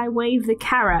much like I wave the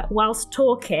carrot whilst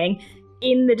talking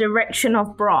in the direction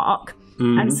of Brock,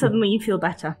 and suddenly you feel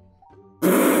better.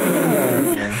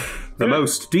 The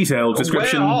most detailed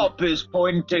description. Where up is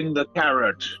pointing the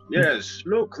carrot. Yes,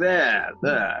 look there.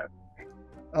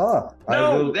 Ah,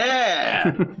 No,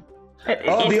 there.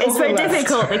 It's very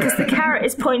difficult because the carrot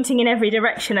is pointing in every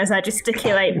direction as I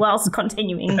gesticulate whilst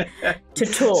continuing to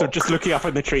talk. So just looking up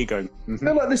at the tree going, I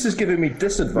feel like this is giving me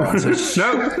disadvantage.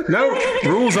 No,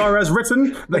 rules are as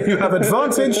written, that you have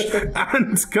advantage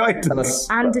and guidance.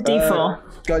 And a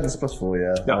D4. Guidance +4,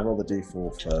 yeah. Yeah. I'll roll the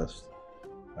D4 first.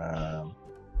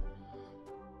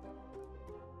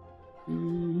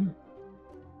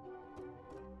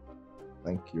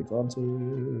 Thank you,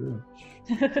 advantage.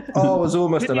 Oh, it was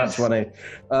almost a nat 20.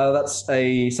 That's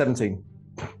a 17.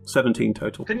 17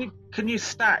 total. Can you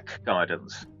stack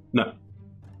guidance? No.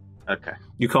 Okay.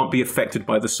 You can't be affected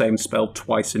by the same spell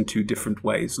twice in two different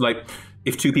ways. Like,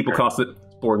 if two people cast it,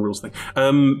 boring rules thing.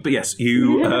 But yes,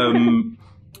 you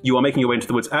you are making your way into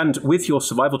the woods, and with your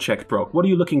survival check, Brock, what are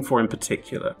you looking for in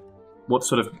particular? What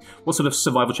sort of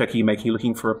survival check are you making? Are you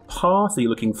looking for a path? Are you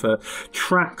looking for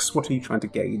tracks? What are you trying to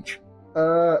gauge?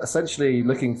 Essentially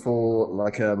looking for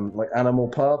like animal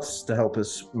paths to help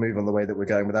us move on the way that we're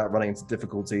going without running into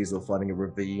difficulties or finding a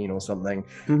ravine or something,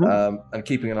 and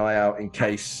keeping an eye out in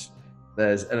case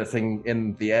there's anything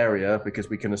in the area, because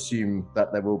we can assume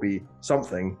that there will be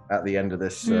something at the end of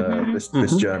this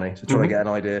this journey. So trying to get an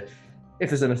idea if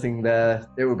there's anything there.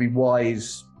 It would be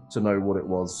wise to know what it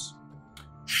was.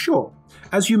 Sure.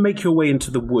 As you make your way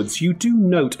into the woods, you do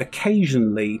note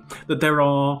occasionally that there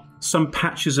are some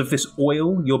patches of this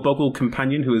oil. Your boggle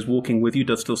companion who is walking with you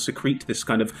does still secrete this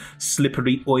kind of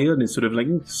slippery oil and is sort of like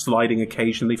sliding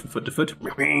occasionally from foot to foot.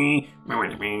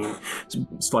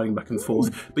 Sliding back and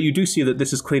forth. But you do see that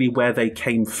this is clearly where they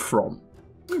came from.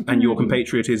 And your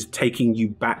compatriot is taking you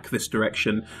back this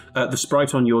direction. The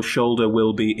sprite on your shoulder,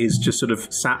 Wilby, is just sort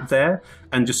of sat there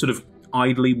and just sort of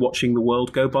idly watching the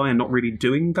world go by and not really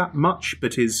doing that much,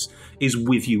 but is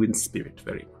with you in spirit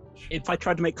very much. if I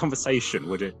tried to make conversation,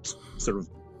 would it sort of,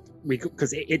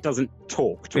 because it doesn't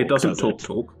talk. It doesn't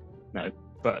talk. No,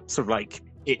 but sort of like,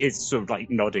 it is sort of like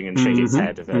nodding and shaking its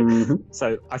head.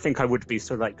 So I think I would be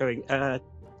sort of like going,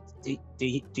 do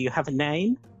you have a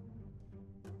name?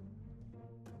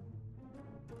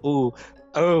 Oh,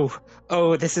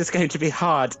 this is going to be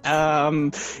hard.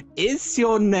 Is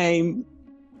your name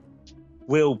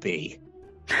Wilby?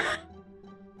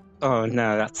 Oh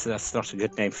no, that's not a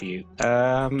good name for you.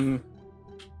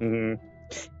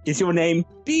 Is your name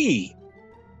B?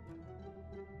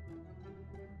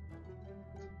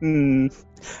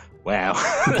 Well.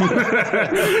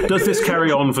 Does this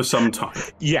carry on for some time?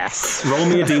 Yes. Roll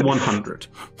me a D100.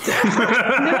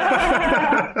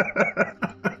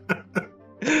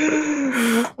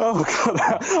 Oh god,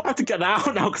 I have to get that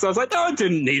out now because I was like, no, I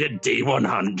didn't need a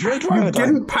D100. You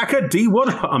didn't pack a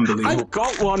D100. Unbelievable. I've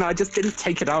got one, I just didn't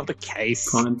take it out of the case.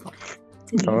 Fine.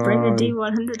 Did you bring a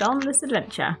D100 on this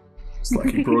adventure? It's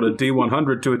like you brought a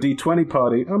D100 to a D20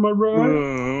 party. Am I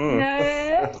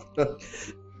right?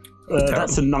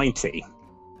 That's a 90.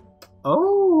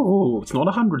 Oh, it's not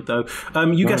 100 though.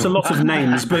 You guess a lot of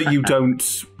names, but you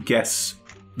don't guess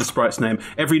the sprite's name.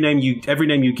 Every name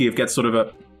you give gets sort of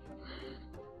a.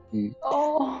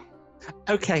 Oh.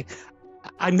 Okay,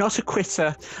 I'm not a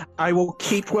quitter. I will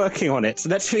keep working on it. So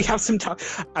let's really have some time.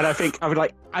 And I think I would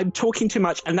like, I'm talking too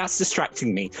much and that's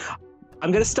distracting me. I'm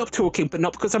going to stop talking, but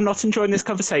not because I'm not enjoying this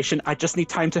conversation. I just need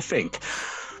time to think.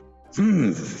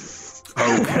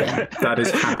 Okay, that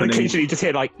is happening. Occasionally you just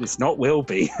hear like, it's not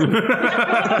Wilby.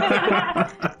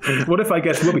 What if I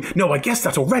guess Wilby? No, I guessed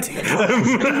that already.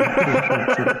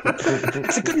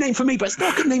 It's a good name for me, but it's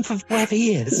not a good name for wherever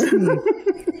he is.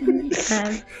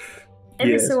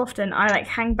 every Yes. so often I like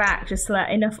hang back just to let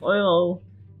enough oil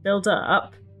build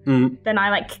up. Then I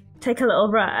like take a little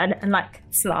run and like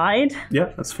slide.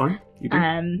 Yeah, that's fine. You do.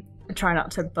 And try not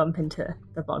to bump into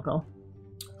the boggle.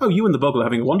 Oh, you and the boggle are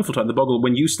having a wonderful time. The boggle,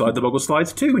 when you slide, the boggle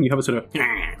slides too, and you have a sort of... You're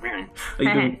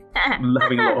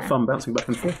having a lot of fun bouncing back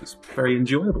and forth. It's very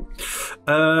enjoyable. Can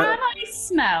I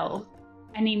smell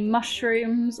any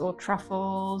mushrooms or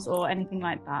truffles or anything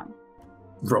like that?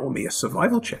 Roll me a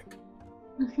survival check.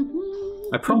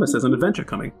 I promise there's an adventure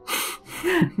coming.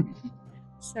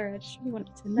 Sorry, I just really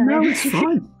wanted to know. No, it's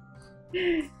fine.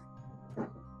 It's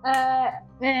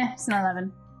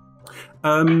an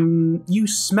 11. You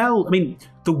smell... I mean,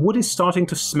 the wood is starting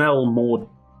to smell more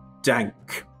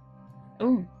dank.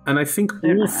 Ooh. And I think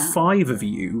all 5 of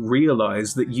you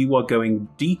realise that you are going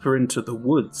deeper into the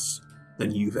woods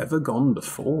than you've ever gone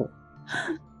before.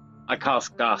 I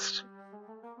cast Gust.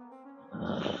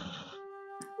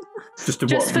 Just For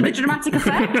the dramatic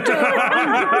effect?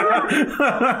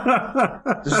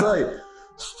 Just like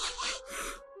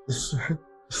there's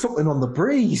something on the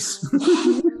breeze.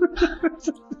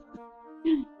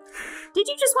 Did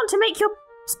you just want to make your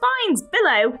spines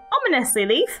billow ominously,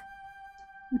 Leaf?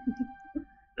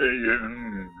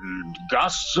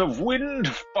 Gusts of wind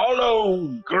follow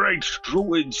great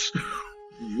druids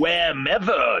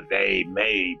wherever they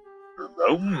may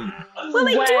roam. Well,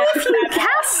 they do if you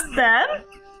cast them.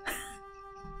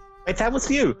 Wait, that was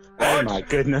you. Oh my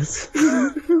goodness.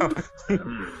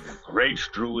 Great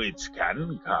druids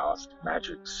can cast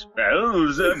magic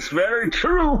spells. That's very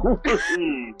true.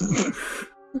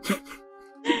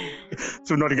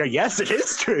 So not to go, yes, it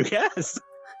is true, yes.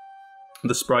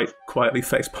 The sprite quietly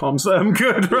face palms.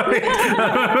 Good, right?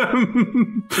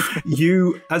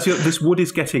 This wood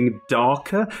is getting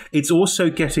darker, it's also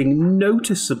getting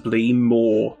noticeably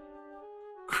more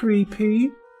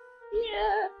creepy.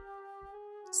 Yeah.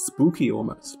 Spooky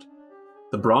almost.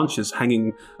 The branches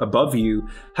hanging above you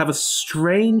have a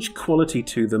strange quality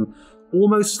to them,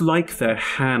 almost like their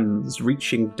hands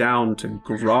reaching down to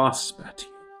grasp at you.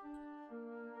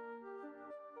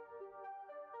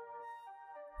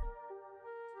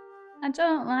 I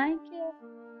don't like it.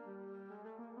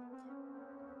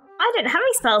 I don't have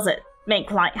any spells that make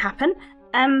light happen.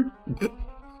 I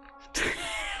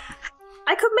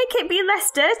could make it be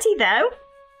less dirty, though.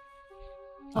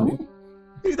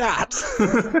 Do that.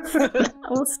 I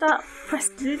will start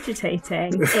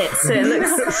prestidigitating it so it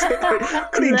looks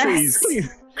Clean less trees. Clean.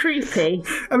 creepy.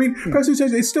 I mean,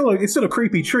 prestidigitation, it's still a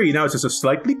creepy tree. Now it's just a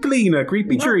slightly cleaner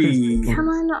creepy tree. Can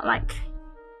I not like?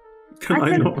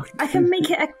 I can make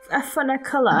it a funner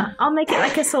colour. I'll make it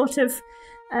like a sort of.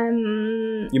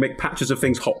 You make patches of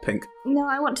things hot pink. No,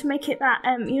 I want to make it that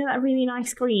that really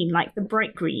nice green, like the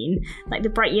bright green, like the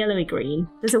bright yellowy green.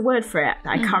 There's a word for it.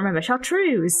 I can't remember.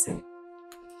 Chartreuse.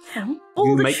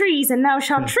 All the trees are now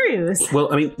chartreuse.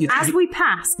 Well, I mean, as we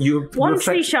pass, one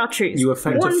tree chartreuse. You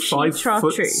affect one a sheep 5-foot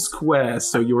chartreuse. square,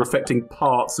 so you're affecting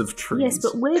parts of trees. Yes,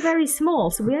 but we're very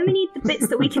small, so we only need the bits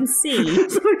that we can see.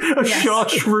 A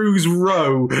chartreuse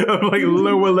row of like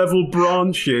lower level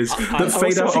branches that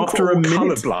fade out after a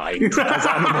minute. Colorblind.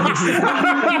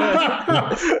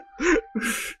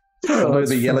 Follow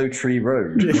the yellow tree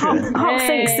road. Hop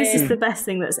thinks this is the best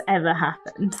thing that's ever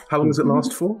happened. How long does it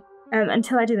last for?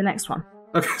 Until I do the next one.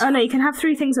 Okay. Oh no, you can have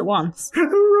 3 things at once. A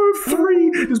row of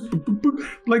 3, just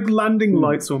like landing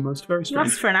lights almost. Very strange.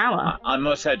 Lasts for an hour. I'm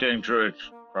also doing Druid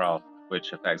Craft,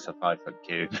 which affects a 5-foot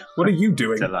cube. What are you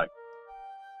doing? So, like,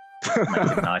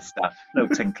 making nice stuff.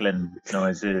 Little tinkling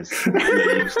noises.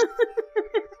 Leaves.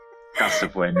 Gust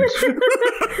of wind.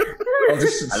 I'll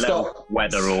just A little stop.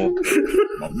 weather orb.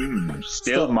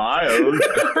 Still mild.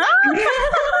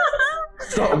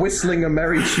 Start whistling a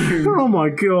merry tune. Oh my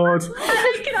god.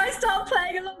 Can I start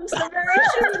playing along to the very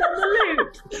tune on the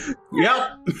lute?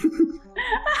 Yep.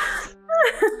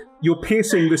 You're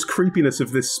piercing this creepiness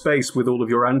of this space with all of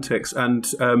your antics, and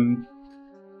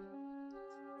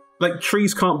like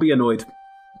trees can't be annoyed,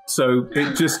 so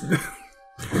it just.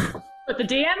 But the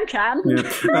DM can. Yeah.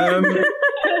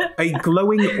 A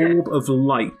glowing orb of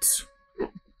light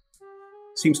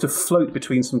seems to float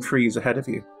between some trees ahead of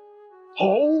you.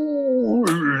 Hold.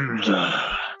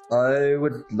 I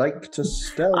would like to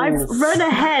stealth. I've run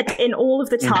ahead in all of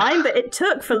the time that it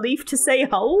took for Leaf to say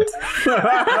hold.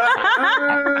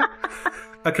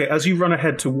 Okay, as you run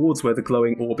ahead towards where the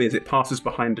glowing orb is, it passes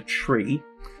behind a tree,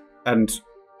 and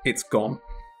it's gone.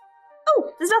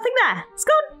 Oh, there's nothing there. It's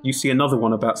gone. You see another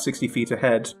one about 60 feet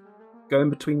ahead, going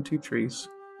between 2 trees.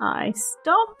 I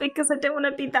stop because I don't want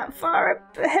to be that far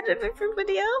up ahead of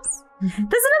everybody else. There's another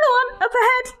one up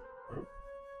ahead.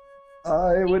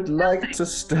 I would like to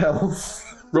stealth.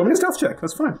 Roll me a stealth check.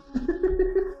 That's fine.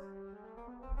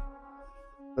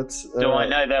 That's, Do I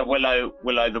know they're Willow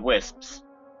the Wisps?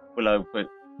 Willow.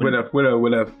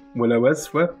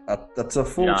 Will-o-wisp. That's a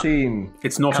 14.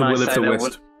 It's not Can a I will o' say the that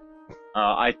wisp.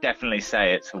 I definitely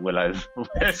say it's a Willow the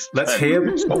Wisp. Let's hear.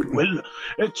 It's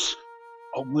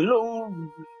a willow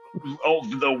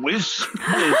of the wisp.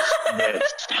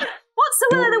 What's the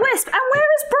will-o'-the-wisp? And where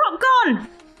is Brock gone?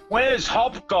 Where's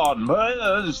Hop gone?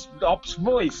 Where's Hop's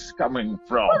voice coming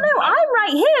from? Well, no, I'm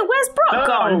right here. Where's Brock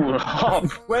gone? No, Hop.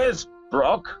 Where's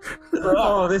Brock?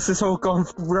 Oh, this has all gone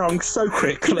wrong so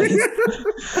quickly.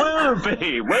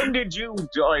 Willoughby, when did you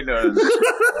join us?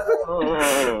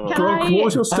 Oh. Brock, what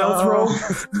was your stealth roll?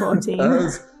 14. It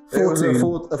was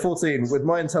 14. a 14. With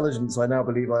my intelligence, I now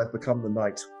believe I have become the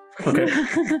knight. Okay. Did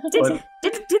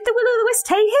the will-o'-the-wisp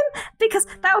take him? Because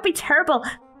that would be terrible.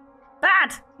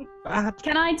 Bad. Bad.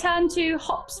 Can I turn to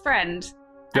Hop's friend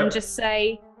and Yep. just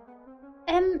say,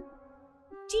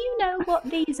 do you know what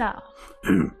these are?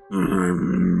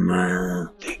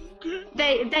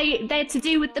 They're to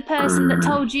do with the person that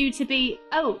told you to be.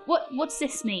 Oh, what's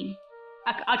this mean?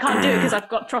 I can't do it because I've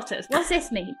got trotters. What's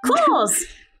this mean? Claws.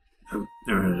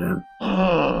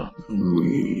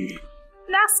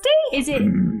 Nasty. Is it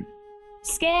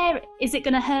scary? Is it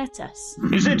going to hurt us?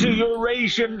 Is it a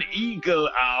Eurasian eagle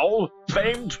owl,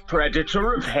 famed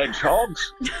predator of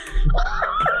hedgehogs?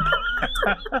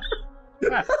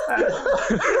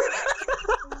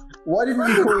 Why didn't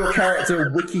you call your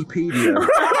character Wikipedia?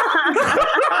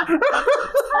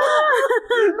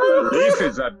 This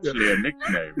is actually a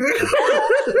nickname.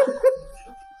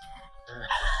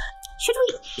 Should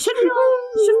we all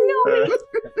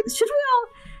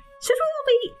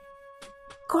be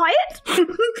quiet?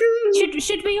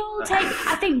 Should we all take?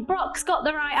 I think Brock's got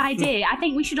the right idea. I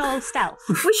think we should all stealth.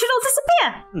 We should all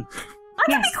disappear. I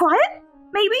can be quiet,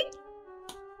 maybe.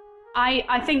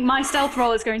 I think my stealth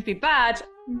roll is going to be bad.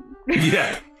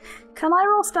 Yeah. Can I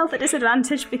roll stealth at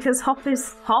disadvantage because Hop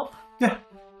is Hop? Yeah.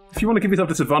 If you want to give yourself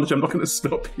disadvantage, I'm not going to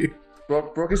stop you.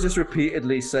 Brock is just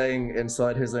repeatedly saying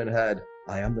inside his own head,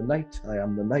 I am the knight, I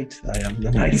am the knight, I am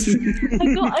the knight.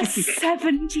 I got a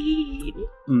 17.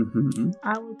 Mm-hmm.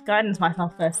 I will guidance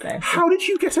myself first, though. How did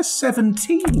you get a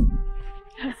 17?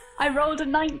 I rolled a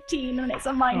 19 and it's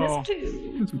a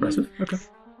 -2. That's impressive. Okay.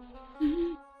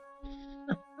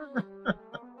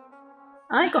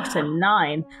 I got a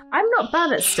 9. I'm not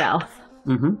bad at stealth.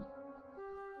 Mm-hmm.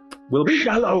 Will be.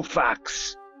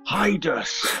 Shallowfax, hide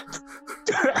us.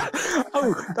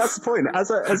 Oh, that's the point.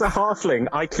 As a halfling,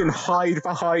 I can hide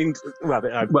behind. Well,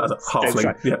 Well, as a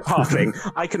halfling, yeah. halfling.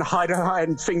 I can hide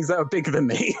behind things that are bigger than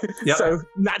me. Yep. So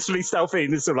naturally,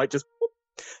 stealthing is sort of like just.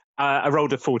 I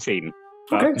rolled a 14.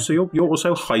 Okay, so you're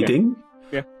also hiding.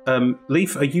 Yeah.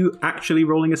 Leaf, are you actually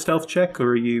rolling a stealth check,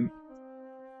 or are you?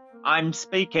 I'm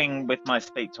speaking with my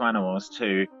speak to animals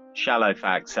to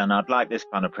Shallowfax, and I'd like this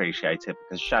pun appreciated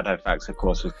because Shadowfax, of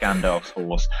course, was Gandalf's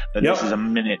horse, but Yep. this is a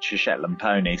miniature Shetland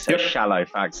pony, so Yep.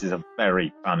 Shallowfax is a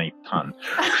very funny pun.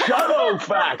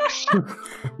 Shallowfax.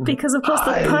 Because, of course,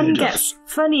 the pun gets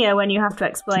funnier when you have to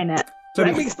explain it. So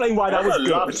Let me explain why that was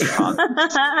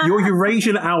good. your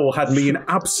Eurasian owl had me in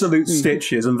absolute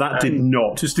stitches, and that did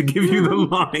not. Just to give you the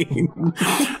line.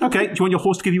 Okay, do you want your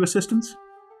horse to give you assistance?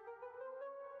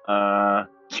 Can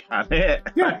it?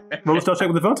 Yeah. Roll a stealth check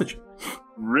with advantage.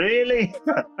 Really?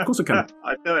 Of course it can.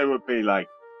 I thought it would be like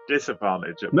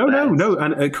disadvantage. At No. best.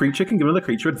 And a creature can give another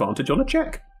creature advantage on a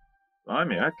check.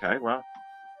 Blimey, okay, well,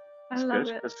 I that's love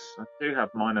good, it. because I do have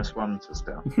 -1 to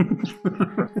stealth.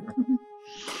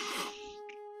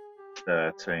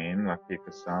 13, lucky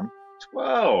for some.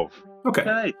 12. Okay.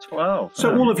 Okay, 12.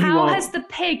 So all of you How are. has the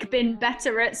pig been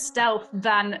better at stealth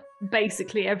than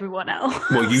basically everyone else?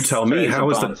 Well, you tell me. There's How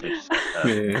has the? advantage.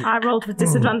 Yeah. I rolled with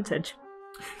disadvantage.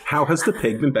 How has the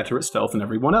pig been better at stealth than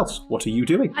everyone else? What are you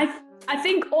doing? I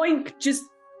think Oink just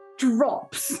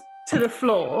drops to the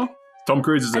floor Tom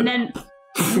Cruise is and it?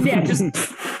 then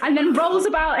and then rolls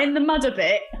about in the mud a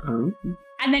bit, Oh.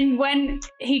 and then when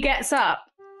he gets up,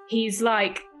 he's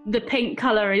like the pink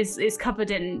colour is covered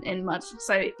in mud,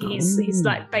 so he's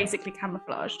like basically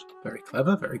camouflaged. Very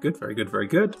clever. Very good. Very good. Very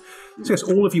good. So yes,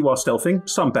 all of you are stealthing.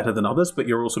 Some better than others, but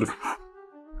you're all sort of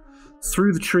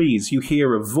through the trees. You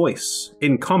hear a voice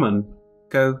in common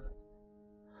go,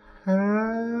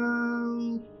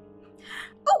 "Help!"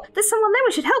 Oh, there's someone there.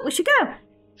 We should help. We should go.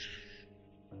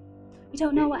 We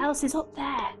don't know what else is up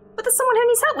there. But there's someone who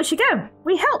needs help. We should go.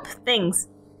 We help things.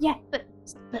 Yeah, but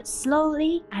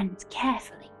slowly and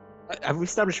carefully. Have we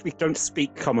established we don't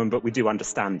speak common, but we do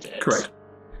understand it? Correct.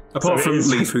 Apart So from it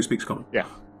is- Leaf, who speaks common. Yeah.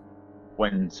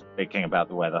 when speaking about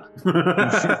the weather.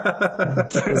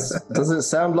 Does it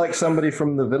sound like somebody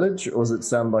from the village, or does it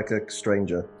sound like a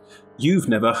stranger? You've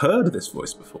never heard this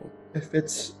voice before. If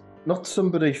it's not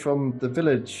somebody from the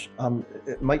village,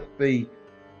 it might be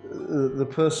the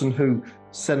person who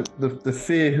sent the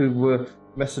fear who were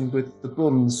messing with the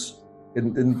buns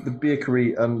in the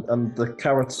bakery and the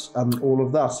carrots and all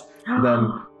of that.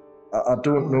 Then I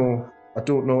don't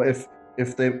know if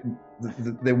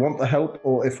they want the help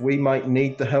or if we might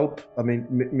need the help. I mean,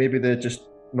 maybe they're just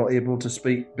not able to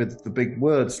speak with the big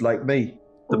words like me.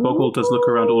 The Boggle does look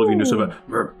around all of you and sort of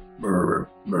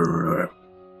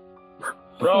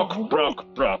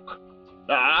Brock.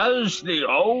 As the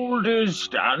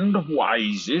oldest and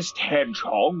wisest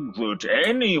hedgehog that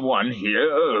anyone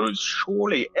here has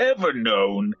surely ever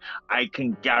known, I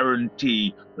can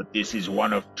guarantee that this is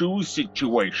one of two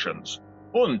situations.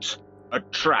 Hunt, a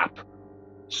trap.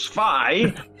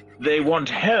 Spy, they want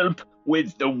help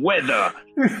with the weather.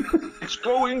 It's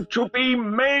going to be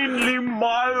mainly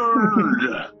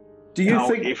mild. Do you Now,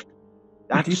 think... if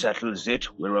that settles it,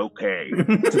 we're okay.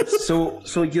 So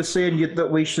you're saying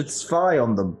that we should spy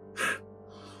on them?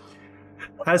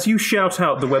 As you shout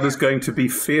out, the weather's going to be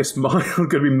fierce mild, going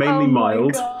to be mainly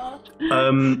mild.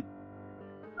 The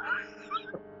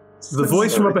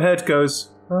voice from up ahead goes,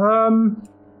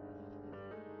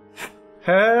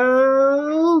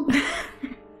 help?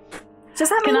 Does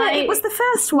that mean that it was the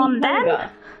first one then?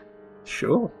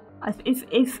 Sure. If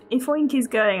Oink is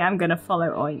going, I'm going to follow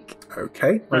Oink.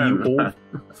 Okay. Are you all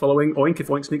following Oink if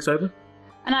Oink sneaks over?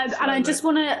 And I just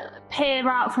want to peer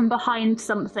out from behind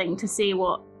something to see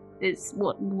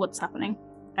what's happening.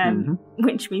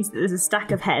 Which means that there's a stack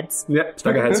of heads. Yep,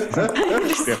 stack of heads.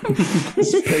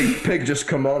 Pig just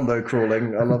commando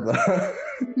crawling. I love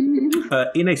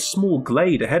that. In a small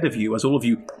glade ahead of you, as all of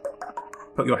you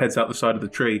put your heads out the side of the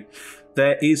tree,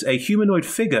 there is a humanoid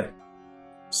figure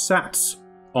sat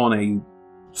on a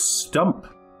stump.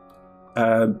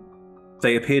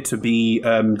 They appear to be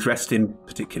dressed in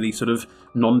particularly sort of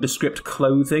nondescript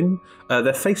clothing.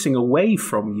 They're facing away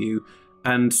from you,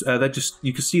 and they're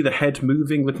just—you can see the head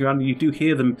moving, looking around, and you do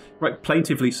hear them right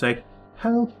plaintively say,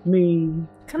 "Help me!"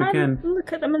 Can again. I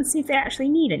look at them and see if they actually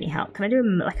need any help? Can I do a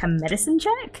medicine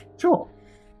check? Sure.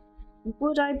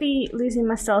 Would I be losing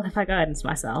my stealth if I guidance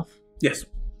myself? Yes.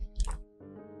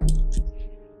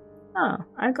 Oh,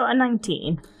 I got a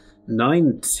 19.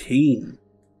 19.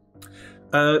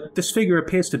 This figure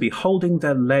appears to be holding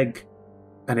their leg,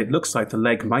 and it looks like the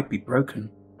leg might be broken.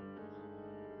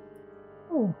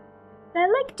 Oh, their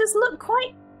leg does look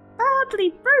quite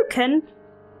badly broken.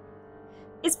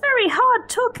 It's very hard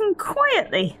talking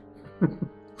quietly.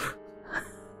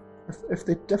 If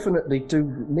they definitely do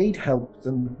need help,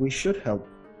 then we should help.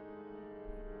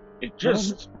 It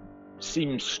just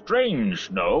seems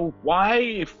strange, no? Why,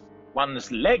 if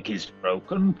one's leg is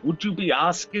broken, would you be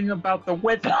asking about the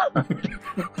weather? I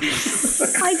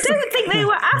don't think they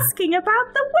were asking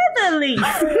about the weather,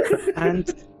 Leaf.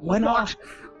 And when our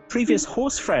previous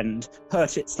horse friend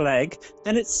hurt its leg,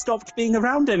 then it stopped being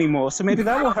around anymore, so maybe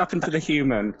that will happen to the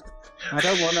human. I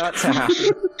don't want that to happen.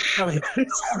 Sorry.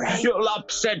 You'll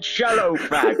upset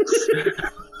Shallowfax.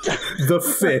 The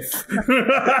fifth.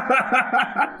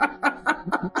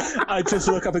 I just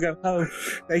look up and go, oh,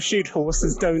 they shoot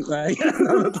horses, don't they?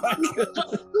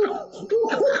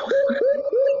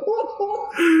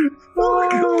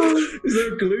 Oh, is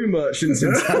there glue merchants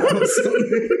in town or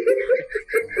something?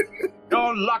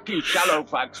 You're lucky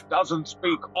Shallowfax doesn't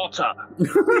speak otter.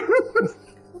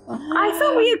 I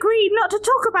thought we agreed not to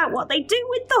talk about what they do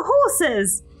with the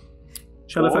horses.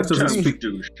 Shallowfax doesn't speak.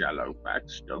 Do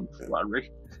Shallowfax, don't worry.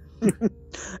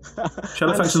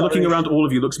 Shallowfax is looking around all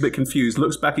of you, looks a bit confused,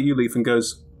 looks back at you, Leaf, and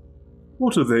goes,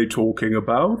 "What are they talking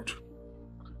about?"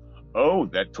 Oh,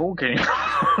 they're talking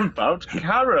about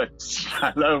carrots,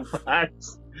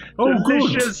 Shallowfax. Oh,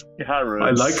 Delicious good. carrots.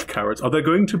 I like carrots. Are there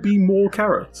going to be more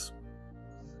carrots?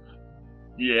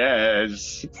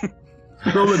 Yes.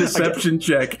 Roll a deception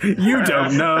check. You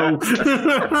don't know.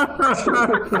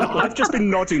 I've just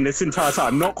been nodding this entire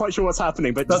time, not quite sure what's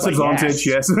happening, but that's just like, advantage,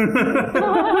 yes.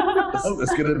 Oh, there's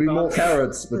going to be more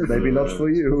carrots, but maybe not for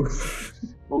you.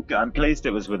 Okay, I'm pleased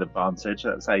it was with advantage.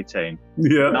 That's 18.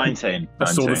 Yeah. 19. I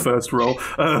saw the first roll.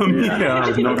 Yeah, it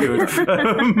was not good.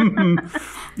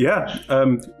 Yeah.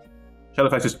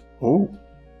 Shallowfax is, oh,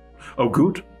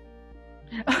 good.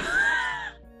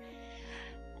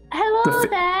 Hello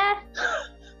there.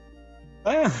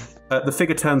 The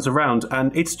figure turns around,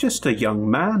 and it's just a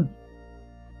young man.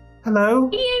 Hello?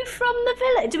 Are you from the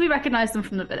village? Do we recognise them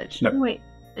from the village? No. Wait,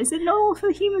 is it normal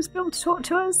for humans to be able to talk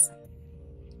to us?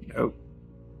 No.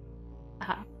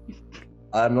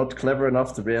 I'm not clever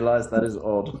enough to realise that is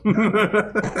odd.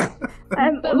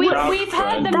 But we've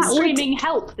heard them screaming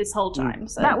help this whole time.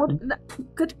 So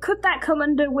Could that come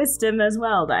under wisdom as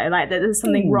well, though? Like that there's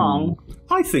something wrong.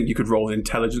 I think you could roll an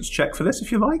intelligence check for this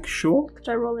if you like. Sure. Could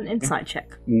I roll an insight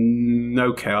check?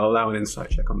 Okay, I'll allow an insight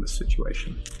check on this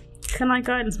situation. Can I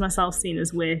guidance myself, seeing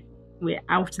as we're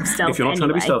out of stealth? If you're not trying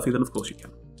to be stealthy, then of course you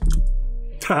can.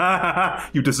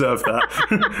 You deserve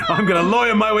that. I'm going to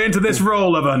lawyer my way into this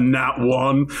roll of a nat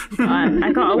 1.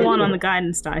 I got a 1 on the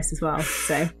guidance dice as well,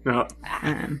 so...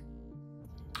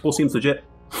 All seems legit.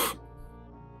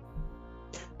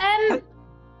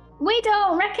 We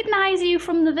don't recognise you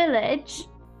from the village.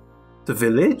 The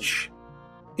village?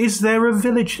 Is there a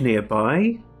village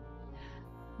nearby?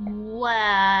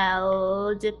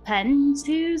 Well, depends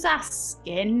who's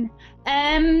asking.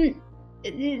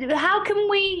 How can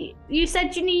we... You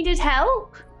said you needed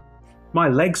help? My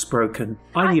leg's broken.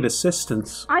 I need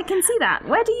assistance. I can see that.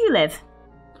 Where do you live?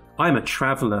 I'm a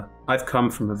traveller. I've come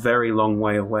from a very long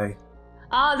way away.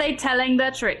 Are they telling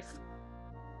the truth?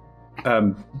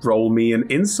 Roll me an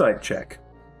insight check.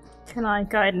 Can I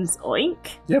guidance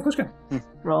oink? Yeah, of course you can.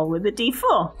 Roll with a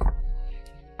d4.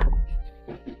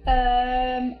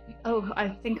 I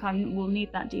think we'll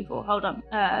need that d4. Hold on.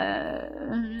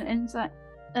 Insight.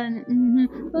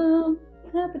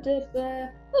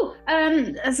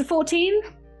 As a 14.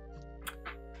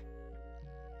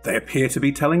 They appear to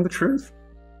be telling the truth.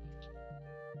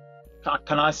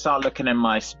 Can I start looking in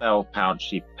my spell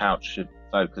pouchy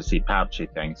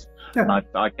things? Yeah. And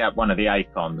I get one of the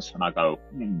acorns and I go,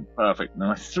 perfect, and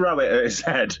I throw it at his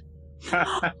head. Ow!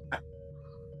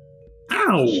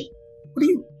 What are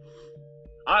you...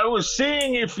 I was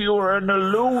seeing if you were an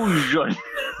illusion.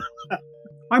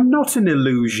 I'm not an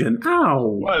illusion.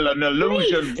 Ow! Well, an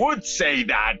illusion would say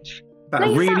that. That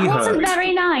Leaf, really that wasn't hurt.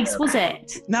 very nice, was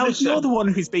it? Now, Listen. you're the one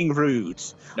who's being rude.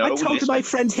 No, I told listen. my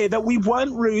friend here that we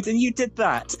weren't rude, and you did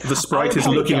that. The sprite is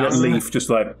looking at Leaf just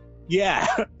like... Yeah,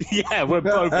 yeah, we're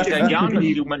both... He's a young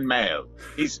human male.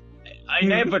 He's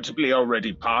inevitably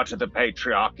already part of the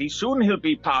patriarchy. Soon he'll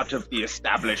be part of the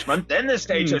establishment, then the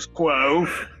status quo.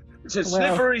 It's a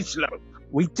slippery slope.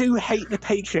 We do hate the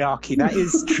patriarchy, that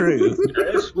is true.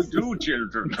 Yes, we do,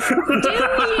 children. Do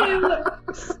you,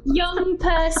 young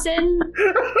person,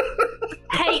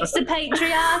 hate the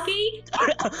patriarchy?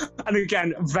 And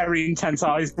again, very intense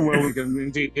eyes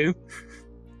bewildered, do you?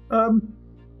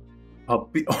 I'll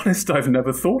be honest, I've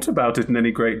never thought about it in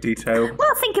any great detail.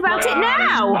 Well, think about it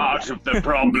now. Part of the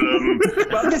problem.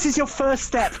 Well, this is your first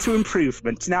step to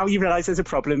improvement. Now you realise there's a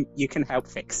problem, you can help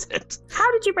fix it.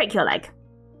 How did you break your leg?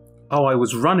 Oh, I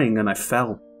was running and I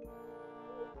fell.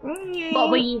 What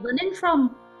were you running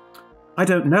from? I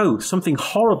don't know, something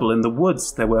horrible in the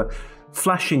woods. There were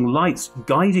flashing lights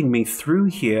guiding me through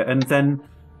here, and then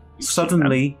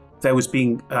suddenly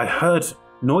I heard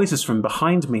noises from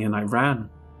behind me and I ran.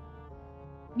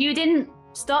 You didn't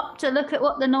stop to look at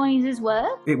what the noises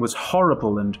were? It was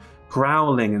horrible and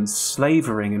growling and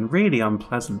slavering and really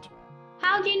unpleasant.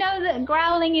 How do you know that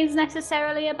growling is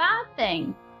necessarily a bad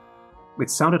thing? It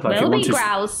sounded like it Wilby wanted...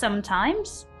 growls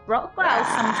sometimes. Rock growls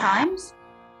sometimes.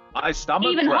 My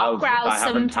stomach Even Hop growls if I growls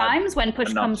haven't sometimes when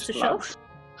push enough comes to slugs.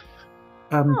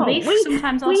 shove. Leaf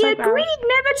sometimes We also agreed growls.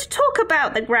 never to talk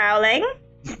about the growling.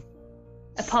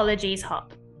 Apologies,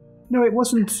 Hop. No, it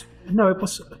wasn't... No, it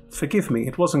was... Forgive me,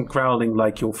 it wasn't growling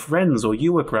like your friends or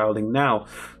you were growling now.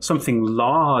 Something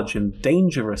large and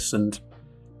dangerous and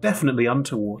definitely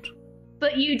untoward.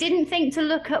 But you didn't think to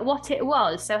look at what it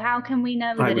was, so how can we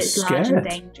know that was it's large and scared.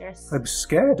 dangerous? I was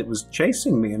scared. It was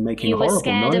chasing me and making You were horrible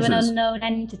scared noises. of an unknown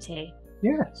entity.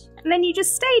 Yes. And then you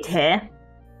just stayed here.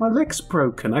 My leg's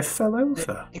broken. I fell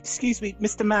over. Excuse me,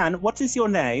 Mr. Man, what is your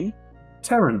name?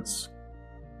 Terence.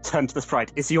 Turn to the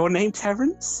sprite. Is your name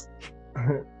Terence?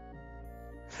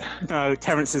 No,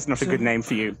 Terence is not a good name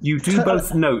for you. You do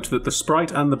both note that the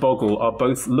sprite and the boggle are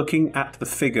both looking at the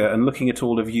figure and looking at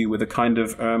all of you with a kind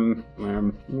of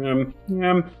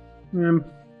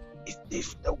Is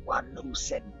this the one who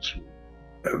sent you?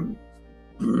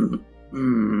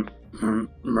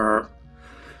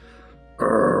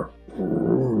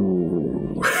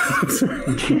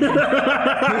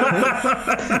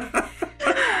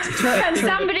 Can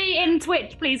somebody in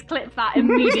Twitch please clip that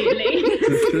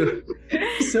immediately?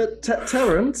 So,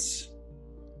 Terence,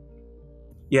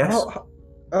 Yes.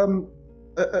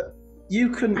 you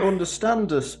can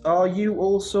understand us. Are you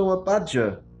also a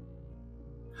badger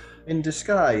in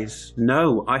disguise?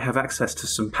 No, I have access to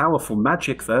some powerful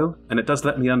magic though, and it does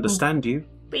let me understand you.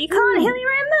 But you can't heal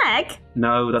your own leg.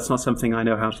 No, that's not something I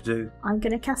know how to do. I'm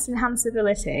going to cast Enhance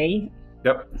Ability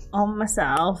Yep. on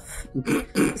myself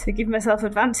to give myself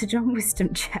advantage on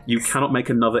wisdom checks. You cannot make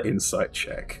another insight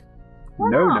check. Why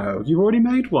No, not? no. You've already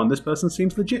made one. This person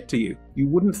seems legit to you. You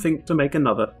wouldn't think to make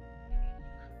another.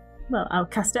 Well, I'll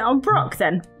cast it on Brock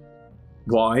then,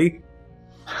 Why?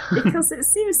 because it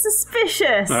seems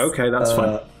suspicious. Okay, that's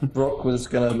fine. Brock was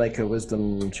going to make a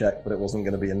wisdom check, but it wasn't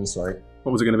going to be insight.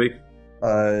 What was it going to be?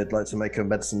 I'd like to make a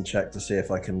medicine check to see if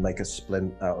I can make a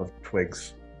splint out of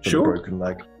twigs for Sure. the broken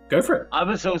leg. Go for it. I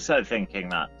was also thinking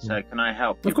that, so can I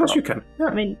help you? Of course you Brock? can.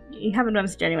 I mean, you have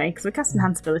advantage anyway, because we're casting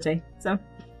Hand ability, so...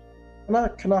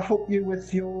 Can I help you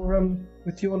with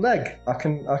your leg? I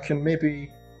can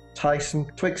maybe tie some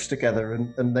twigs together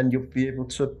and then you'll be able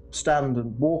to stand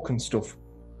and walk and stuff.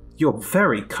 You're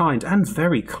very kind and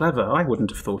very clever. I wouldn't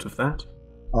have thought of that.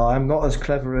 I'm not as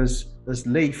clever as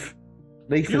Leaf.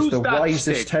 Leaf Use is the that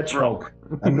wisest stick, hedgehog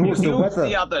and knows the Use weather.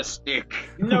 the other stick.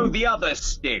 No, the other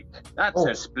stick. That's Oh.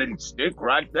 a splint stick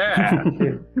right there.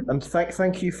 And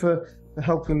thank you for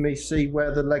helping me see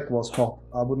where the leg was, Hop.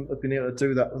 I wouldn't have been able to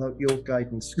do that without your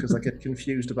guidance because I get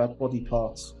confused about body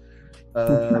parts.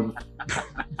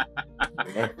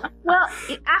 Well,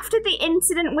 after the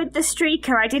incident with the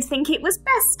streaker, I did think it was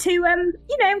best to,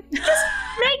 just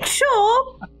make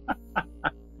sure.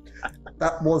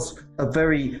 That was a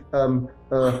very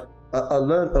I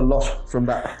learned a lot from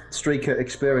that streaker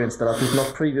experience that I did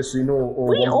not previously know or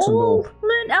We want to all know.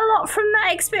 learned a lot from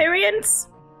that experience.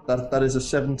 That is a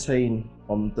 17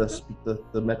 on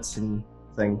the medicine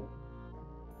thing.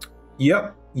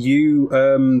 Yep. You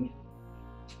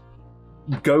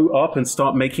go up and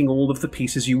start making all of the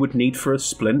pieces you would need for a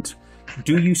splint.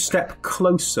 Do you step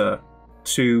closer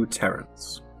to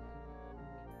Terence?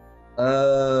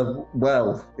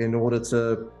 Well, in order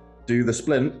to do the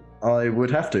splint, I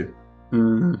would have to.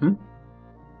 Mm-hmm.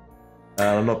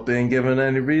 I'm not being given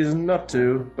any reason not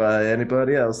to by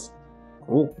anybody else.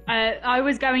 Cool. I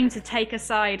was going to take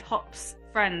aside Hop's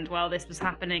friend while this was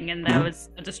happening, and there was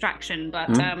a distraction.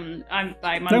 But I'm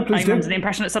No, please do. under the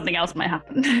impression that something else might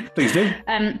happen. Please do.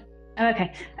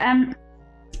 Okay.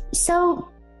 So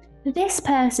this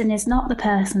person is not the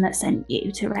person that sent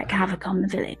you to wreak havoc on the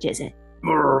village, is it?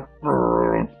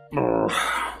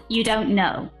 You don't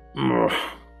know.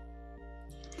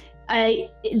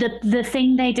 The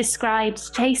thing they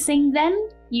described chasing them,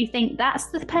 you think that's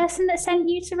the person that sent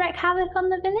you to wreak havoc on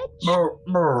the village?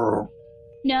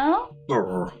 No?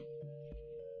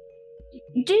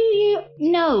 Do you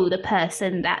know the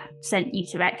person that sent you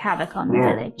to wreak havoc on the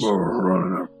village?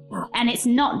 And it's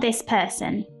not this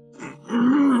person.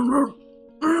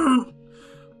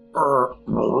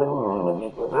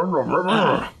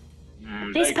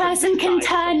 This person can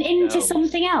turn into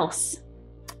something else.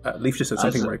 Leaf just said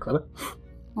something very clever.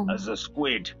 As a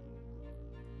squid.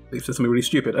 Leaf said something really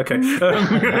stupid. Okay. Or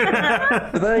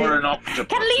an octopus.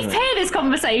 Can Leaf hear this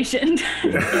conversation?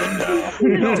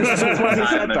 Just as when he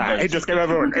said that, he just gave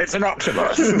everyone, it's an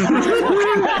octopus.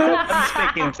 I'm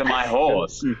sticking to my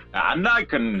horse, and I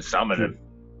can summon an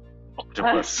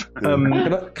octopus. Can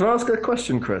I ask a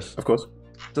question, Chris? Of course.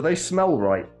 Do they smell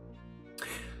right?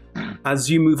 As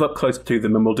you move up closer to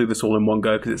them, and we'll do this all in one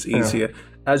go because it's easier,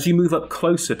 as you move up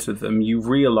closer to them, you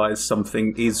realise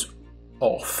something is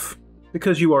off.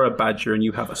 Because you are a badger and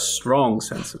you have a strong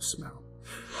sense of smell.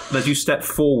 And as you step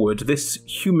forward, this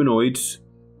humanoid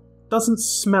doesn't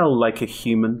smell like a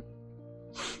human.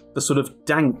 The sort of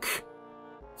dank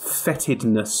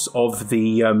fetidness of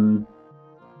the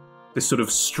this sort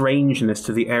of strangeness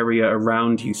to the area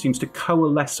around you seems to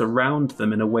coalesce around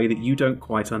them in a way that you don't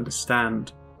quite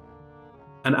understand.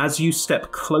 And as you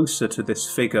step closer to this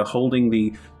figure holding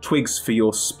the twigs for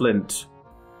your splint,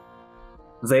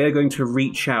 they are going to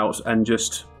reach out and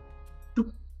just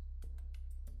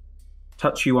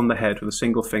touch you on the head with a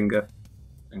single finger.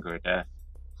 Finger of death.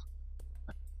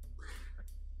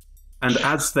 And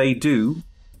as they do,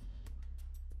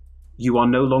 you are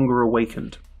no longer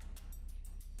awakened.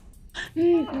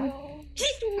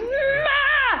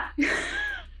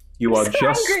 You are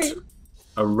just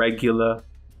a regular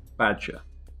badger.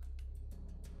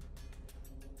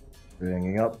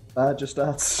 Bringing up badger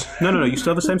stats. No, you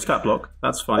still have the same stat block.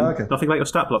 That's fine. Okay. Nothing about your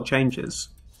stat block changes.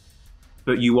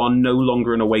 But you are no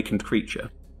longer an awakened creature.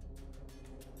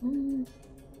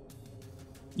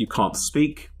 You can't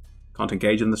speak, can't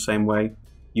engage in the same way.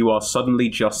 You are suddenly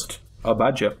just a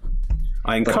badger.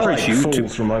 I encourage you to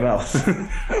falls from my mouth.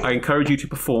 I encourage you to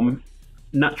perform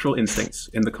natural instincts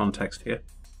in the context here.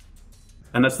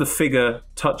 And as the figure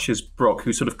touches Brock,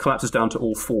 who sort of collapses down to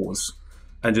all fours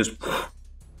and just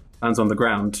lands on the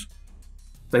ground,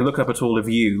 they look up at all of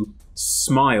you,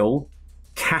 smile,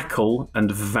 cackle,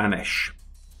 and vanish.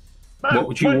 What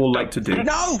would you all like to do?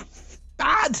 No!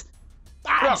 Bad!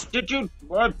 Brock,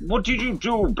 what did you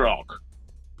do, Brock?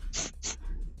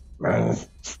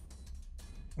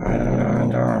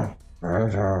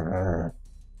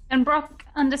 Can Brock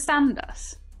understand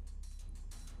us?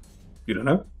 You don't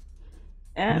know?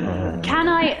 Can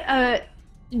I,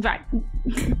 right.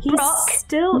 He's Brock,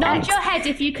 still nod your head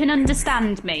if you can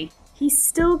understand me. He's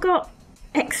still got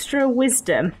extra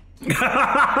wisdom. Just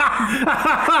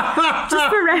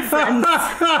for reference.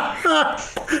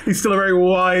 He's still a very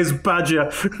wise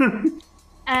badger.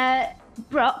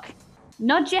 Brock,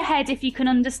 nod your head if you can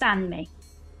understand me.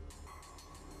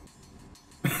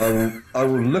 I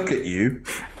will look at you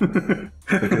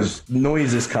because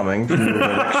noise is coming from your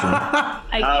direction.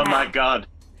 Okay. Oh my god.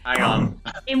 Hang on.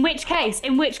 In which case,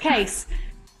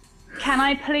 can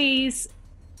I please,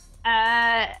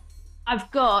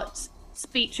 I've got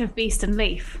speech of beast and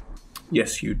leaf.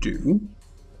 Yes, you do.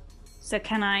 So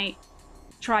can I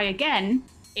try again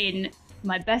in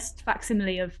my best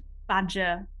facsimile of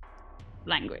badger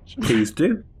language? Please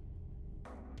do.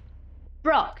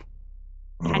 Brock,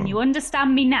 can you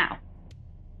understand me now?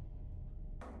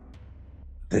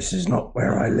 This is not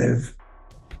where I live.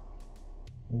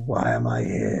 Why am I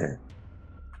here?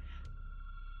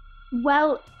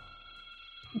 Well,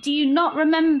 do you not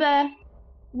remember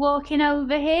walking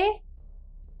over here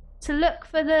to look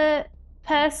for the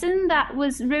person that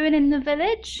was ruining the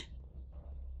village?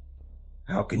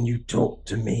 How can you talk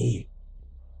to me?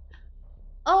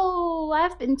 Oh,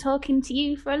 I've been talking to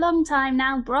you for a long time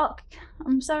now, Brock.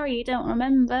 I'm sorry you don't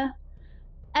remember.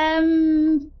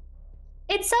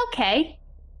 It's okay.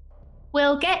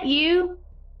 We'll get you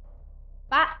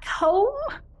back home,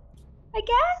 I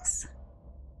guess?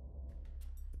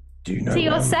 Do you know To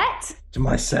your when- set? To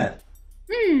my set.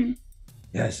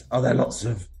 Yes. Are there lots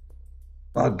of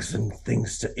bugs and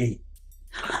things to eat?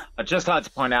 I'd just like to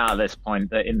point out at this point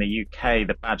that in the UK,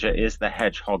 the badger is the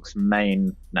hedgehog's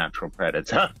main natural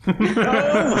predator. Have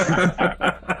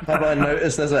I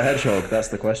noticed there's a hedgehog? That's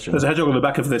the question. There's a hedgehog on the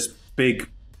back of this big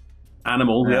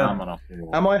animal. Yeah. I'm off.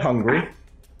 Am I hungry?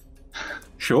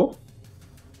 Sure.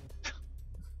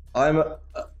 I'm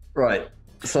right.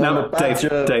 So I'm Now, a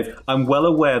badger. Dave, I'm well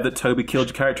aware that Toby killed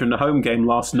your character in the home game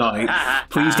last night.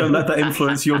 Please don't let that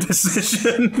influence your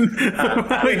decision of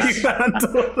how you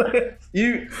handle it.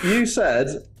 You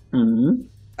said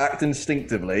act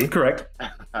instinctively. Correct.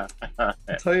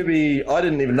 Toby, I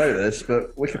didn't even know this,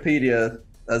 but Wikipedia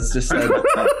has just said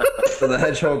that the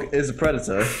hedgehog is a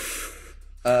predator.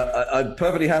 I'm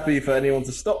perfectly happy for anyone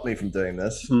to stop me from doing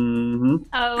this.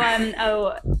 Oink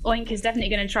is definitely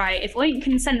going to try. If Oink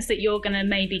can sense that you're going to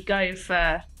maybe go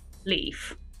for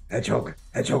leaf. Hedgehog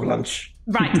lunch.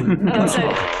 Right. So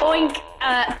Oink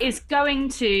is going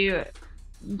to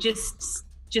just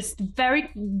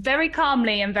very, very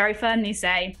calmly and very firmly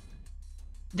say,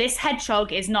 this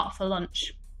hedgehog is not for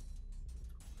lunch.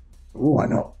 Ooh, why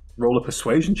not? Roll a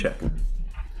persuasion check.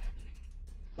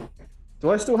 Do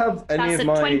I still have any That's of a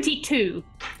my 22.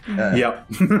 Yep.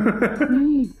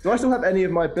 Do I still have any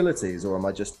of my abilities, or am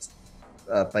I just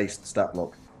based stat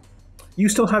block? You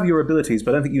still have your abilities,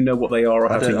 but I don't think you know what they are or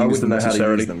how to use wouldn't them know how to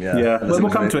necessarily. use them, yeah. Well, Unless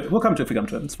we'll come it to was it. We'll come to it if we come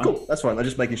to it. It's fine. Cool, that's fine. I'm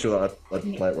just making sure that I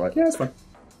play it right. Yeah, it's fine.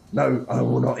 No, I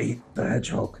will not eat the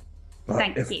hedgehog. But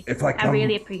Thank if, you. If I come,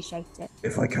 really appreciate it.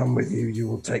 If I come with you, you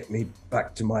will take me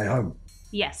back to my home.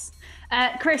 Yes.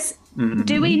 Chris,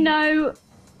 do we know...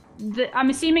 I'm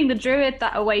assuming the druid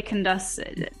that awakened us,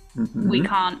 we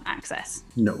can't access.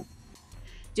 No.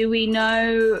 Do we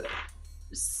know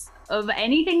of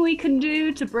anything we can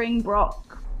do to bring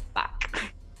Brock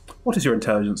back? What is your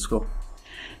intelligence score?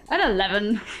 An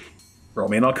 11. Roll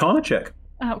me an Arcana check.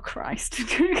 Oh, Christ.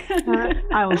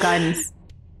 I will guidance.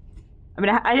 I mean,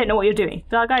 I don't know what you're doing,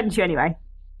 but I'll guidance you anyway.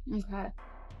 Okay.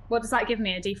 What does that give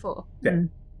me? A D4? Yeah.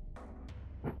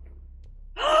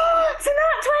 It's a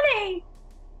nat 20!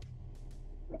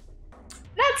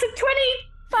 That's a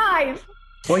 25!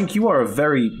 Boink,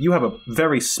 you have a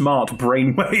very smart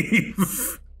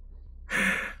brainwave.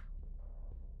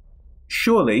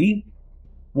 Surely,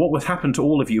 what would happen to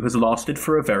all of you has lasted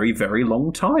for a very, very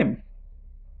long time.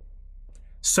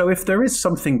 So if there is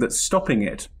something that's stopping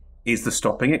it, is the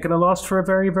stopping it going to last for a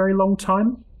very, very long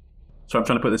time? So I'm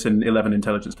trying to put this in 11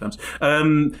 intelligence terms.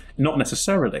 Not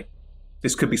necessarily.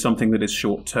 This could be something that is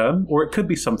short term, or it could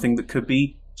be something that could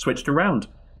be switched around.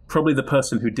 Probably the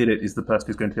person who did it is the person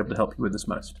who's going to be able to help you with this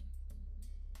most.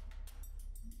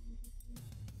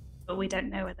 But we don't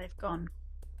know where they've gone.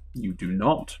 You do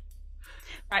not.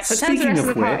 Right, so turn to the Speaking rest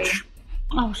of the party. which,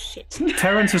 Oh, shit.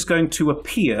 Terence is going to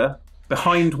appear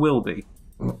behind Wilby.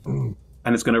 And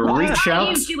is going to reach What are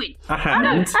out you doing? a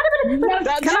hand.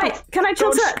 Can I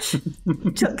chill touch?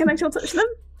 Can I chill touch them?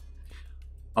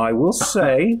 I will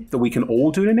say that we can all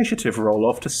do an initiative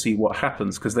roll-off to see what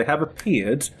happens, because they have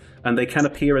appeared, and they can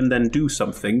appear and then do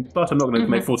something, but I'm not going to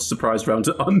make force a surprise round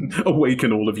to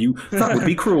awaken all of you. That would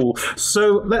be cruel.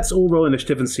 So let's all roll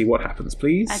initiative and see what happens,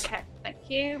 please. Okay, thank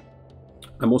you.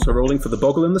 I'm also rolling for the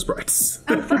Boggle and the Sprites.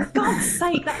 Oh, for God's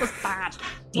sake, that was bad.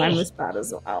 Mine was bad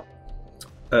as well.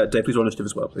 Dave, please roll initiative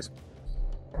as well, please.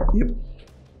 Yep.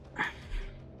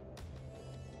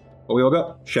 What we all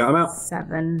got? Shout them out.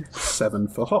 7. 7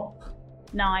 for Hop.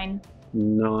 9.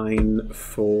 9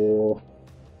 for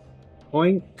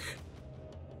Oink.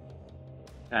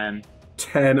 10.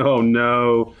 10, oh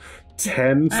no.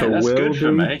 10 for That's Wilby. good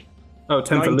for me. Oh,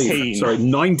 10 for Leaf. 19. Sorry,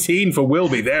 19 for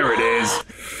Wilby. There it is.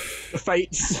 The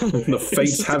fates. The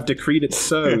fates have decreed it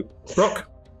so. Brock?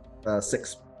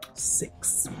 6.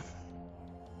 6.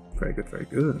 Very good, very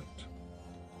good.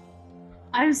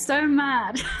 I'm so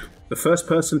mad. The first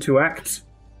person to act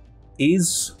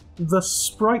is the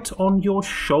sprite on your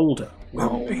shoulder,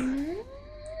 Wilby,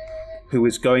 who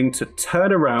is going to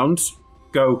turn around,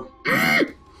 go,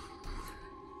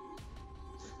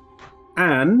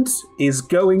 and is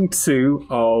going to,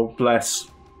 oh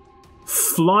bless,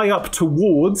 fly up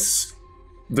towards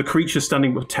the creature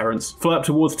standing with Terence. Fly up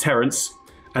towards Terence,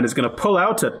 and is going to pull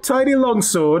out a tiny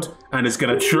longsword and is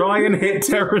going to try and hit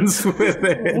Terence with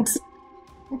it.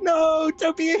 No,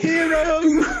 don't be a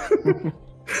hero.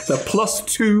 So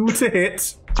 +2 to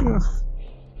hit.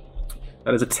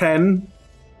 That is a 10.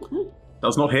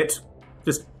 Does not hit.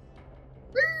 Just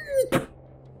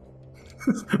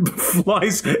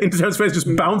flies into Terrence's face,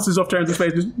 just bounces off Terrence's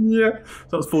face, just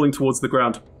starts falling towards the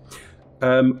ground.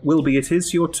 Wilby, it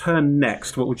is your turn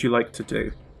next. What would you like to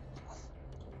do?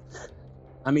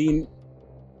 I mean,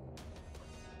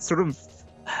 sort of,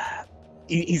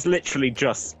 he's literally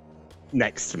just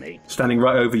next to me. Standing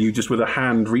right over you, just with a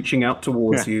hand reaching out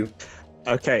towards you.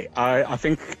 Okay, I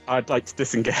think I'd like to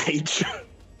disengage.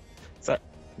 Is that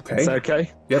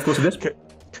okay? Yeah, of course it is.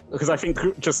 Because I think,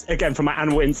 just again, from my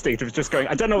animal instinct of just going,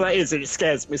 I don't know what that is, and it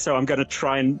scares me, so I'm going to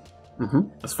try and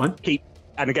That's fine. keep,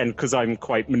 and again, because I'm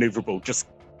quite maneuverable, just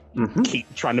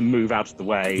keep trying to move out of the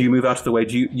way. Do you move out of the way?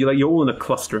 You're all in a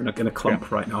cluster, in a clump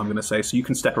right now, I'm going to say, so you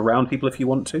can step around people if you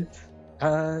want to.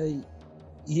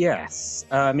 Yes.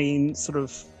 I mean, sort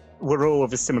of, we're all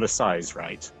of a similar size,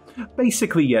 right?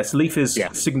 Basically, yes. Leaf is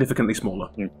significantly smaller.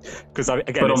 Because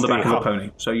again, but on the back of a pony,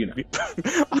 so you know.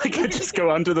 I could just go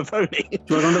under the pony. Do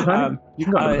you want under the pony? You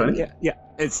can go under the pony. Yeah.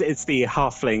 It's the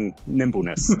halfling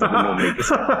nimbleness that we normally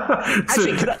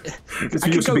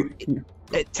Actually,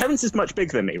 Terence is much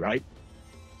bigger than me, right?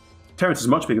 Terence is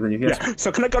much bigger than you, yes. Yeah.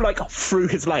 So can I go like through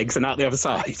his legs and out the other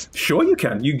side? Sure you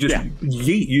can. You just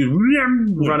yeet, you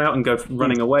run out and go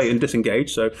running away and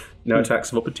disengage, so no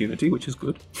attacks of opportunity, which is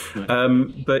good.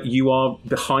 But you are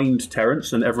behind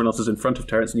Terence and everyone else is in front of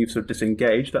Terence and you've sort of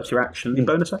disengaged. That's your action. In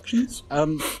bonus actions?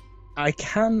 I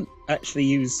can actually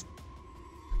use...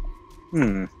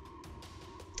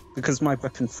 Because my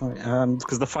weapon fight...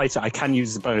 because the fighter, I can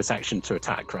use the bonus action to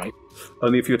attack, right?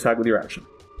 Only if you attack with your action.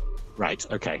 Right,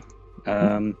 okay.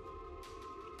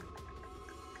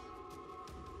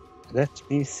 Let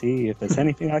me see if there's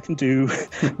anything I can do.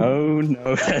 Oh,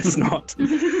 no, there's not.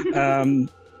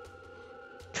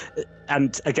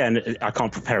 And again, I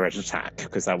can't prepare an attack,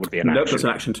 because that would be an action. Nope, that's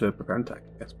an action to prepare an attack,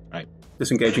 yes. Right.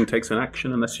 Disengaging takes an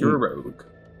action unless you're a rogue.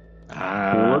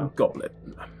 Or a goblin.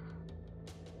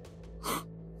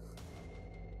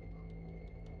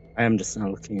 I am just now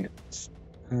looking at...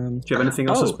 do you have anything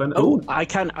else to spend? I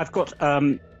can. I've got...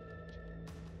 I'm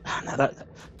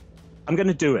going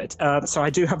to do it. So I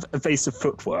do have evasive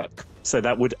footwork. So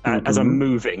that would, as I'm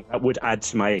moving, that would add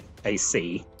to my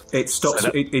AC. It stops.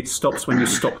 It stops when you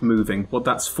stop moving. What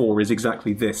that's for is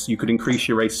exactly this. You could increase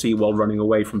your AC while running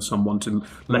away from someone to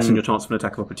lessen your chance of an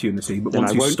attack of opportunity. But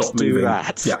once you stop moving,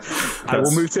 that. I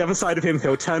will move to the other side of him.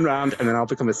 He'll turn around, and then I'll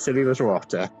become a silly little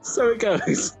otter. So it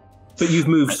goes. But you've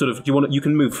moved sort of. You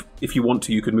can move if you want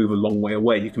to. You could move a long way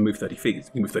away. You can move 30 feet. You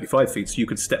can move 35 feet. So you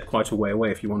could step quite a way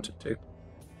away if you wanted to.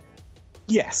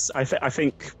 Yes, I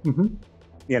think.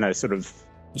 Sort of.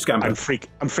 Just scamper. I'm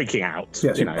freaking out.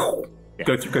 Yes,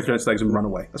 Go through its legs and run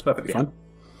away. That's perfectly fine.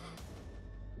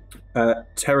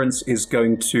 Terence is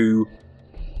going to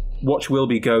watch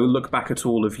Wilby go, look back at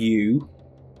all of you.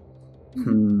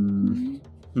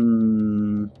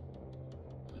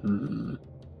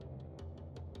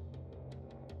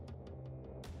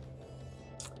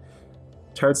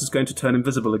 Terence is going to turn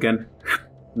invisible again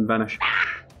and vanish.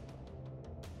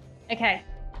 Okay.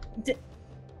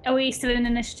 Are we still in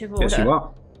initiative order? Yes, you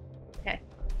are. Okay.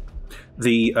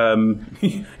 The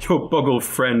your boggled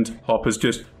friend Hop has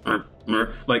just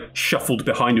like shuffled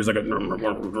behind you, like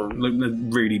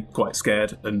really quite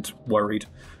scared and worried,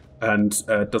 and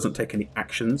doesn't take any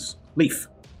actions. Leaf.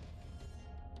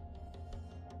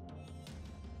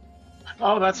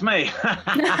 Oh, that's me.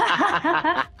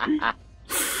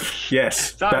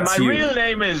 Yes, so that's my you. real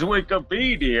name is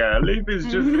Wikipedia. Leaf is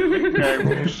just a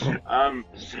nickname.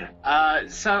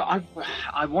 So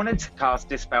I wanted to cast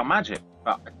Dispel Magic,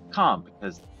 but I can't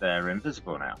because they're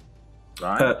invisible now.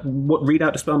 Right? Read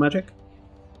out Dispel Magic?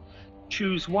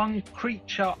 Choose one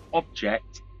creature,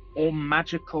 object, or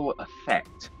magical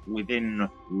effect within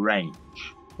range.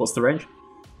 What's the range?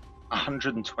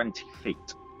 120 feet.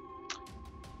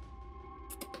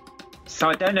 So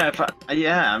I don't know if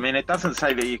I mean, it doesn't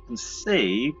say that you can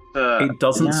see, but... It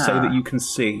doesn't say that you can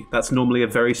see. That's normally a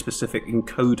very specific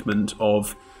encodement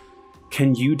of,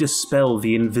 can you dispel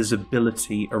the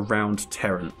invisibility around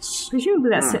Terrence?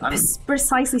 Presumably that's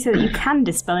precisely so that you can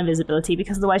dispel invisibility,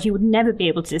 because otherwise you would never be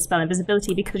able to dispel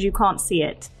invisibility because you can't see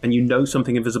it. And you know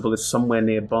something invisible is somewhere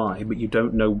nearby, but you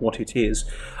don't know what it is.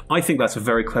 I think that's a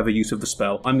very clever use of the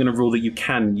spell. I'm going to rule that you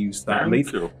can use that,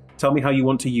 Leaf. Tell me how you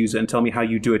want to use it, and tell me how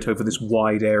you do it over this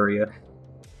wide area.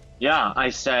 Yeah,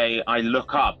 I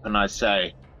look up and I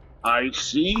say, I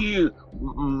see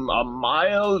a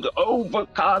mild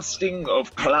overcasting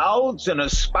of clouds and a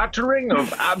spattering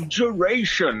of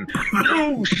abjuration.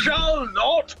 You shall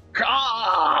not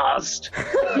cast!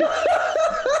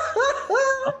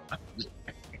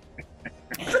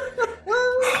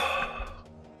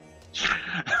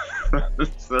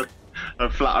 A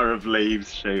flutter of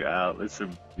leaves shoot out. There's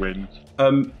some wind.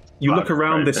 You look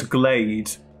around this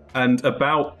glade, and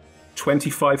about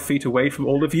 25 feet away from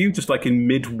all of you, just like in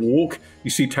mid-walk, you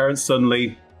see Terrence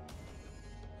suddenly...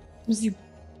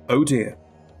 Oh dear.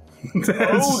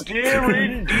 Oh dear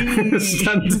indeed.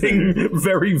 Standing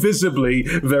very visibly,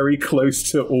 very close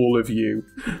to all of you.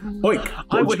 Oink!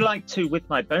 I would like to, with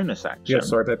my bonus action... Yeah,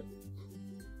 sorry, babe.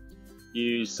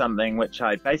 Use something which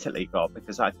I basically got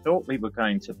because I thought we were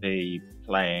going to be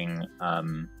playing,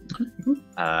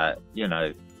 a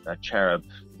cherub,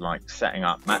 like setting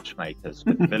up matchmakers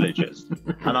with villagers.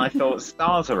 And I thought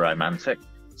stars are romantic,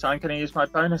 so I'm going to use my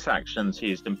bonus action to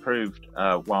use improved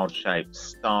wild shape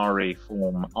starry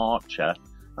form archer,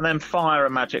 and then fire a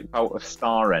magic bolt of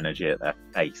star energy at their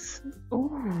face.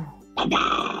 Ooh.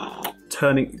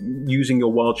 Using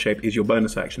your wild shape is your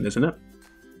bonus action, isn't it?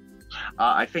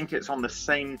 I think it's on the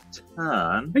same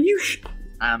turn. Are you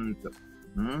and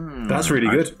that's really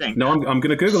good. No, I'm going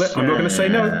to Google it. I'm not going to say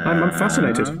no. I'm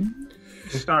fascinated.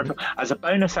 As a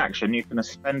bonus action, you can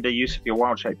spend a use of your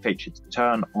wild shape feature to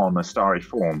turn on a starry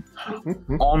form.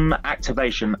 On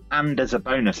activation and as a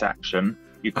bonus action,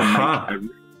 you can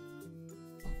make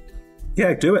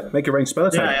Yeah, do it. Make a ranged spell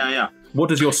attack. Yeah. What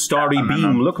does your starry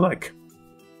beam look like?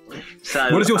 So,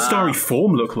 what does your starry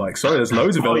form look like? Sorry, there's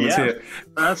loads of elements here.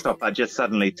 First off, I just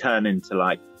suddenly turn into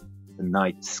like the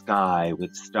night sky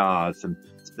with stars, and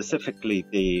specifically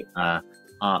the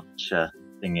archer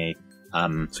thingy.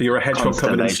 So you're a hedgehog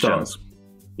covered in stars.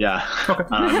 Yeah. Okay.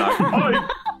 And I'm like,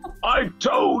 I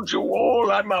told you all,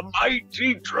 I'm a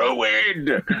mighty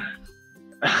druid.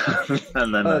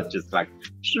 and then I just like,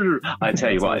 I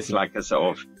tell you what, it's like a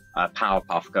sort of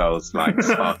Powerpuff Girls, like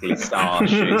sparkly star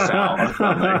shoots out.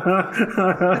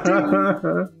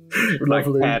 Like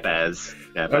Care Bears.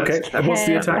 Okay, and what's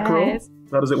the attack roll?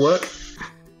 How does it work?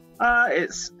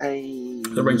 It's a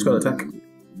ranged spell attack.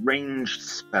 Ranged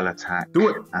spell attack. Do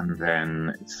it. And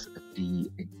then it's a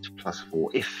D8 plus 4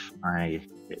 if I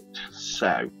hit.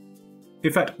 So.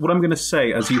 In fact, what I'm going to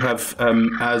say, as you have,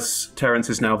 as Terrence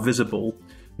is now visible,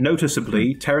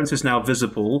 noticeably, Terrence is now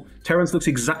visible. Terrence looks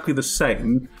exactly the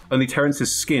same, only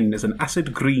Terrence's skin is an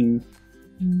acid green.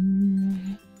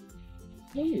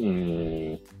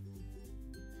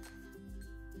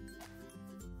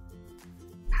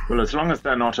 Well, as long as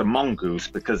they're not a mongoose,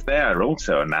 because they're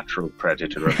also a natural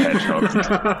predator of hedgehogs.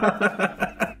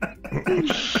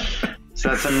 So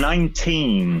that's a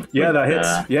 19. Yeah, that hits.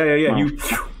 Yeah. You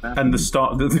and the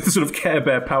sort of Care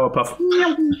Bear Powerpuff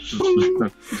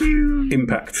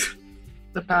impact.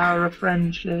 The power of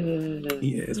friendship.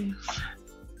 Yes.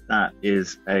 That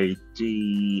is a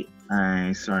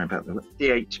sorry about the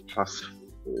D8 plus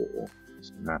 4.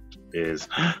 So that is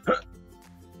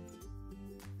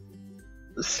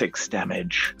 6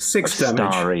 damage. 6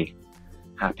 damage. Starry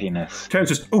happiness. Terrence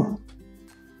just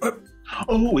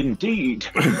Oh, indeed.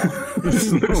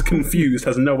 Looks confused,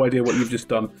 has no idea what you've just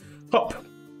done. Hop.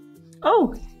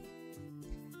 Oh.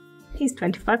 He's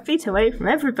 25 feet away from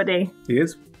everybody. He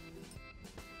is.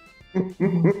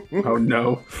 Oh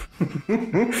no.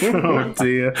 Oh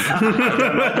dear.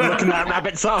 I'm looking at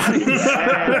rabbit's eyes.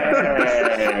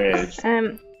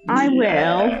 I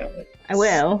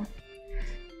will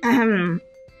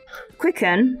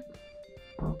quicken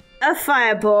a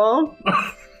fireball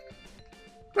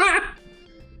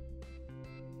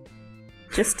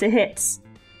just to hit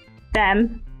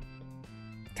them.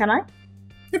 Can I?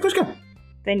 Yeah, of course you can.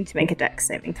 They need to make a dex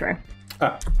saving throw.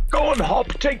 Go on, Hop,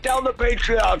 take down the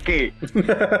patriarchy.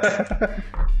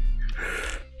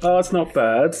 Oh, it's not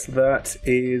bad. That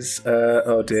is,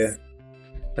 oh dear.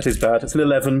 That is bad. It's an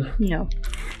 11. No.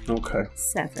 Okay.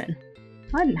 7.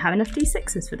 I didn't have enough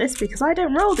d6s for this because I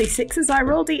don't roll d6s, I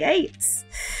roll d8s.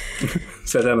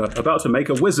 Said Emma, about to make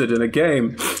a wizard in a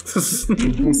game.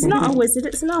 It's not a wizard,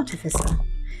 it's an artificer.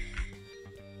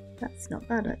 That's not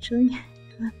bad, actually.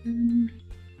 11,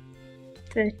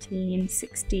 13,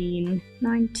 16,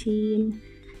 19,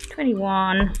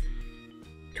 21,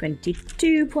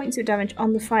 22 points of damage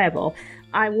on the fireball.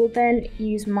 I will then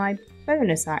use my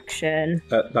bonus action.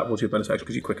 That was your bonus action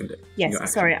because you quickened it.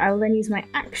 Yes, sorry. I will then use my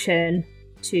action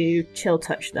to chill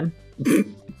touch them.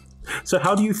 So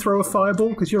how do you throw a fireball?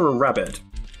 Because you're a rabbit.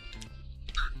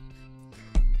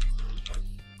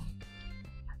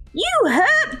 You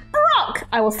hurt Brock!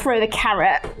 I will throw the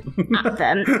carrot at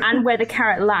them, and where the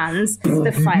carrot lands,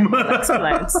 the fireball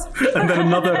explodes. And then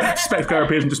another spectre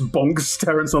appears and just bonks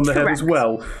Terence on the head as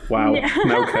well. Wow. Yeah.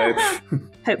 Okay.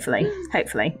 Hopefully.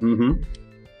 Mm-hmm.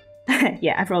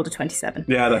 Yeah, I've rolled a 27.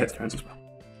 Yeah, that hits Terence as well.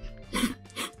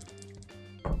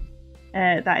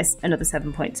 That is another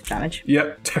 7 points of damage.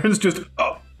 Yep, Terence just...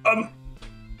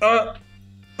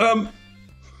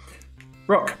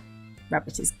 Rock.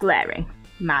 Rabbit is glaring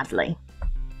madly.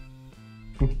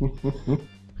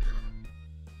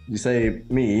 You say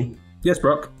me? Yes,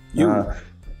 Brock. You.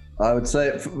 I would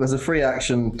say there's a free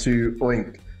action to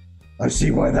oink. I see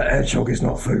why that hedgehog is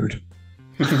not food.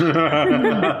 Made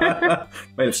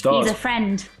of stars. He's a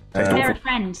friend. They're a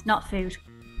friend, not food.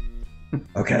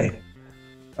 Okay.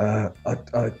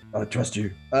 I trust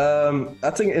you.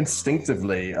 I think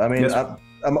instinctively. I mean, Yes.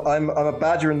 I'm a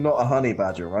badger and not a honey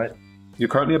badger, right? You're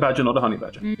currently a badger, not a honey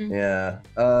badger. Yeah.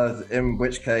 In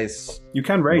which case, You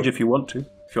can rage if you want to,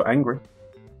 if you're angry.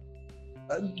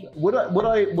 would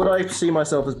I see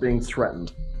myself as being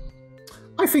threatened?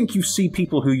 I think you see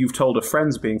people who you've told are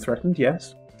friends being threatened,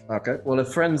 yes. Okay. Well, if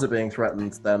friends are being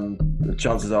threatened, then the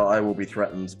chances are I will be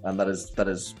threatened, and that is.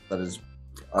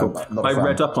 Cool. I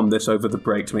read up on this over the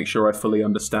break to make sure I fully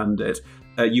understand it.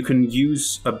 You can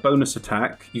use a bonus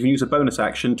attack. You can use a bonus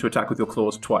action to attack with your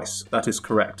claws twice. That is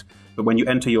correct. But when you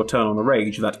enter your turn on a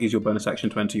rage, that is your bonus action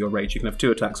to enter your rage. You can have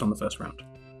 2 attacks on the first round.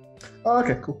 Oh,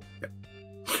 okay, cool. Yeah.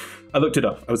 I looked it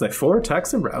up. I was like, 4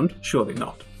 attacks a round? Surely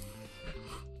not.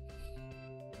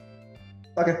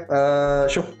 Okay,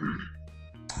 sure.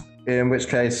 In which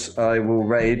case, I will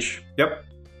rage. Yep.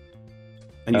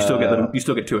 And you still get them. You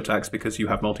still get 2 attacks because you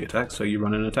have multi-attack, so you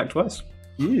run an attack twice.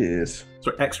 Yes.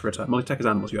 Sorry, extra attack. Multi-attack is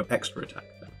animals. You have extra attack.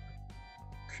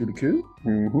 Cool.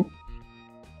 Mm-hmm.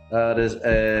 That is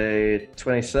a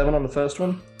 27 on the first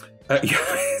one.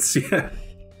 Yes, yeah.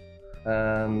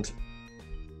 And 2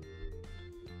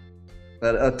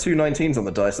 19s on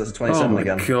the dice. That's a 27 Oh my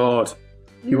again. god.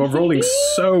 You are rolling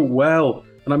so well.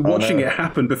 And I'm watching no. it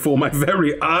happen before my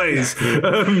very eyes.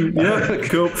 Yeah,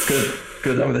 cool.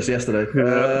 Could have done with this yesterday.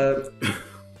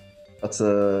 That's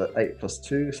 8 plus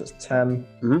 2, so that's 10.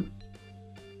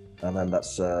 Mm-hmm. And then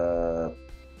that's so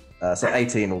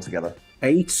 18 altogether.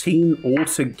 18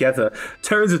 altogether.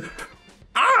 Terrence is...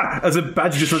 As a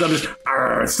badger just runs up and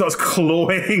just starts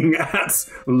clawing at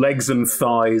legs and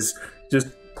thighs. Just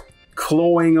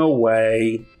clawing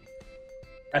away.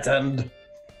 Attend.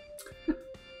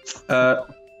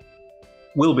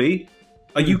 Wilby,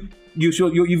 are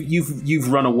you've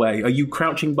run away? Are you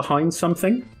crouching behind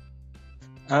something?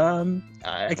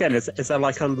 Again, is there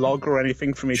like a log or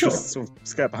anything for me Sure. to sort of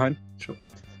skirt behind? Sure.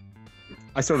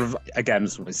 I sort of, again,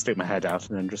 sort of stick my head out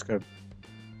and then just go...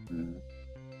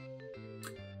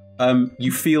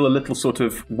 You feel a little sort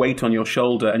of weight on your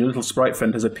shoulder, and your little sprite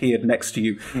friend has appeared next to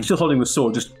you, still holding the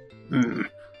sword, just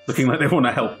looking like they want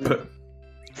to help. But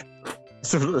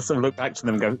Sort of look back to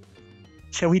them and go,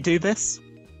 shall we do this?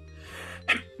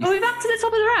 Are we back to the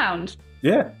top of the round?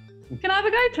 yeah. Can I have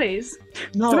a go, please?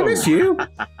 No. Did I miss you?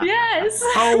 Yes.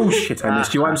 Oh shit, I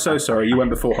missed you. I'm so sorry. You went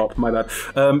before Hop. My bad.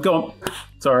 Go on.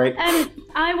 Sorry.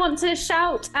 I want to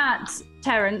shout at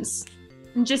Terence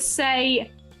and just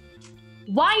say,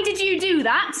 why did you do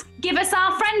that? Give us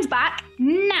our friend back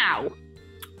now.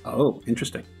 Oh,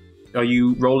 interesting. Are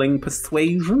you rolling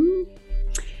persuasion?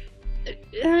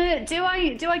 Do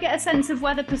I get a sense of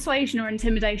whether persuasion or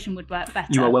intimidation would work better?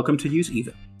 You are welcome to use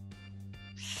either.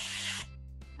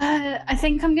 I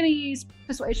think I'm going to use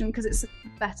persuasion because it's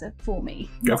better for me.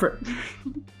 Go for it.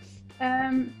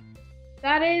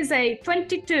 That is a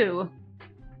 22.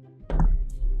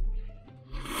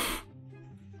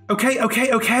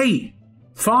 Okay.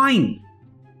 Fine.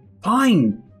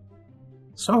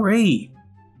 Sorry.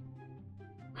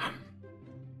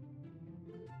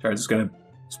 Terrence is going to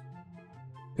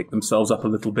pick themselves up a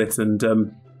little bit and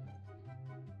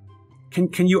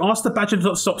can you ask the badger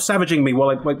to stop savaging me while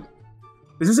I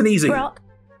this isn't easy.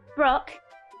 Brock.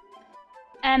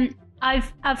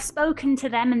 I've spoken to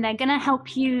them and they're gonna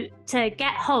help you to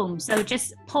get home. So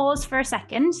just pause for a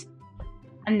second,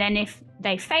 and then if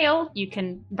they fail, you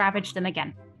can ravage them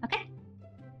again. Okay?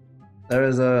 There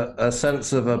is a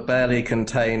sense of a barely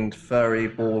contained furry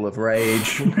ball of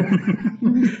rage,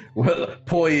 well,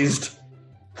 poised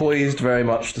very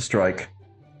much to strike.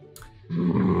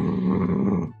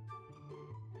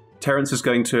 Terrence is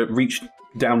going to reach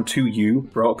down to you,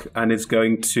 Brock, and is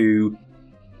going to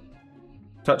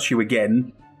touch you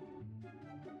again.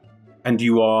 And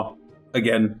you are,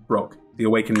 again, Brock. The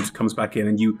awakened comes back in,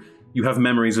 and you have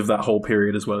memories of that whole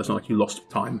period as well. It's not like you lost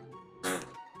time.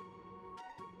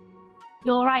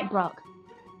 You're all right, Brock.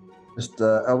 Just,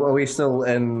 are we still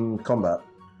in combat?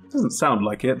 Doesn't sound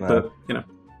like it, No. but, you know.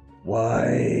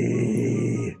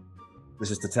 Why? This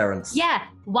is to Terrence. Yeah,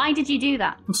 why did you do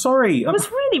that? I'm sorry. It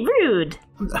was really rude.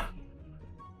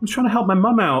 I'm trying to help my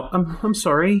mum out. I'm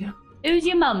sorry. Who's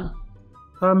your mum?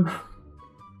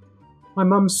 My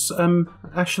mum's,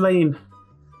 Ashleen.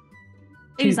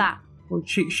 Who's that? Well,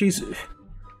 she's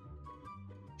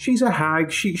a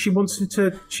hag. She wanted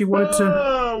to.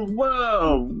 Oh,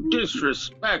 well,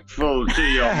 disrespectful to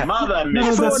your mother, No, Mr.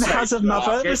 Everyone has a Sex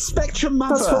mother. Market. Respect your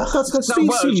mother. That's her No,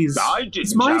 well, species. I didn't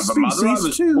It's my have a mother. I species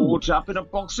was too. brought up in a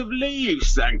box of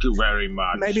leaves. Thank you very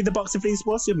much. Maybe the box of leaves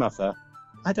was your mother.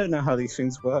 I don't know how these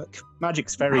things work.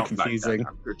 Magic's very Not like that, confusing.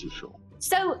 I'm pretty sure.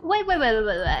 So, wait.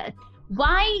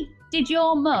 Why did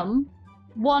your mum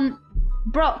want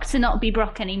Brock to not be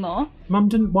Brock anymore? Mum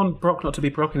didn't want Brock not to be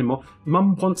Brock anymore.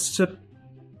 Mum wanted to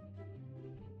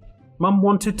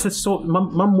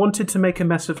make a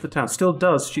mess of the town. Still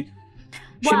does. She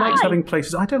Why? likes having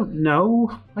places. I don't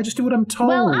know. I just do what I'm told.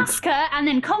 Well, ask her and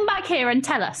then come back here and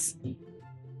tell us.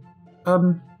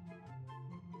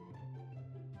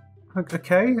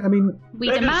 Okay. I mean, We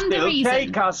Let us demand a still reason.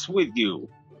 take us with you.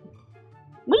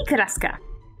 We could ask her.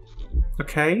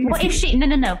 okay. What if she...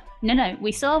 No.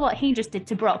 We saw what he just did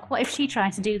to Brock. What if she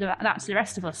tries to do that to the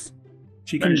rest of us?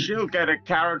 She can. And she'll get a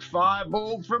carrot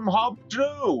fireball from Hop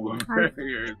too.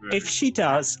 If she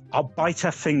does, I'll bite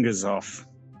her fingers off.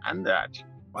 And that.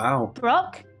 Wow.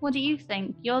 Brock, what do you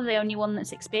think? You're the only one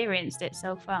that's experienced it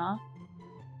so far.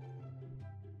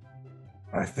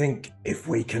 I think if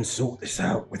we can sort this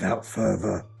out without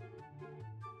further,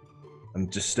 I'm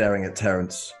just staring at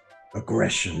Terrence,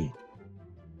 aggression,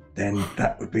 then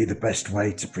that would be the best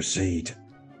way to proceed.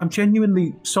 I'm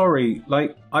genuinely sorry.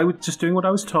 Like, I was just doing what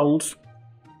I was told.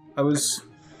 I was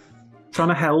trying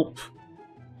to help.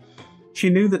 She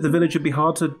knew that the village would be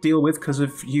hard to deal with because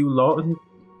of you lot, and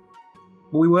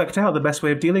we worked out the best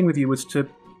way of dealing with you was to,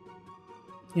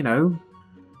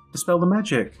 dispel the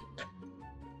magic.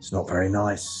 It's not very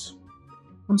nice.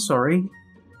 I'm sorry.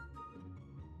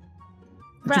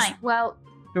 I just Right, well,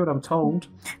 do what I'm told.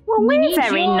 Well, We we're need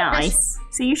very your- nice,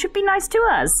 so you should be nice to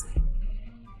us.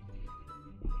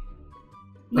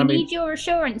 we I mean- need your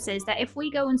assurances that if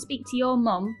we go and speak to your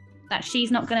mum, that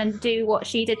she's not going to do what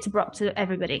she did to Brock to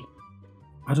everybody.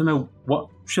 I don't know what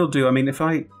she'll do. I mean,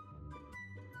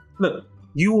 Look,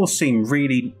 you all seem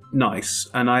really nice,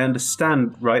 and I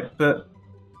understand, right? But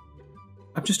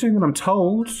I'm just doing what I'm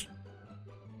told.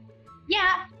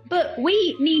 Yeah, but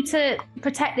we need to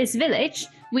protect this village.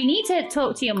 We need to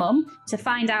talk to your mum to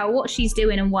find out what she's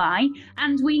doing and why,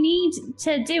 and we need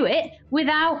to do it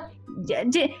without...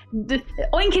 The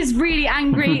Oink is really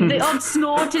angry. The odd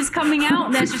snort is coming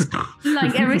out. There's just,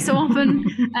 like, every so often...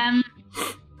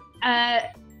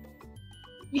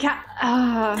 You can't...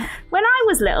 When I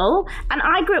was little, and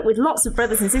I grew up with lots of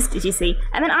brothers and sisters, you see,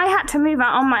 and then I had to move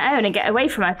out on my own and get away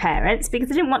from my parents because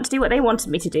I didn't want to do what they wanted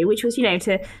me to do, which was,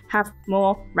 to have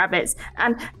more rabbits.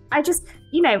 And I just,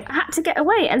 had to get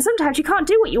away. And sometimes you can't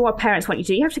do what your parents want you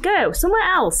to do. You have to go somewhere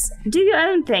else and do your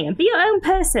own thing and be your own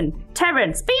person.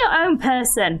 Terrence, be your own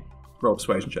person. Roll a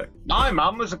persuasion check. My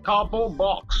mum was a cardboard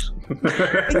box.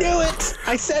 I knew it!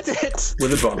 I said it!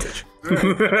 With advantage.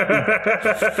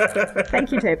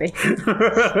 Thank you, Toby.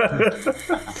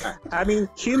 I mean,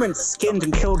 humans skinned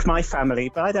and killed my family,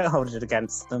 but I don't hold it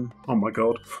against them. Oh my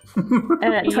god.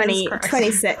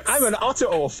 26. I'm an otter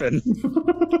orphan.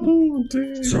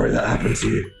 Sorry that happened to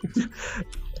you.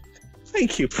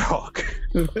 Thank you, Brock.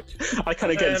 I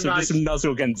kind of get just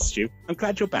nuzzle against you. I'm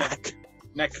glad you're back.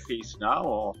 Neck feast now,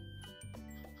 or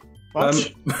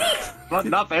What? What?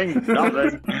 Nothing.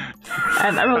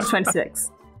 I rolled a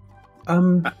 26.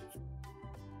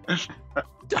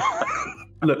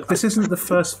 Look, this isn't the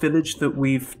first village that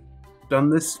we've done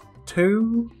this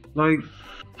to. Like,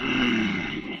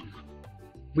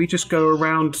 we just go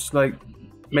around, like,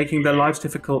 making their lives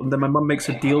difficult, and then my mum makes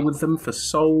a deal with them for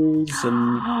souls,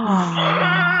 and...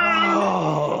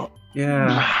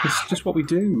 Yeah, it's just what we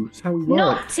do. It's how we work.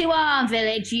 Not to our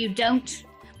village, you don't.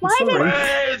 Why don't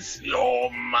Where's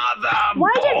your mother?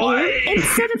 Why boy? don't you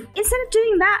instead of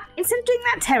doing that,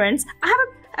 Terence?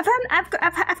 I've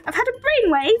had a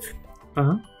brainwave.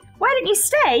 Uh-huh. Why don't you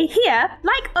stay here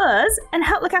like us and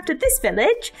help look after this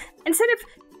village instead of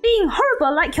being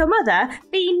horrible like your mother?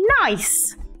 Be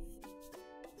nice.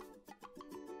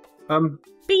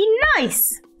 Be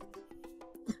nice.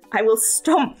 I will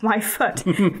stomp my foot.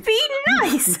 Be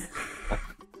nice.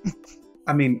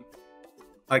 I mean,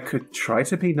 I could try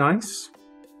to be nice.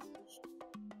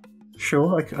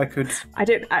 Sure, I could.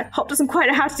 Hop doesn't quite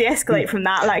know how to de-escalate from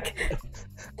that. Like,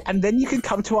 And then you can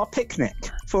come to our picnic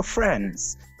for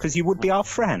friends, because you would be our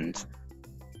friend.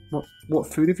 What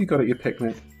food have you got at your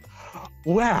picnic?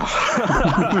 Wow.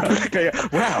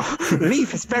 Wow.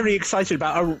 Leaf is very excited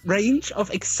about a range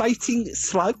of exciting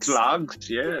slugs. Slugs,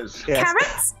 yes.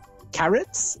 carrots.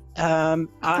 Carrots. Brock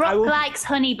I will... likes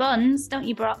honey buns, don't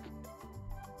you, Brock?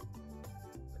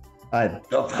 I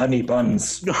love honey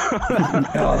buns. They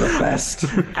are the best.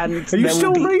 And Are you there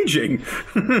still will be... raging?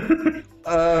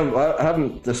 I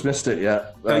haven't dismissed it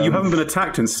yet. You haven't been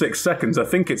attacked in 6 seconds. I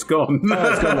think it's gone.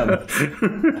 Oh, it's gone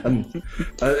then.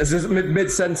 This is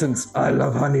mid-sentence. I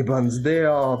love honey buns. They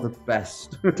are the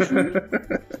best.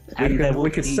 We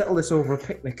could settle this over a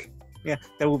picnic. Yeah,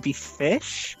 there will be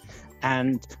fish,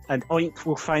 and Oink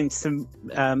will find some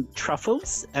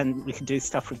truffles, and we can do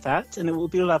stuff with that, and it will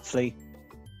be lovely.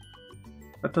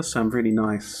 That does sound really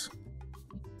nice.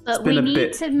 But been we a need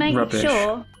bit to make rubbish.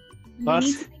 sure. What? We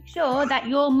need to make sure that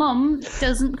your mum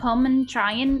doesn't come and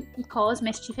try and cause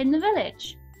mischief in the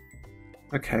village.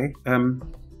 Okay. We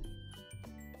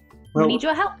Well, need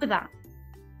your help with that.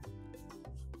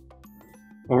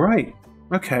 all right.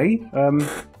 Okay.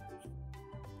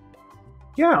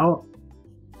 Yeah.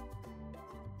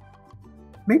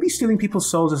 Maybe stealing people's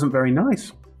souls isn't very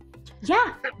nice.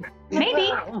 Yeah,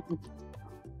 maybe.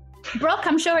 Brock,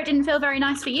 I'm sure it didn't feel very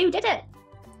nice for you, did it?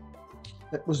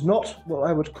 It was not what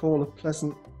I would call a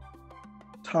pleasant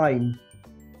time.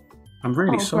 I'm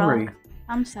really sorry. Brock.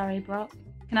 I'm sorry, Brock.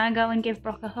 Can I go and give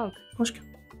Brock a hug? Of course.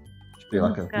 Should be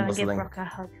like a Go and give nuzzling. Brock a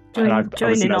hug. And I Join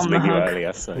was in on the nuzzling you hug.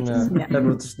 earlier, so... Yeah,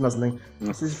 everyone's nuzzling.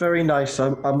 This is very nice. I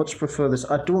much prefer this.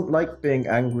 I don't like being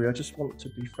angry. I just want to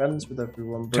be friends with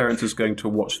everyone. But Terence is going to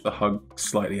watch the hug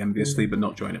slightly enviously, but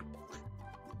not join it.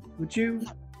 would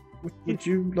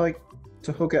you like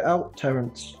to hug it out,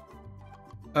 Terence?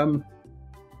 I'm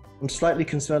slightly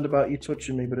concerned about you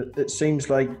touching me, but it seems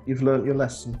like you've learnt your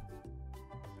lesson.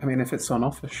 I mean, if it's on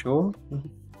offer, sure.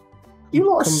 You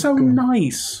lot are so come.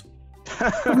 nice.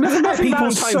 I've never met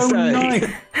people so Valentine's Day.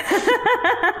 nice.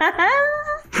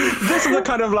 This is the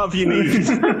kind of love you need.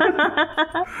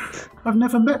 I've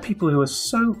never met people who are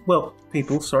so... Well,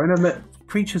 people, sorry. I've never met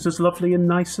creatures as lovely and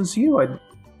nice as you.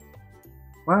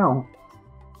 Wow.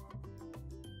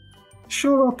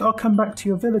 Sure, I'll come back to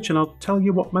your village and I'll tell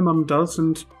you what my mum does,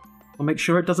 and I'll make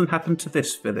sure it doesn't happen to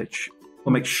this village.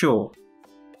 I'll make sure.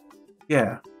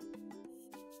 Yeah.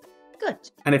 Good.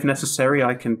 And if necessary,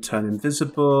 I can turn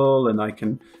invisible, and I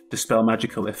can dispel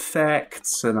magical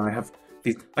effects, and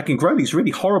I can grow these really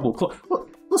horrible claws. Well,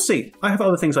 we'll see. I have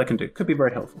other things I can do. Could be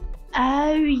very helpful.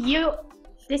 Oh,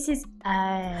 this is...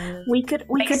 we could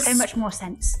makes so much more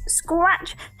sense.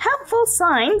 scratch helpful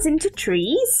signs into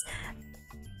trees.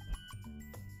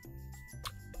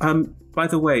 By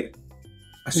the way,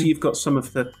 I see you've got some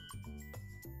of the...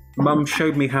 Mum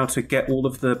showed me how to get all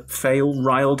of the fail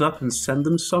riled up and send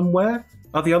them somewhere.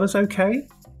 Are the others okay?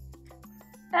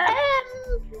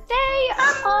 They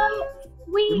are...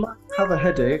 You might have a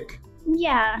headache.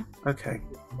 Yeah. Okay.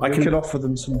 I can offer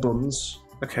them some buns.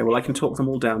 Okay, well, I can talk them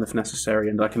all down if necessary,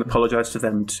 and I can apologise to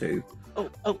them too.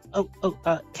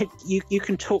 You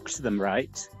can talk to them,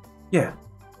 right? Yeah.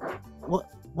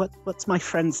 What's my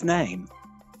friend's name?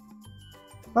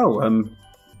 Oh,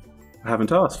 I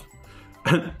haven't asked.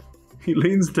 He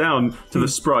leans down to the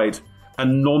sprite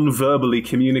and non-verbally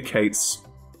communicates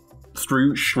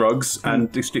through shrugs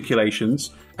and gesticulations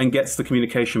and gets the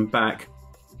communication back.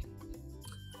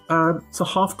 It's a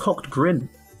half-cocked grin.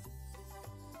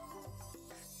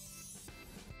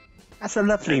 That's a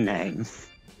lovely name.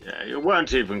 Yeah, you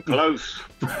weren't even close.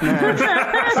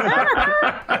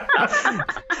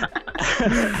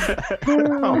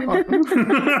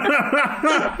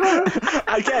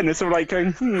 Again, it's sort of like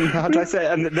going, how do I say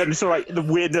it? And then it's sort of like the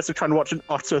weirdness of trying to watch an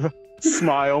utter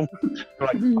smile.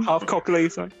 Like half cockily.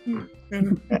 So,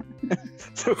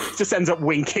 so it just ends up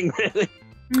winking, really.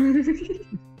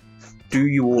 Do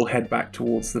you all head back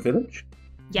towards the village?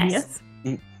 Yes.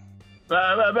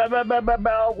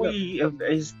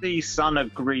 Is the son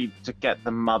agreed to get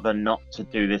the mother not to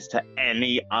do this to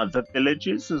any other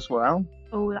villages as well?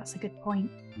 Oh, that's a good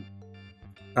point.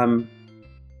 I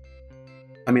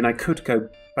mean, I could go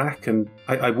back, and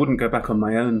I wouldn't go back on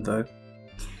my own, though.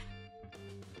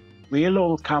 We'll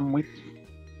all come with you.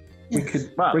 We could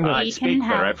Well, bring I We speak can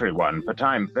for help. everyone, but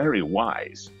I'm very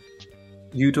wise.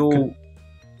 You'd all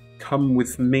come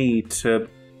with me to...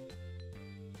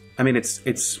 I mean, it's...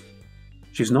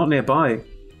 She's not nearby.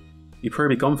 You've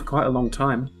probably gone for quite a long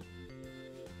time.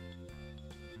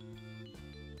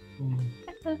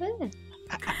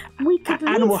 We could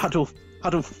Animal leave.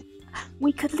 huddle.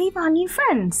 We could leave our new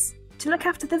friends to look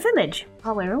after the village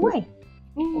while we're away.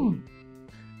 And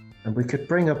we could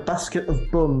bring a basket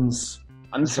of buns.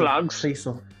 And slugs. Piece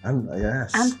of, and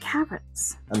yes. And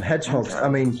carrots. And hedgehogs. I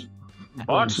mean,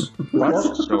 What?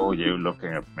 What? Saw you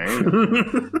looking at me.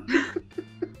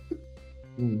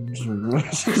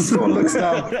 she sort of looks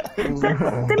down. There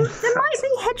might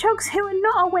be hedgehogs who are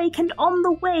not awakened on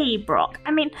the way, Brock.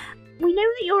 I mean, we know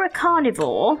that you're a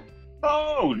carnivore.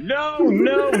 Oh,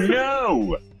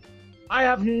 no! I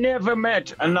have never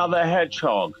met another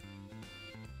hedgehog,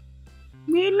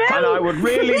 We know. and I would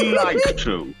really like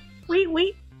to.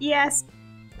 Yes.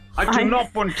 I do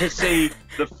not want to see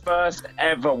the first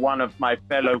ever one of my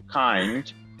fellow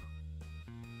kind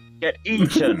get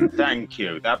eaten, thank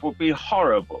you. That would be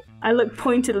horrible. I look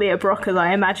pointedly at Brock as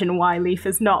I imagine why Leaf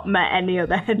has not met any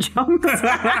other hedgehogs. Is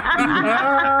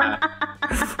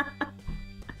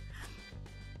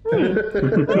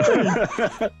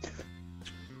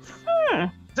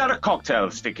that a cocktail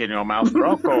stick in your mouth,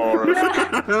 Brock, or...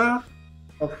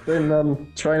 I've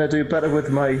been trying to do better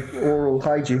with my oral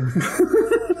hygiene.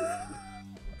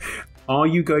 Are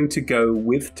you going to go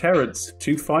with Terence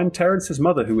to find Terence's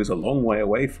mother, who is a long way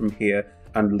away from here,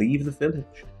 and leave the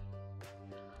village?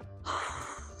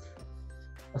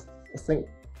 I think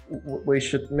we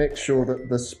should make sure that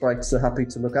the sprites are happy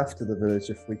to look after the village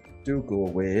if we do go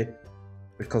away,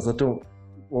 because I don't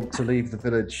want to leave the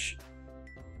village.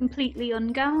 Completely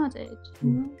unguarded. I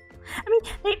mean,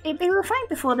 they were fine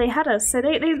before they had us, so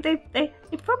they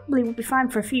probably would be fine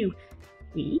for a few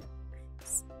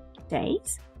weeks,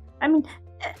 days. I mean,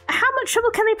 how much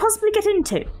trouble can they possibly get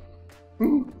into?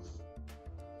 There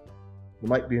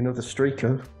might be another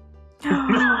streaker.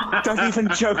 Don't even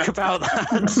joke about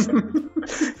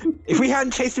that. If we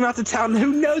hadn't chased him out of town,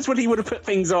 who knows what he would have put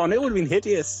things on? It would have been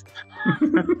hideous.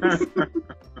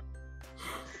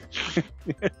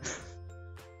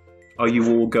 Are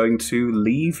you all going to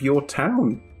leave your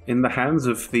town in the hands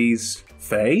of these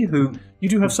Fae, who you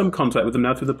do have some contact with them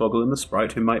now through the Boggle and the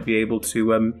Sprite, who might be able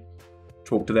to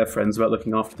talk to their friends about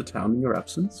looking after the town in your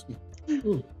absence?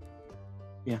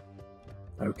 Yeah.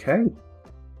 Okay.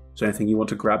 Is there anything you want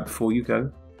to grab before you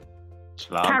go?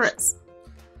 Slugs. Carrots.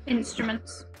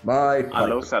 Instruments. My I'll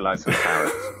pipe. also like some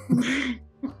carrots.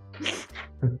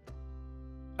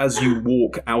 As you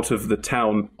walk out of the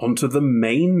town onto the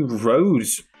main road,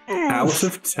 out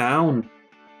of town,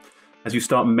 as you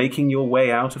start making your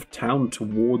way out of town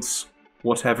towards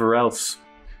whatever else,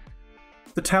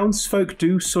 the townsfolk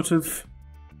do sort of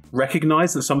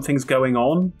recognize that something's going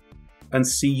on and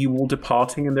see you all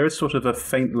departing, and there is sort of a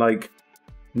faint,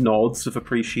 nods of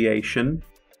appreciation.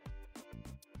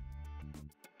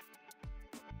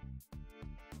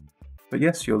 But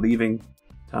yes, you're leaving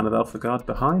the town of Alphagard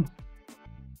behind.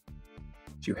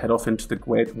 As you head off into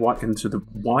the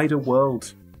wider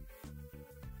world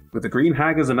with the Green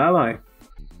Hag as an ally,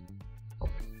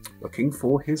 looking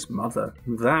for his mother.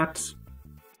 That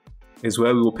is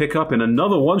where we will pick up in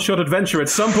another one-shot adventure at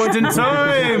some point in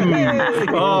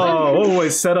time.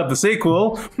 Always set up the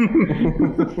sequel.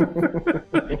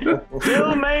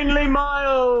 Still mainly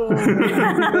mild!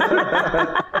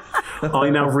 I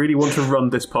now really want to run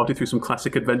this party through some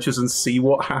classic adventures and see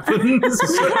what happens.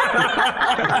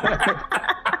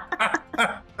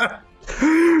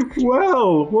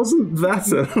 Well, wasn't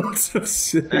that a lot of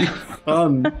silly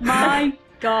fun? My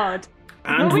God.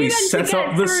 And Were we we meant to set get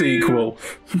up the through- sequel.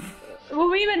 Were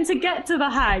we meant to get to the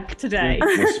hag today?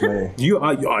 Goodness me.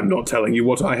 I'm not telling you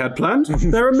what I had planned.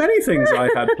 There are many things I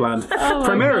had planned. my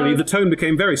Primarily, God. the tone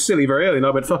became very silly very early, and I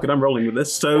went, fuck it, I'm rolling with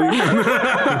this. So,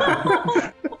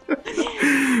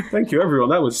 thank you, everyone.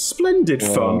 That was splendid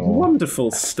fun.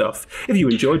 Wonderful stuff. If you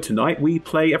enjoyed tonight, we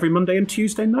play every Monday and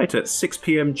Tuesday night at 6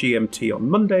 p.m. GMT on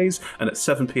Mondays and at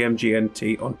 7 p.m.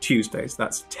 GMT on Tuesdays.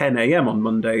 That's 10 a.m. on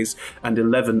Mondays and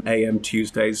 11 a.m.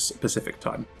 Tuesdays Pacific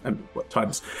time. And what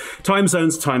time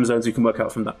zones you can work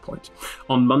out from that point.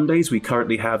 On Mondays, we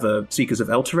currently have Seekers of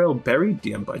Elturel Buried,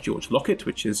 DM'd by George Lockett,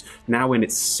 which is now in it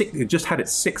just had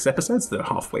its 6 episodes. They're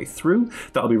halfway through.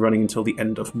 That'll be running until the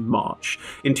end of March.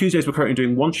 In Tuesdays, we're currently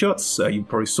doing one-shots. You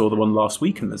probably saw the one last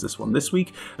week, and there's this one this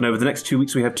week. And over the next 2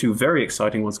 weeks, we have 2 very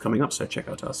exciting ones coming up, so check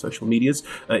out our social medias.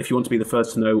 If you want to be the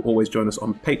first to know, always join us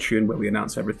on Patreon, where we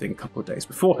announce everything a couple of days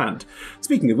beforehand.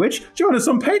 Speaking of which, join us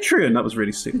on Patreon! That was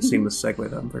really seamless segue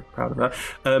there. I'm very proud of that.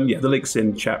 The link's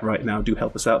in chat right now. Do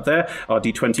help us out there. Our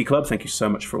D20 Club, thank you so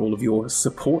much for all of your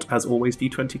support, as always,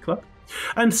 D20 Club.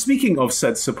 And speaking of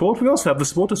said support, we also have the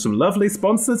support of some lovely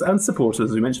sponsors and supporters,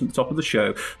 as we mentioned at the top of the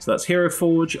show. So that's Hero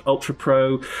Forge, Ultra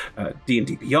Pro,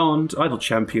 D&D Beyond, Idle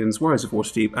Champions, Warriors of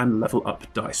Waterdeep, and Level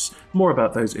Up Dice. More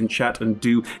about those in chat, and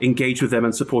do engage with them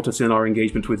and support us in our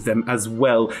engagement with them as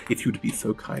well, if you'd be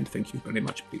so kind. Thank you very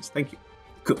much, please. Thank you.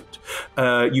 Good.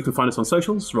 You can find us on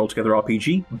socials, Roll Together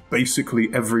RPG, basically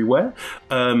everywhere.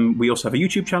 We also have a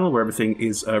YouTube channel where everything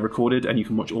is recorded, and you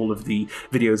can watch all of the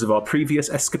videos of our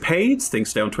previous escapades. Things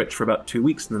stay on Twitch for about 2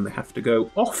 weeks, and then they have to go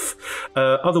off.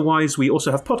 Otherwise, we also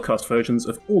have podcast versions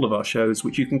of all of our shows,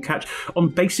 which you can catch on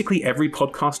basically every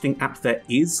podcasting app there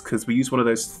is, because we use one of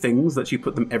those things that you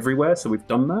put them everywhere, so we've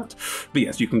done that. But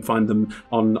yes, you can find them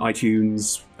on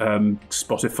iTunes,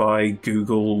 Spotify,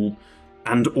 Google,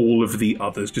 and all of the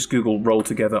others. Just Google Roll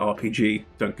Together RPG.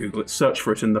 Don't Google it. Search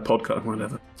for it in the podcast,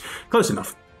 whatever. Close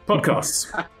enough.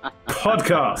 Podcasts.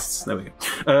 Podcasts. There we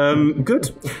go. Good.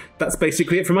 That's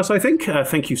basically it from us, I think.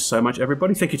 Thank you so much,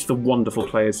 everybody. Thank you to the wonderful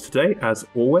players today, as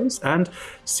always. And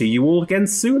see you all again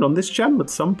soon on this channel at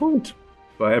some point.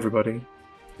 Bye, everybody.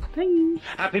 Bye.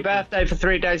 Happy birthday for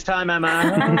 3 days' time, Emma.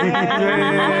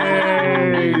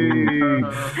 Yay!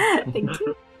 Thank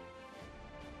you.